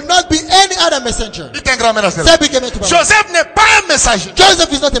 there will not be any other messenger. Dites un grand message. Say big amen to Brother Branham. Joseph n'est pas un messager.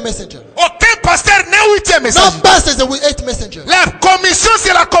 Joseph is not a messenger. Aucun pasteur n'est huitième No messager. pastor is a eighth messenger. La commission,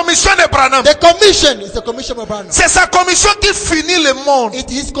 c'est la commission de Branham. The commission is the commission of Branham. C'est sa commission qui finit le monde. It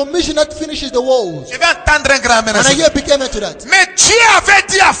is commission that finishes the world. Je vais entendre un grand And I message. hear big amen to that. Mais Dieu avait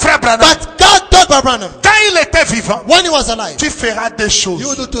dit à frère Branham, But God told Brother Branham, quand il était vivant, when he was alive, tu feras des choses. you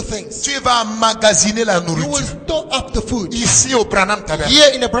will do two things. Tu vas emmagasiner la You will nourriture. store up the food Ici au Branham Tabernacle.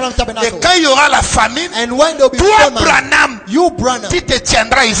 here in the Branham Et Tabernacle. quand il y aura la famine, And when there will be toi famine, Branham, you Branham, tu te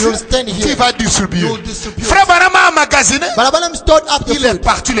tiendras ici. You'll stand here. Tu vas distribuer. You'll distribute. Frère Branham a emmagasiné. Brother Branham stored up the Il est food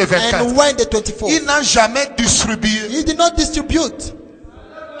parti le 24. and went the 24th. Il n'a jamais distribué. He did not distribute.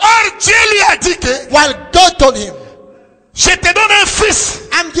 Or Dieu lui a dit que While God told him, je te donne un fils,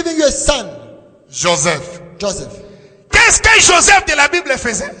 I'm giving you a son, Joseph. Joseph. Qu'est-ce que Joseph de la Bible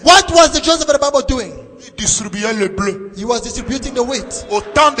faisait? What was the Joseph of the Bible doing? Il distribuait le bleu He was distributing the wheat au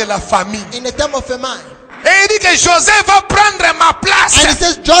temps de la famine. in the time of famine. Et il dit que Joseph va prendre ma place. And he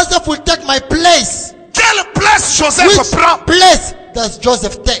says, Joseph will take my place. Quelle place Joseph Which prend? place does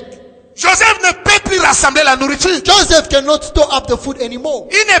Joseph take? Joseph ne peut plus rassembler la nourriture. Joseph cannot store up the food anymore.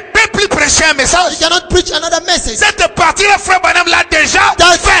 Il ne peut plus prêcher un He message. cannot preach another message. Cette partie-là, frère Branham l'a déjà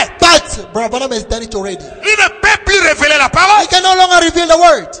fait. But Brother Branham has done it already. Il ne peut plus révéler la parole. He can no longer reveal the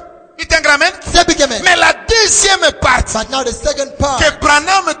word. Dites un grand amen. Say big amen. Mais la deuxième partie But now the second part, que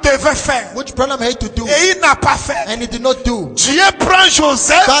Branham devait faire, which Branham had to do, et il n'a pas fait. and he did not do. Dieu prend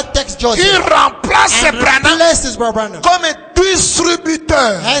Joseph, God takes il Joseph remplace and Branham replaces Brother Branham comme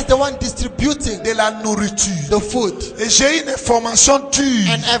distributeur as the one distributing de la nourriture. the food. Et j'ai une information dure.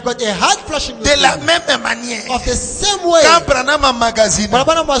 And I've got a heart flashing De la with même manière, of the same way. quand Branham a magasiné, Brother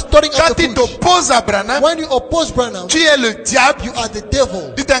Branham was storing up quand the tu food. t'opposes à Branham, When you oppose Branham, tu es le diable. you are the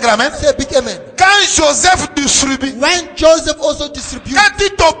devil. Dites un grand amen. Say big amen. Quand Joseph distribue, When Joseph also distributes, quand tu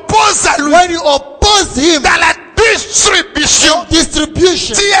t'opposes à lui when you oppose him dans la distribution, in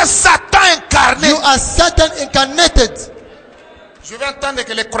distribution, tu es Satan incarné. you are Satan incarnated. Je vais entendre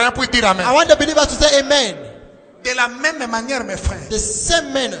que les croyants puissent dire amen. I want the believers to say amen. De la même manière, mes frères. The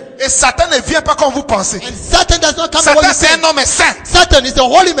same manner. Et Satan ne vient pas comme vous pensez. And Satan does not come the way Satan, you c'est think. un homme saint. Satan is a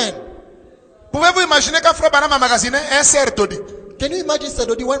holy man. Pouvez-vous imaginer quand Frère Branham a magasiné un cerf taudis? Can you imagine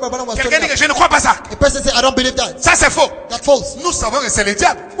Sadodi when Brother Branham was Quelqu'un talking dit que up? je ne crois pas ça. A person said, I don't believe that. Ça, c'est faux. That's false. Nous savons que c'est le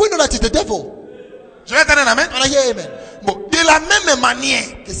diable. We know that it's the devil. Je vais entendre un amen. And I hear amen. Bon, de la même manière,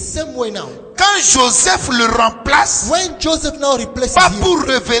 The same way now. quand Joseph le remplace, When Joseph now replaces pas him, pour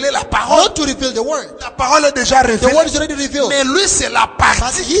révéler la parole, not to reveal the word. la parole est déjà The révélée. word is already revealed. Mais lui, c'est la But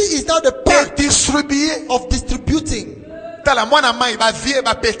partie he is now the de part distribuer. of distributing. Tala mwana mai ba vie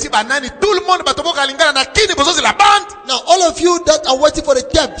ba petit ba nani, tout le monde ba tobo kalingana na kini besoin de la bande. Now, all of you that are waiting for the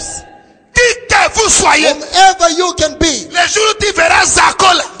tapes, Qui que vous soyez, whomever you can be, le jour où tu verras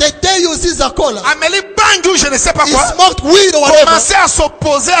Zakola, the day you see Zakola, Amélie Bangu, je ne sais pas he quoi, smoked weed or whatever, commencer à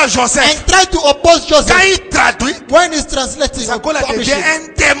s'opposer à Joseph. and tried to oppose Quand Joseph. il traduit, When he's translating, or Zakola devient publishing,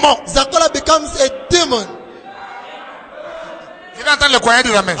 un démon. Zakola becomes a demon. Je vais entendre le croyant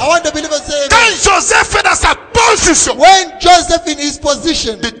dire amen. I want the believers to say Quand amen. Joseph est dans sa position When Joseph in his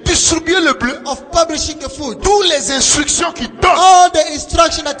position de distribuer le bleu, of publishing the food, toutes les instructions qu'il donne, all the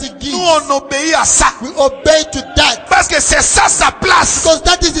instruction that he gives, nous on obéit à ça. we obey to that. Parce que c'est ça sa place. Because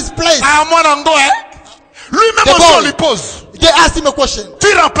that is his place. À mon ango, hein? Lui-même The aussi on boy. lui pose. They asked him a question.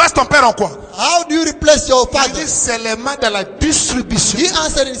 Tu remplaces ton père en quoi? How do you replace your Il father? dit seulement dans la distribution. He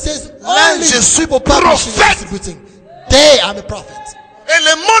answered and he says, Là, only je suis for publishing and prophète. distributing. There I'm a prophet. Et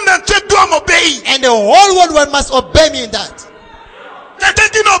le monde entier doit m'obéir. And the whole world must obey me in that. Quelqu'un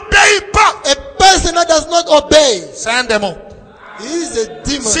qui n'obéit pas, A person that does not obey, c'est un démon. he is a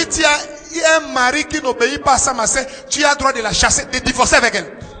demon. Si tu as un mari qui n'obéit pas à sa masse, tu as le droit de la chasser, de divorcer avec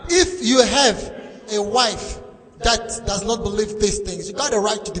elle. If you have a wife that does not believe these things, you got a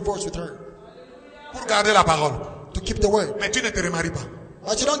right to divorce with her, Pour garder la parole. to keep the word. Mais tu ne te remaries pas.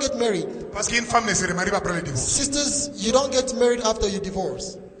 But you don't get married. Parce qu'une femme ne se remarie pas après le divorce. Sisters, you don't get married after you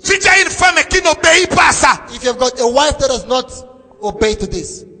divorce. Si tu as une femme qui n'obéit pas à ça, If you've got a wife that does not obey to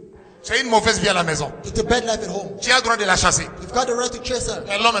this, c'est une mauvaise vie à la maison. it's a bad life at home. Tu as le droit de la chasser. You've got the right to chase her.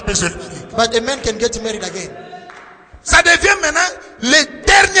 Et l'homme peut se marier. But a man can get married again. Ça devient maintenant les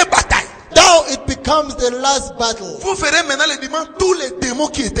dernières batailles. Now it becomes becomes the last battle. Vous verrez maintenant le dimanche tous les démons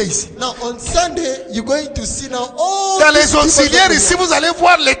qui étaient ici. Now on Sunday, you're going to see now all Dans these les auxiliaires demons. ici, vous allez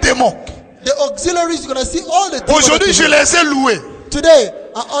voir les démons. The auxiliaries, you're going to see all the demons. Aujourd'hui, je les ai loués. Today,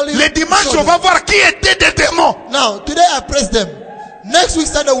 I only Les dimanches, show on va them. voir qui étaient des démons. Now, today I praise them. Next week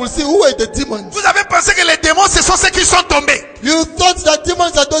Sunday, we'll see who are the demons. Vous avez pensé que les démons, ce sont ceux qui sont tombés You thought that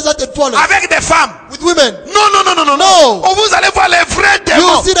demons are those that had fallen avec des femmes. with women. Non. No. Oh, vous allez voir les vrais You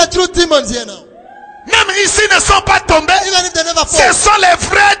démons. see the true demons here now. Même ici, ne sont pas tombés. Even if they never Ce fall, sont les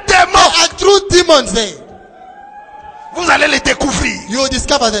vrais they démons. are true demons there. Vous allez les découvrir. You will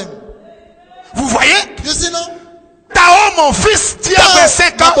discover them. Vous voyez? You see now? Tao, mon fils, tu as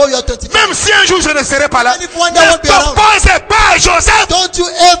 25 ans. Now, you are 25. Même si un jour je ne serai pas là, Even if one day I ne won't be around. t'oppose pas à Joseph. Don't you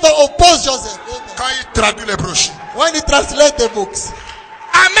ever oppose Joseph. Quand il traduit les brochures. When he translates the books.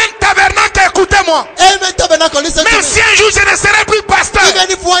 Amen, tabernacle, écoutez-moi. Amen, tabernacle, listen to Même me. si un jour je ne serai plus pasteur, Even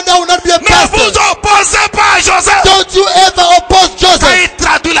if one day I will not be a ne pastor. vous opposez pas à Joseph. Don't you ever oppose Quand Joseph il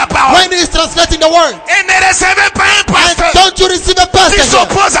traduit la parole. when he is translating the word. Et ne recevez pas un And pasteur don't you receive a pastor qui here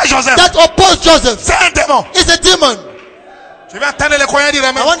s'oppose à Joseph. that oppose Joseph. C'est un démon. It's a demon. Je vais entendre les croyants dire I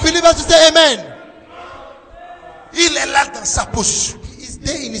amen. want believers to say amen. Il est là dans sa position. He is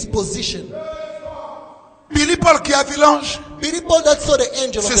there in his position. Billy Paul qui a vu l'ange, Billy Paul that saw the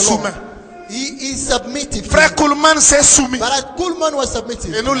angel of c'est the Lord. soumis. He is submissive. Frère Kuhlman s'est soumis. But as Kuhlman was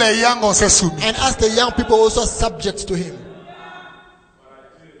submissive. Et nous les Yang, on s'est soumis. And as the young people also subject to him.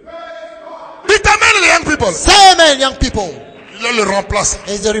 Dites amen les young people. Say amen, young people. Il est le remplaçant.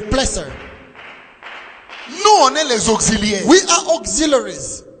 He's the replacer. Nous, on est les auxiliaires. We are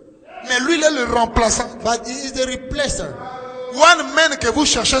auxiliaries. Mais lui, il est le remplaçant. But he is the replacer. One man que vous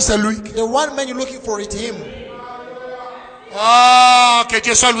cherchez, c'est lui. The one man you're looking for is him. Ah, que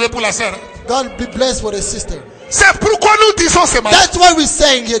Dieu soit loué pour la sœur. God be blessed for the sister. C'est pourquoi nous disons ce matin. That's why we're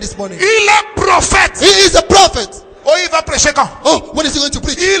saying here this morning. Il est prophète. He is a prophet. Oh, il va prêcher quand? Oh, when is he going to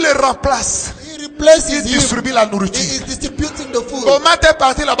preach? Il le remplace. He replaces Il him. distribue la He nourriture. is distributing the food. Thomas est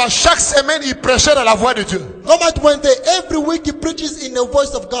parti là-bas. Chaque semaine, il prêchait dans la voix de Dieu. Thomas went there every week. He preaches in the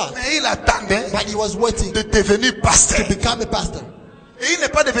voice of God. Mais il attendait But he was waiting de devenir pasteur. to become a pastor. Et il n'est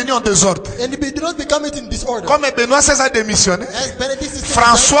pas devenu en désordre. And he did not become it in disorder. Comme Benoît XVI a démissionné, As Benedict XVI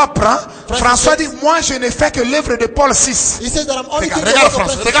François prend. François says- dit, moi je ne fais que l'œuvre de Paul VI. he says that I'm only Regarde, doing the regarde work of François,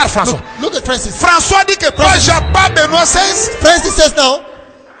 Francis. regarde François. Look at Francis. François dit que pas Benoît XVI, Francis says now,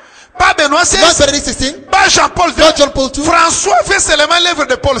 pas Benoît not XVI, Benedict XVI, pas Jean-Paul II. not John Paul II. François fait seulement l'œuvre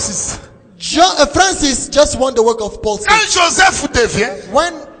de Paul VI. Francis just won the work of Paul VI. Quand Joseph devient,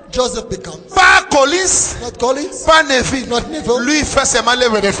 When Joseph becomes, pas Collins, not Collins, pas Neville, not Neville, lui fait seulement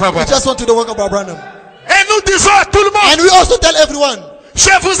l'œuvre de Frère he Branham. just went to the work of Branham. Et nous disons à tout le monde, And we also tell everyone, je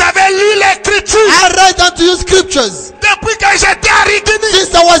vous avais lu l'écriture I write unto you scriptures depuis que j'étais à Rigini,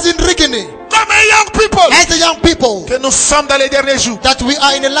 since I was in Rigini, comme un young people, as the young people, que nous sommes dans les derniers jours. that we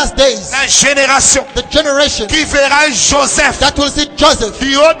are in the last days, La génération the generation qui verra Joseph that will see Joseph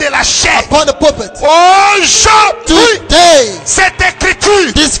du haut de la chair. upon the pulpit. Aujourd'hui, Today, cette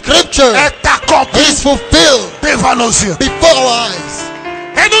écriture this scripture est accomplie is fulfilled devant nos yeux. before our eyes.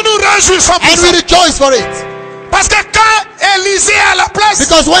 Et nous nous réjouissons pour And ça. we rejoice for it. Parce que quand Élisée est à la place,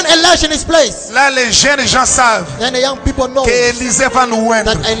 Because when Elijah in his place, là les jeunes gens savent then the young people know que Élisée va nous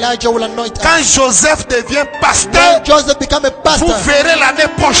oindre. that Elijah will anoint us. Quand Joseph devient pasteur, When Joseph become a vous pastor, verrez l'année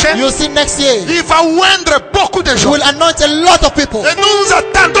prochaine, you'll see next year, il va oindre beaucoup de he gens. will anoint a lot of people. Et nous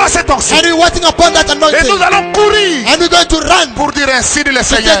attendons cette onction. And we're waiting upon that Et nous anointing. allons courir And we're going to run pour dire ainsi dit le to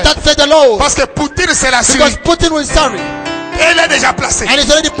Seigneur. take that said the Lord. Parce que Poutine c'est la Syrie. Because Putin will sorry. Et il est déjà placé. And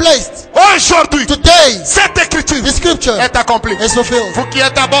it's already placed. Aujourd'hui, Today, cette écriture the scripture est accomplie. is fulfilled. Vous qui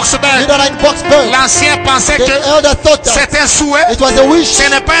êtes à You Boxberg, know that in Boxburg, l'ancien pensait the que elder thought that c'est un souhait. it was a wish, Ce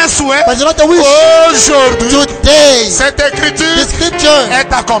n'est pas un souhait. but it's not a wish. Aujourd'hui, Today, cette the écriture scripture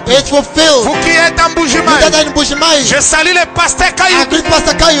est accomplie. is fulfilled. Vous qui êtes en You Bougimai, that are in Bushimai, je salue les pasteurs I Kayou greet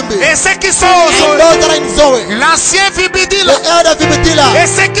Pastor Kayumbi, et ceux qui sont and aux Zoé, those that are in Zoe, l'ancien Vibidila the elder Vibitila, et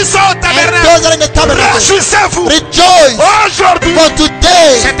ceux qui sont au and tabernacle. those that are in the tabernacle. Réjouissez-vous. Rejoice, Aujourd'hui, for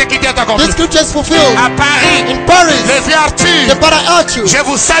today, cette écriture est the accomplie. scripture is fulfilled. À Paris, In Paris, le vieux Arthur, the brother Arthur, je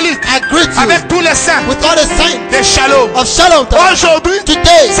vous salue I greet you avec tous les saints with all the saints de Shalom. of Shalom. Aujourd'hui,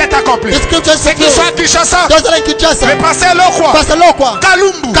 Today, c'est accompli. the scripture is Ceux qui sont à fulfilled. Kinshasa, Those that are in le Kinshasa, pasteur Lokwa, Pastor Lokwa,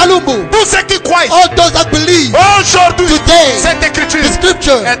 Kalumbu, Kalumbu, tous ceux qui croient. all those that believe, Aujourd'hui, today, cette écriture the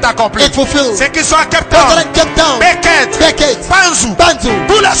scripture est accomplie. is fulfilled. Ceux qui sont à Cape Those that are Town, in Cape Town, Beckett, Beckett, Panzu, Bantu,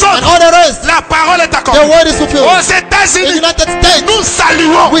 tous les and autres, all the rest, la parole est the accomplie. word is fulfilled. Aux In the États-Unis, United States, nous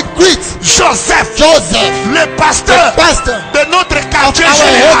saluons we greet Joseph, Joseph, le pasteur pastor de notre of quartier our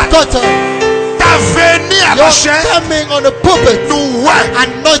général. headquarters. Ta venue à la Your chair coming on the pulpit nous oint.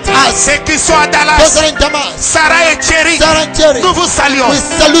 anoint Damas. Ceux qui sont à Those Dallas, are in Damas. Sarah et Thierry, Sarah and Jerry. nous vous saluons. We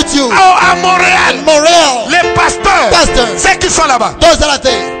salute you. À Montréal, Montreal. les pasteurs, Pastors. ceux qui sont là-bas, Those that are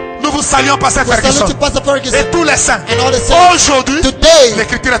there. nous vous saluons, Pasteur We salute Ferguson, you, Pastor Ferguson. et tous les saints. And all the saints. Aujourd'hui, Today,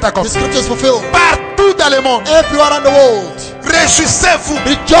 l'écriture est the accomplie. scripture is fulfilled. Partout dans le monde, Everywhere around the world. réjouissez-vous.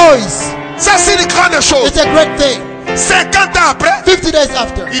 Rejoice. Ça, c'est une grande chose. It's a great thing. 50 ans après, 50 days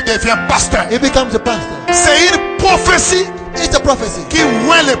after, il devient pasteur. he becomes a pastor. C'est une prophétie It's a prophecy qui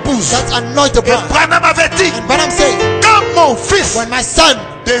oint l'épouse. that anoints the Et bride. Branham avait dit, And Branham said, quand mon fils when my son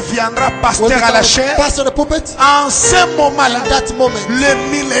deviendra will pasteur become à la a chair, pastor of the pulpit, en ce moment-là, in that moment, le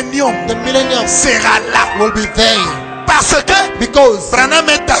millénium the millennium sera là. will be there. Parce que Because Branham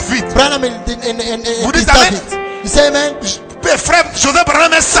est David. Branham Vous is dites amen? David. You say amen? Frère Joseph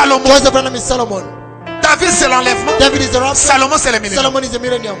Branham est Salomon. Joseph Branham is Solomon. David c'est l'enlèvement. David is the rapture. Salomon c'est le millénium. Solomon is the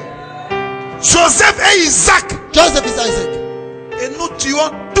millennium. Joseph et Isaac. Joseph is Isaac. Et nous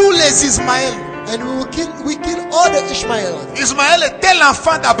tuons tous les Ismaël. And we kill all the Ishmael. Ismaël était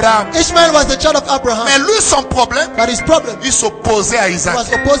l'enfant d'Abraham. Ishmael was the child of Abraham. Mais lui, son problème, But his problem, il s'opposait à he Isaac. was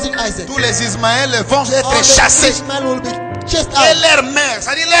opposing Isaac. Tous les Ismaël vont All être the chassés. Ishmael will be chased Et out. leurs mères,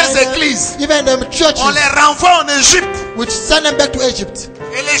 c'est-à-dire leurs And, églises, even the churches, on les renvoie en Égypte. which send them back to Egypt.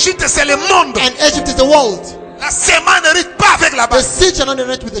 Et l'Égypte, c'est le monde. And Egypt is the world. La semence ne rit pas avec la The base. seed shall not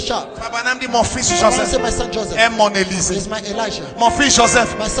inherit with the sharp. Abraham dit, mon fils I Joseph say my son Joseph est mon Élysée. is my Elijah. Mon fils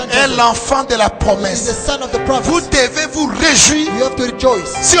Joseph My son est Joseph. l'enfant de la He is the promesse. son of the Vous prophet. devez vous réjouir. You have to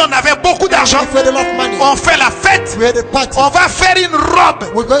rejoice. Si on avait beaucoup d'argent, If we had a lot of money, on fait la fête. we had a party. On va faire une robe.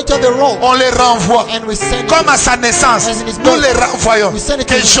 We're going to have a robe. On les renvoie. And we send Comme à it. sa naissance, As in his nous birth. les renvoyons. We send it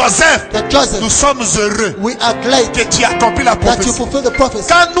Que to him. Joseph, That Joseph, nous sommes heureux we are glad que tu as accompli la that you prophétie. fulfill the prophecy.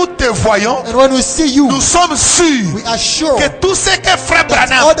 Quand nous te voyons, And when we see you, nous sommes sûrs we are sure que tout ce que Frère that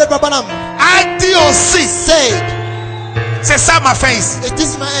Branham all that Branham a dit aussi, said, c'est ça ma fin ici. it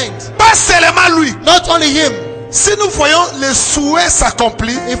is my end. Pas seulement lui. Not only him. Si nous voyons le souhait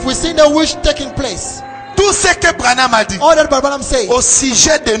s'accomplir, If we see the wish taking place, tout ce que Branham a dit all that Branham said au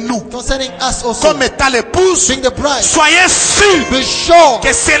sujet de nous, concerning us also, comme étant l'épouse, being the bride, soyez sûrs be sure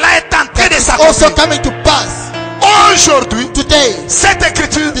que cela est en train de it's also s'accomplir. coming to pass. Aujourd'hui, Today, cette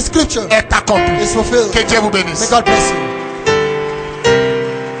écriture the scripture est accomplie. is fulfilled. Que Dieu vous May bénisse. God bless you.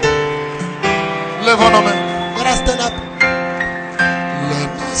 Levons nos mains. Let us stand up. Les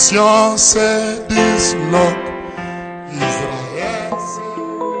nations se disloquent